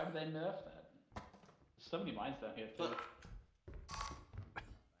 Why would they nerf that? So many mines down here too. Look.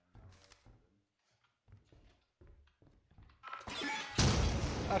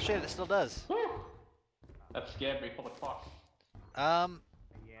 Oh shit, it still does. Woo! That scared me. Holy fuck. Yeah.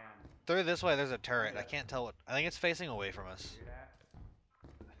 Through this way there's a turret. I can't tell what. I think it's facing away from us. Hear that?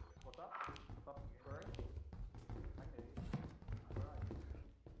 What's up? What's up, Curry? I can hear you.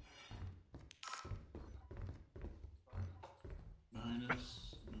 Alright. Behind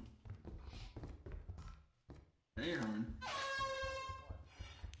us. Air horn.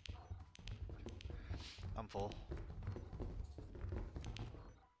 I'm full.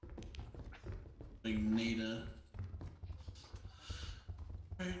 Big Nada.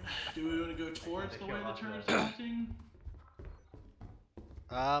 Alright, do we want to go towards the way the kill turret's us. pointing?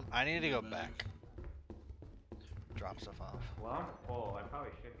 I need to go Go back. Drop stuff off. Well, I'm full. I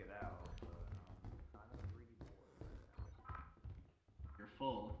probably should get out, but I'm kind of a greedy boy right now. You're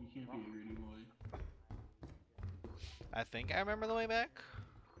full. You can't be a greedy boy. I think I remember the way back.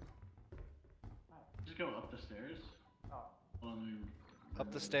 Just go up the stairs. Oh. Hold on, let me Up the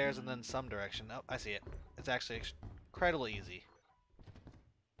remember stairs and time. then some direction. Oh, I see it. It's actually incredibly easy.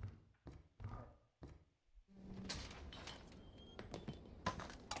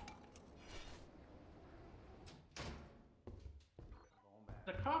 Going back.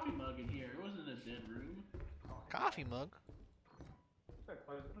 There's a coffee mug in here. It wasn't a dead room. Coffee mug. I'm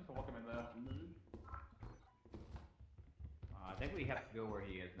just gonna look him in there. Coffee mug. I think we have to go where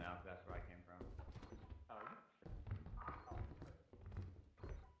he is now, because that's where I came from. Oh,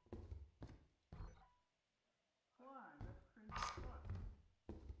 Slime, that's cringe as fuck.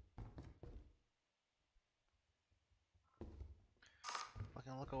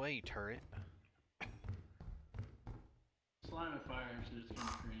 Fucking look away, you turret. Slime and fire actually is kind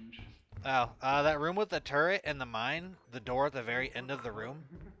of cringe. Oh, that room with the turret and the mine, the door at the very end of the room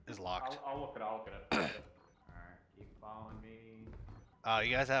is locked. I'll look at it. Alright, keep following me. Oh,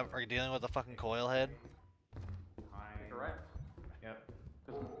 you guys are dealing with a fucking coil head? Behind. You're right. Yep.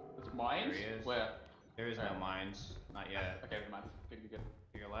 There's mines? There he is. Where? There is no Alright. mines. Not yet. Okay, never mind. Good.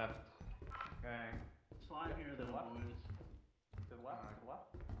 To your left. Okay. Slime Yep, here to the though, left. boys. To the left. To the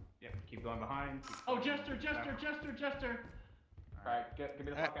left. Yep, keep going behind. Keep Oh, going Jester! back. Alright, get me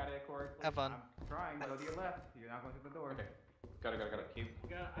the fuck out of here, Corey. Please. Have fun. I'm trying. Go to your left. You're not going through the door. Okay. Got it. Keep.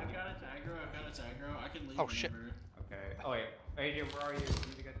 I got its aggro. I can leave Oh, shit. whenever. Okay. Oh wait. AJ, where are you? We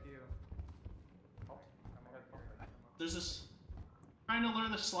need to get to you. Oh, I'm over here. There's this. Trying to lure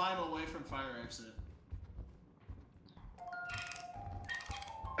the slime away from fire exit.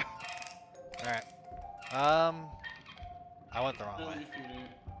 Alright. I went the wrong Don't way. leave, Peter.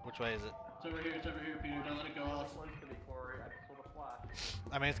 Which way is it? It's over here, Peter. Don't let it go off. Close to me, Corey. I just saw the flash.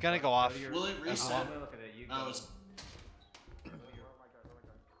 I mean, it's gonna go off. Will it as reset? long- I'll look at it. You go. Oh, it's. Oh my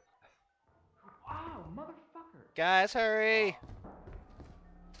god. Wow, motherfucker! Guys, hurry!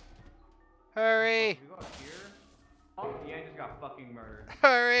 Hurry! We go up here. Oh, yeah, I just got fucking murdered.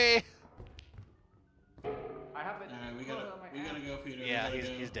 Hurry! I have it. Alright, we close on my gotta app. go, Peter. Yeah, we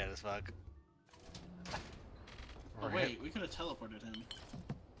gotta go. he's dead as fuck. Oh Rip. wait, we could have teleported him.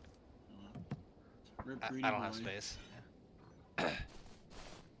 Rip greedy I don't have boy. space.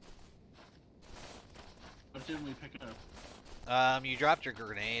 What didn't we pick up? You dropped your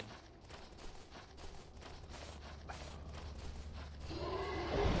grenade.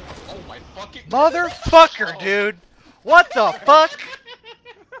 Oh my fucking Motherfucker, dude! What the fuck?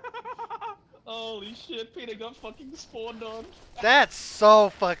 Holy shit, Peter got fucking spawned on. That's so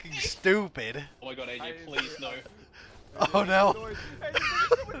fucking stupid. Oh my god, AJ, please no. Oh no. Oh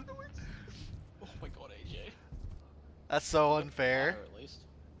my god, AJ. That's so unfair. At least.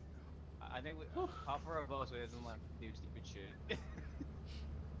 I think we offer a boss doesn't like do stupid shit.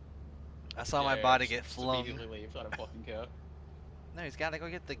 I saw my body get just flung. Immediately leave. I don't fucking care. No, he's gotta go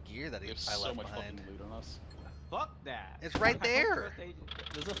get the gear that We have I so left much behind. fucking loot on us. Fuck that. It's right I don't there. trust agents.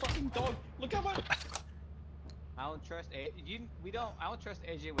 There's a fucking dog. Look how much. I don't trust I don't trust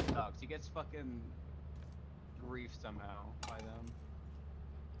AJ with dogs. He gets fucking griefed somehow by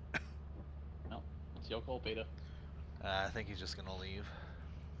them. No, it's your call, Peter. I think he's just gonna leave.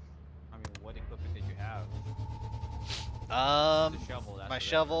 I mean, what equipment did you have? Um, The shovel. That's my what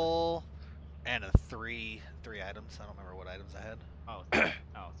shovel and three items. I don't remember what items I had. Oh,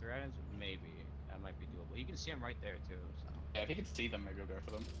 oh, 3 items? Maybe. That might be doable. You can see them right there, too, so. Yeah, if you can see them, maybe I'll go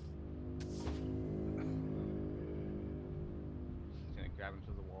for them. Just gonna grab him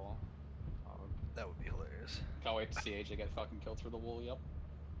through the wall. Oh, That would be hilarious. Can't wait to see AJ get fucking killed through the wall, yep.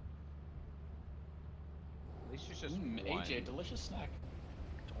 at least there's just one. AJ, delicious snack.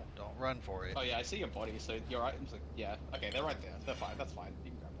 Don't run for it. Oh yeah, I see your body, so your items like, yeah. Okay, they're right there. They're fine, that's fine.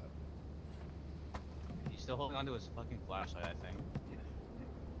 You can grab that. He's still holding onto his fucking flashlight, I think.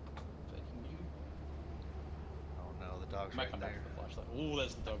 Taking you. Oh no, the dog's Might right come there. back to the flashlight. Ooh,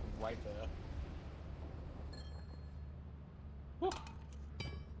 there's the dog right there. Woo!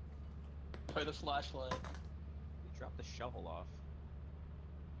 Play the flashlight. He dropped the shovel off.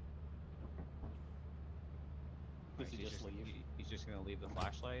 Does he just leave? He's just gonna leave the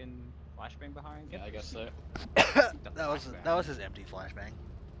flashlight and flashbang behind? Yeah, I guess so. that was his empty flashbang.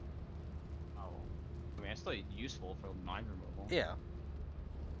 Oh. I mean, it's still useful for mine removal. Yeah.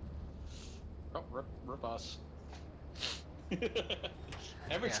 Oh, rip us.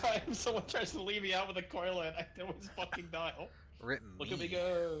 Every Yeah. time someone tries to leave me out with a coil head, I always fucking die. Oh. Rip Look at me. me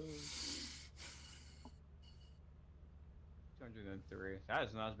go. 203. That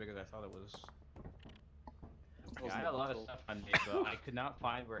is not as big as I thought it was. Yeah, Wasn't I a had a lot of pixel. stuff on me, but I could not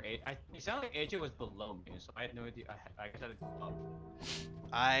find where it sounded like AJ was below me, so I had no idea. I guess I had to go up.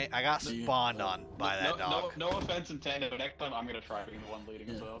 I got spawned on by that dog. No offense intended, but next time I'm gonna try being the one leading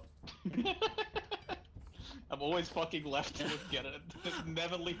us up. I'm always fucking left to get it. It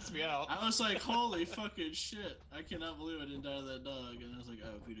never leads me out. I was like, holy fucking shit. I cannot believe I didn't die to that dog. And I was like,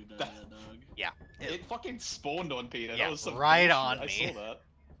 oh, Peter died to that dog. Yeah. It fucking spawned on Peter. Yeah, That was some right bullshit. on I me. saw that.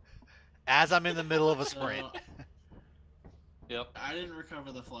 As I'm in the middle of a sprint. Yep. I didn't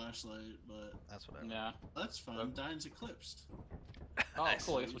recover the flashlight, but That's whatever. Yeah. that's fine. Dine's eclipsed. Oh, Nice.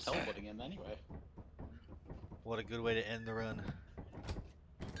 cool. I guess we're teleporting in anyway. What a good way to end the run.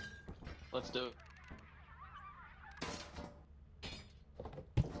 Let's do it.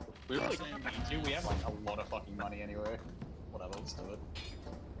 We really don't need to. We have like a lot of fucking money anyway. Whatever, let's do it.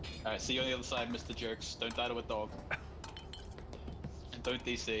 Alright, see you on the other side, Mr. Jerks. Don't die to a dog. And don't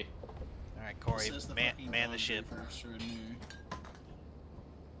DC. Alright, Corey, Says the man fucking the dog ship. for extraordinary.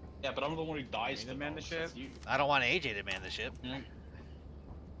 Yeah, but I'm the one who dies You to the man the dogs, ship? that's you. I don't want AJ to man the ship. Yeah,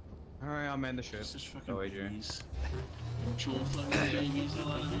 Alright, I'll man the ship. it's just fucking Oh, AJ. babies. Actual fucking babies, a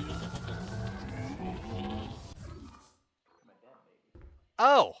lot of these.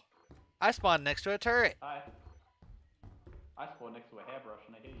 Oh! I spawned next to a turret. Hi. I spawned next to a hairbrush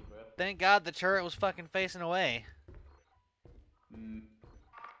and I hear you, bro. Thank God the turret was fucking facing away. Hmm.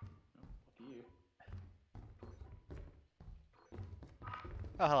 Look at you.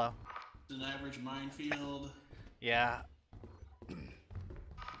 Oh, hello. It's an average minefield. Yeah.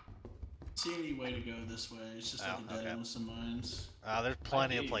 See any way to go this way? It's just like Oh, a dead okay. end with some mines. There's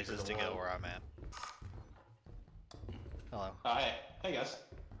plenty hear of you places through to the go wall. where I'm at. Hello. Hey. Hey guys.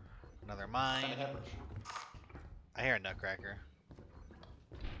 Another Found mine. a hairbrush. I hear a nutcracker.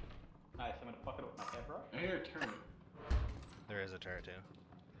 Nice, I'm gonna fuck it up with my hairbrush. I hear a turret. There is a turret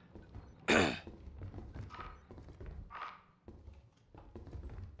too.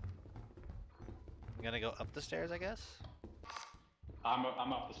 I'm gonna go up the stairs, I guess? I'm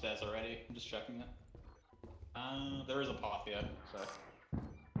up the stairs already. I'm just checking it. There is a path here, so.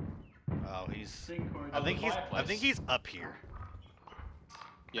 Oh, he's... Corey, I think the he's fireplace. up here.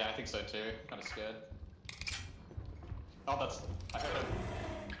 Yeah, I think so too. Kinda scared. Oh, that's. I heard him.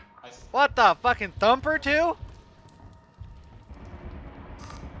 What the fucking thumper too?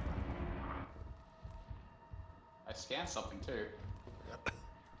 I scanned something too.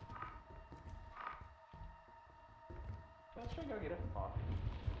 Let's try and go get a path.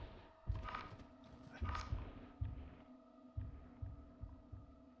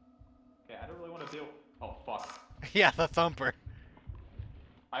 Okay, I don't really want to deal. Oh, fuck. Yeah, the thumper.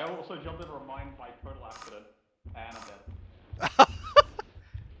 I also jumped into a mine by total accident. And I'm dead.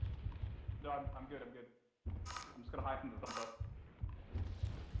 No, I'm good, I'm good. I'm just gonna hide from the thumper.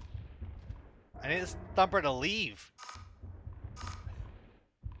 I need this thumper to leave.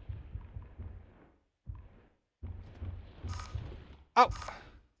 Oh!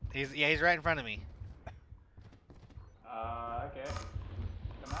 He's right in front of me. Okay.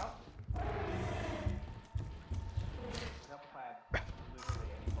 Come out. Never had literally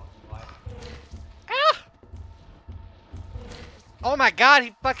any fucking life. Ah! Oh my god,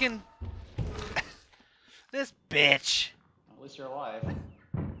 he fucking... This bitch. At least you're alive.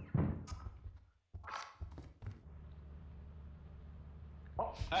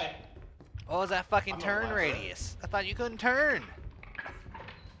 Oh, hey. What was that fucking I'm not turn alive, radius? I thought you couldn't turn.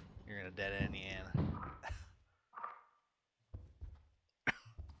 You're gonna dead end Yan.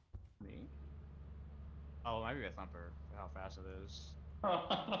 Me? Oh, it might be a thumper for how fast it is.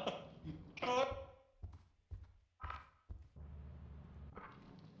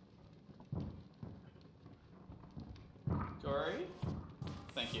 Corey?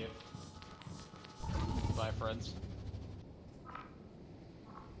 Thank you. Bye, friends.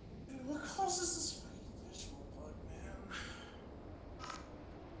 Dude, what causes this fucking visual bug, man?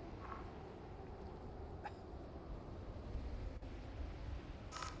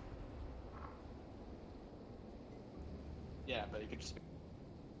 Yeah, but you could just.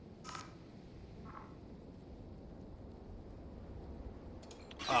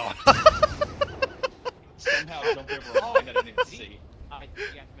 Oh. Somehow jump over a mine that I didn't see. I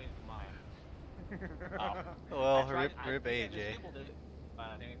deactivated mine. Oh. Well, I tried- rip I AJ. disabled it, but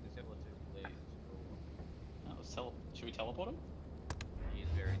I think I disabled it too late. Should we teleport him? He's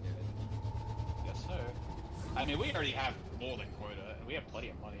very good. Guess so. I mean, we already have more than quota, and we have plenty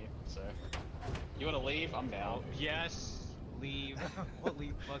of money, so. You wanna leave? I'm down. Yes! Leave.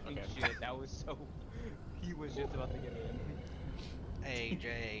 Holy fucking Okay. shit, that was so... He was just about to get in.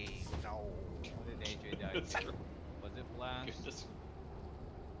 AJ, no. What did AJ die It's to? Was it blast? Goodness.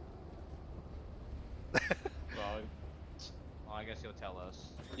 Well, I guess you'll tell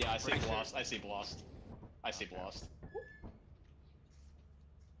us. Yeah, I see Pretty sure- blast. I see blast. I see blast.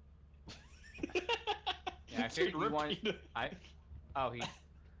 Yeah, I figured you wanted. Repeat. Oh, he.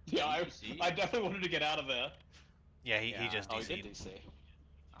 Yeah, DC? I definitely wanted to get out of there. Yeah, he Yeah. just Oh, he DC'd. did DC.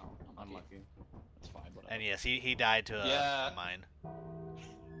 Oh, unlucky. That's fine, whatever. And yes, he died to Yeah. a mine.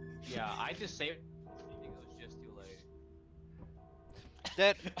 Yeah, I just saved. I think it was just too late.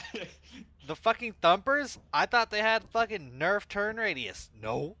 That the fucking thumpers? I thought they had fucking nerf turn radius.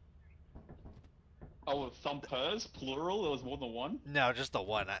 No. Oh, thumpers, plural. There was more than one. No, just the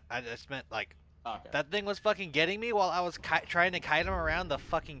one. I just meant like Okay. that thing was fucking getting me while I was trying to kite him around the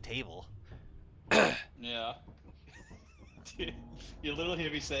fucking table. Yeah. You literally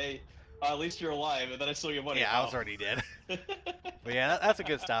hear me say, "At least you're alive," and then I saw your money. Yeah, I was already dead. But yeah, that's a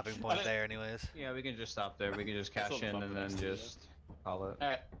good stopping point there, anyways. Yeah, we can just stop there. We can just That's cash all the in fun and for then next time, just call it.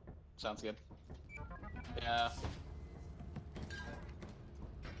 Alright. Sounds good. Yeah.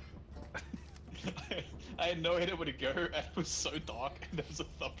 I had no idea where to go, and it was so dark, and there was a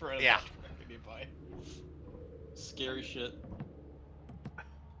thumper and Yeah. a nearby. Scary shit. I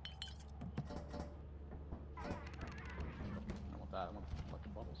want that, I want the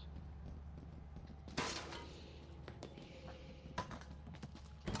fucking bottles.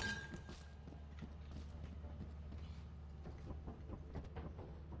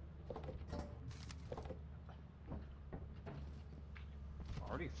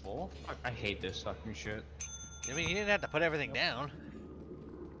 Already full? Fuck, I hate this fucking shit. I mean, you didn't have to put everything down.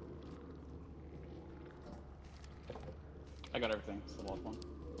 I got everything, it's the last one.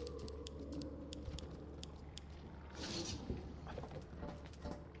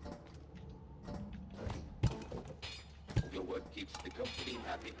 Your work keeps the company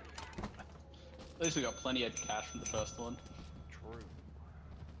happy. At least we got plenty of cash from the first one. True.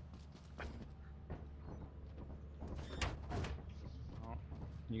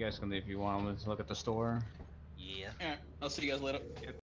 You guys can leave if you want. Let's look at the store. Yeah. Alright, I'll see you guys later.